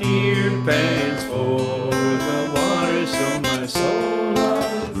the deer pants for the water, so my soul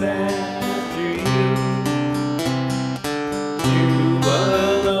longs after you. You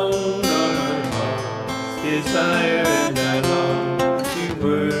alone are my heart's desire, and I long to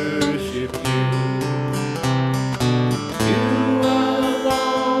worship you. You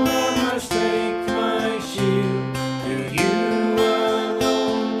alone are my strength, my shield. To you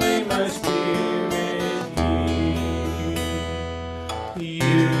alone may my spirit yield.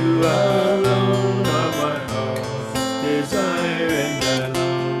 You alone are my heart's desire, and I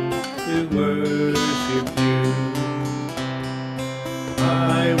long to worship you.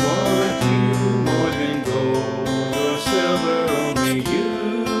 I want you more than gold or silver, only you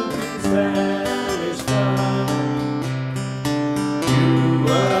can satisfy. You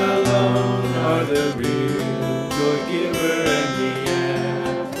alone are the real joy giver and the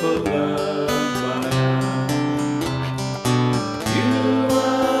apple of my eye. You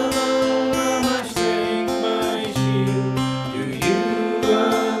alone are my strength, my shield. To you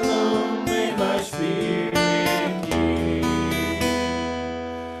alone may my spirit yield.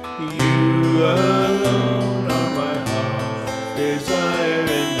 You alone are my heart's desire,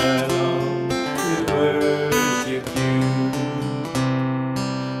 and I long to worship you.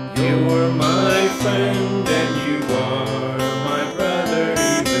 You're my friend, and you are my brother,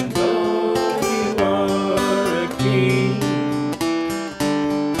 even though you are a king.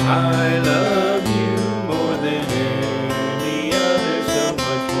 I love you more than any other, so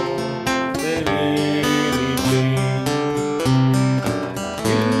much more than anything.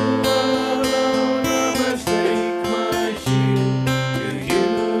 You alone are my strength, my shield. To you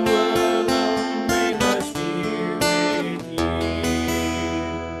alone may my spirit yield.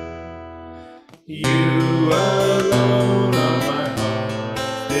 You alone are my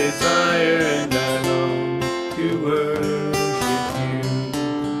heart's desire, and I long to worship you.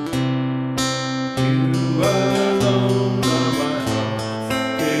 You alone are my heart's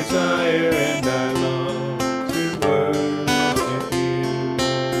desire, and I long to worship you.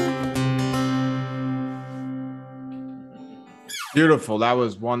 Beautiful. That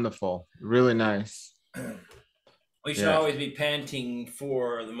was wonderful. Really nice. We should Yeah. always be panting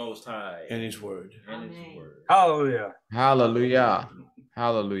for the Most High And His Word. and His Word. Hallelujah. Hallelujah.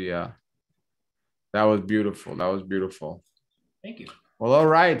 Hallelujah. That was beautiful. That was beautiful. Thank you. Well, all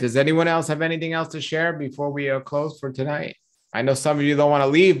right. Does anyone else have anything else to share before we close for tonight? I know some of you don't want to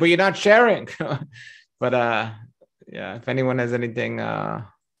leave, but you're not sharing. But yeah, if anyone has anything, all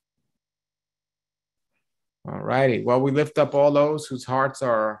righty. Well, we lift up all those whose hearts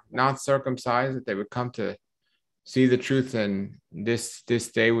are not circumcised, that they would come to see the truth, and this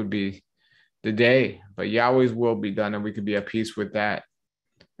day would be the day. But Yahweh's will be done, and we could be at peace with that.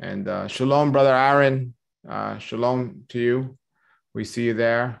 And shalom, brother Aaron. Shalom to you. We see you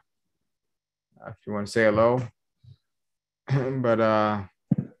there. if you want to say hello. But yeah,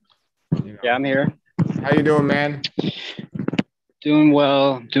 I'm here. How you doing, man? Doing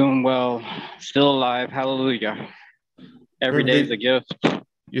well, still alive. Hallelujah. Every day is a gift.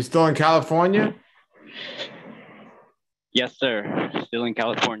 You're still in California? Yes, sir. Still in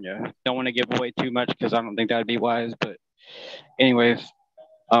California. Don't want to give away too much because I don't think that'd be wise. But anyways,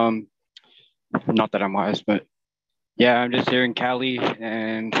 not that I'm wise, but yeah, I'm just here in Cali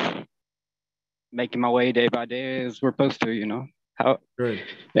and making my way day by day as we're supposed to, you know. Good.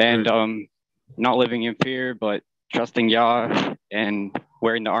 And not living in fear, but trusting Yah and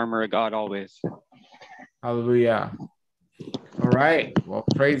wearing the armor of God always. Hallelujah. All right. Well,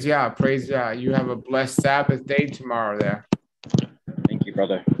 praise Yah. Praise Yah. You have a blessed Sabbath day tomorrow there. Thank you,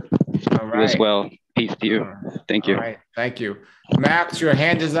 brother. All You as right. well. Peace to you. Thank you. All right. Thank you. Max, your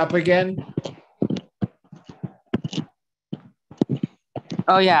hand is up again.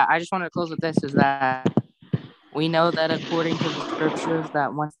 Oh yeah, I just want to close with this: is that we know that according to the scriptures,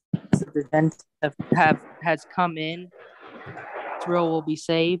 that once the Gentiles has come in, Israel will be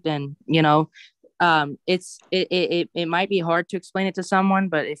saved, and you know, it might be hard to explain it to someone,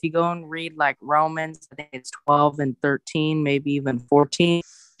 but if you go and read like Romans, I think it's 12 and 13, maybe even 14,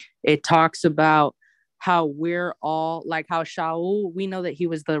 it talks about how we're all like how Shaul, we know that he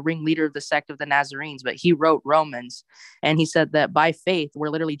was the ringleader of the sect of the Nazarenes, but he wrote Romans and he said that by faith, we're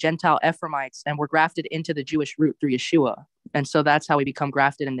literally Gentile Ephraimites and we're grafted into the Jewish root through Yeshua. And so that's how we become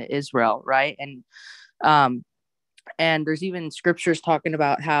grafted into Israel. Right. And there's even scriptures talking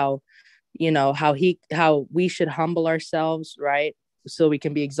about how, you know, how we should humble ourselves, right? So we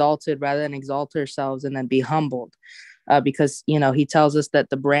can be exalted rather than exalt ourselves and then be humbled. Because, you know, he tells us that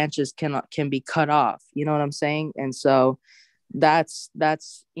the branches can be cut off, you know what I'm saying? And so that's,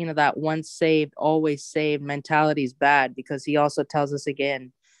 you know, that once saved, always saved mentality is bad, because he also tells us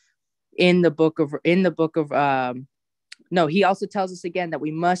again he also tells us again that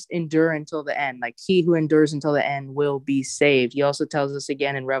we must endure until the end. Like he who endures until the end will be saved. He also tells us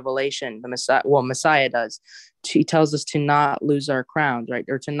again in Revelation, Messiah does. He tells us to not lose our crowns, right?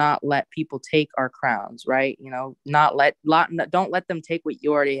 Or to not let people take our crowns, right? You know, don't let them take what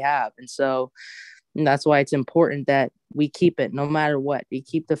you already have. And so that's why it's important that we keep it no matter what. We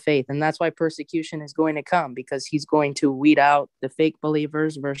keep the faith. And that's why persecution is going to come, because he's going to weed out the fake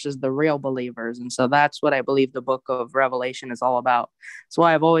believers versus the real believers. And so that's what I believe the book of Revelation is all about. That's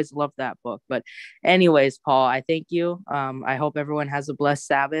why I've always loved that book. But anyways, Paul, I thank you. I hope everyone has a blessed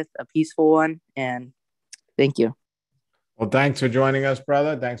Sabbath, a peaceful one. And thank you. Well, thanks for joining us,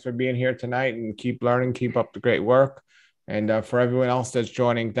 brother. Thanks for being here tonight, and keep learning, keep up the great work. And for everyone else that's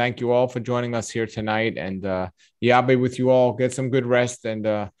joining, thank you all for joining us here tonight. And I'll be with you all. Get some good rest. And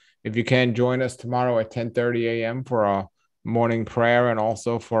if you can, join us tomorrow at 10:30 a.m. for a morning prayer and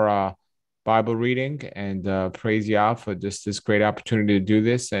also for a Bible reading. And praise Yah for just this great opportunity to do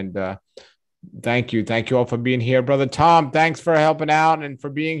this. And thank you. Thank you all for being here. Brother Tom, thanks for helping out and for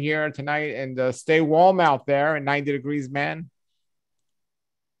being here tonight. And stay warm out there at 90 degrees, man.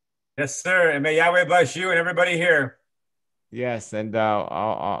 Yes, sir. And may Yahweh bless you and everybody here. Yes, and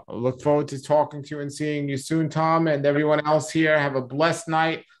I'll look forward to talking to you and seeing you soon, Tom, and everyone else here. Have a blessed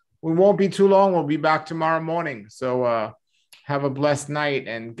night. We won't be too long. We'll be back tomorrow morning. So have a blessed night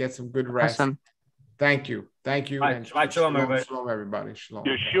and get some good rest. Awesome. Thank you. Thank you. And shalom, everybody. Shalom, everybody. Shalom.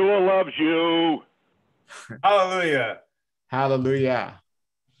 Yeshua loves you. Hallelujah. Hallelujah.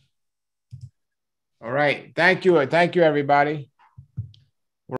 All right. Thank you. Thank you, everybody.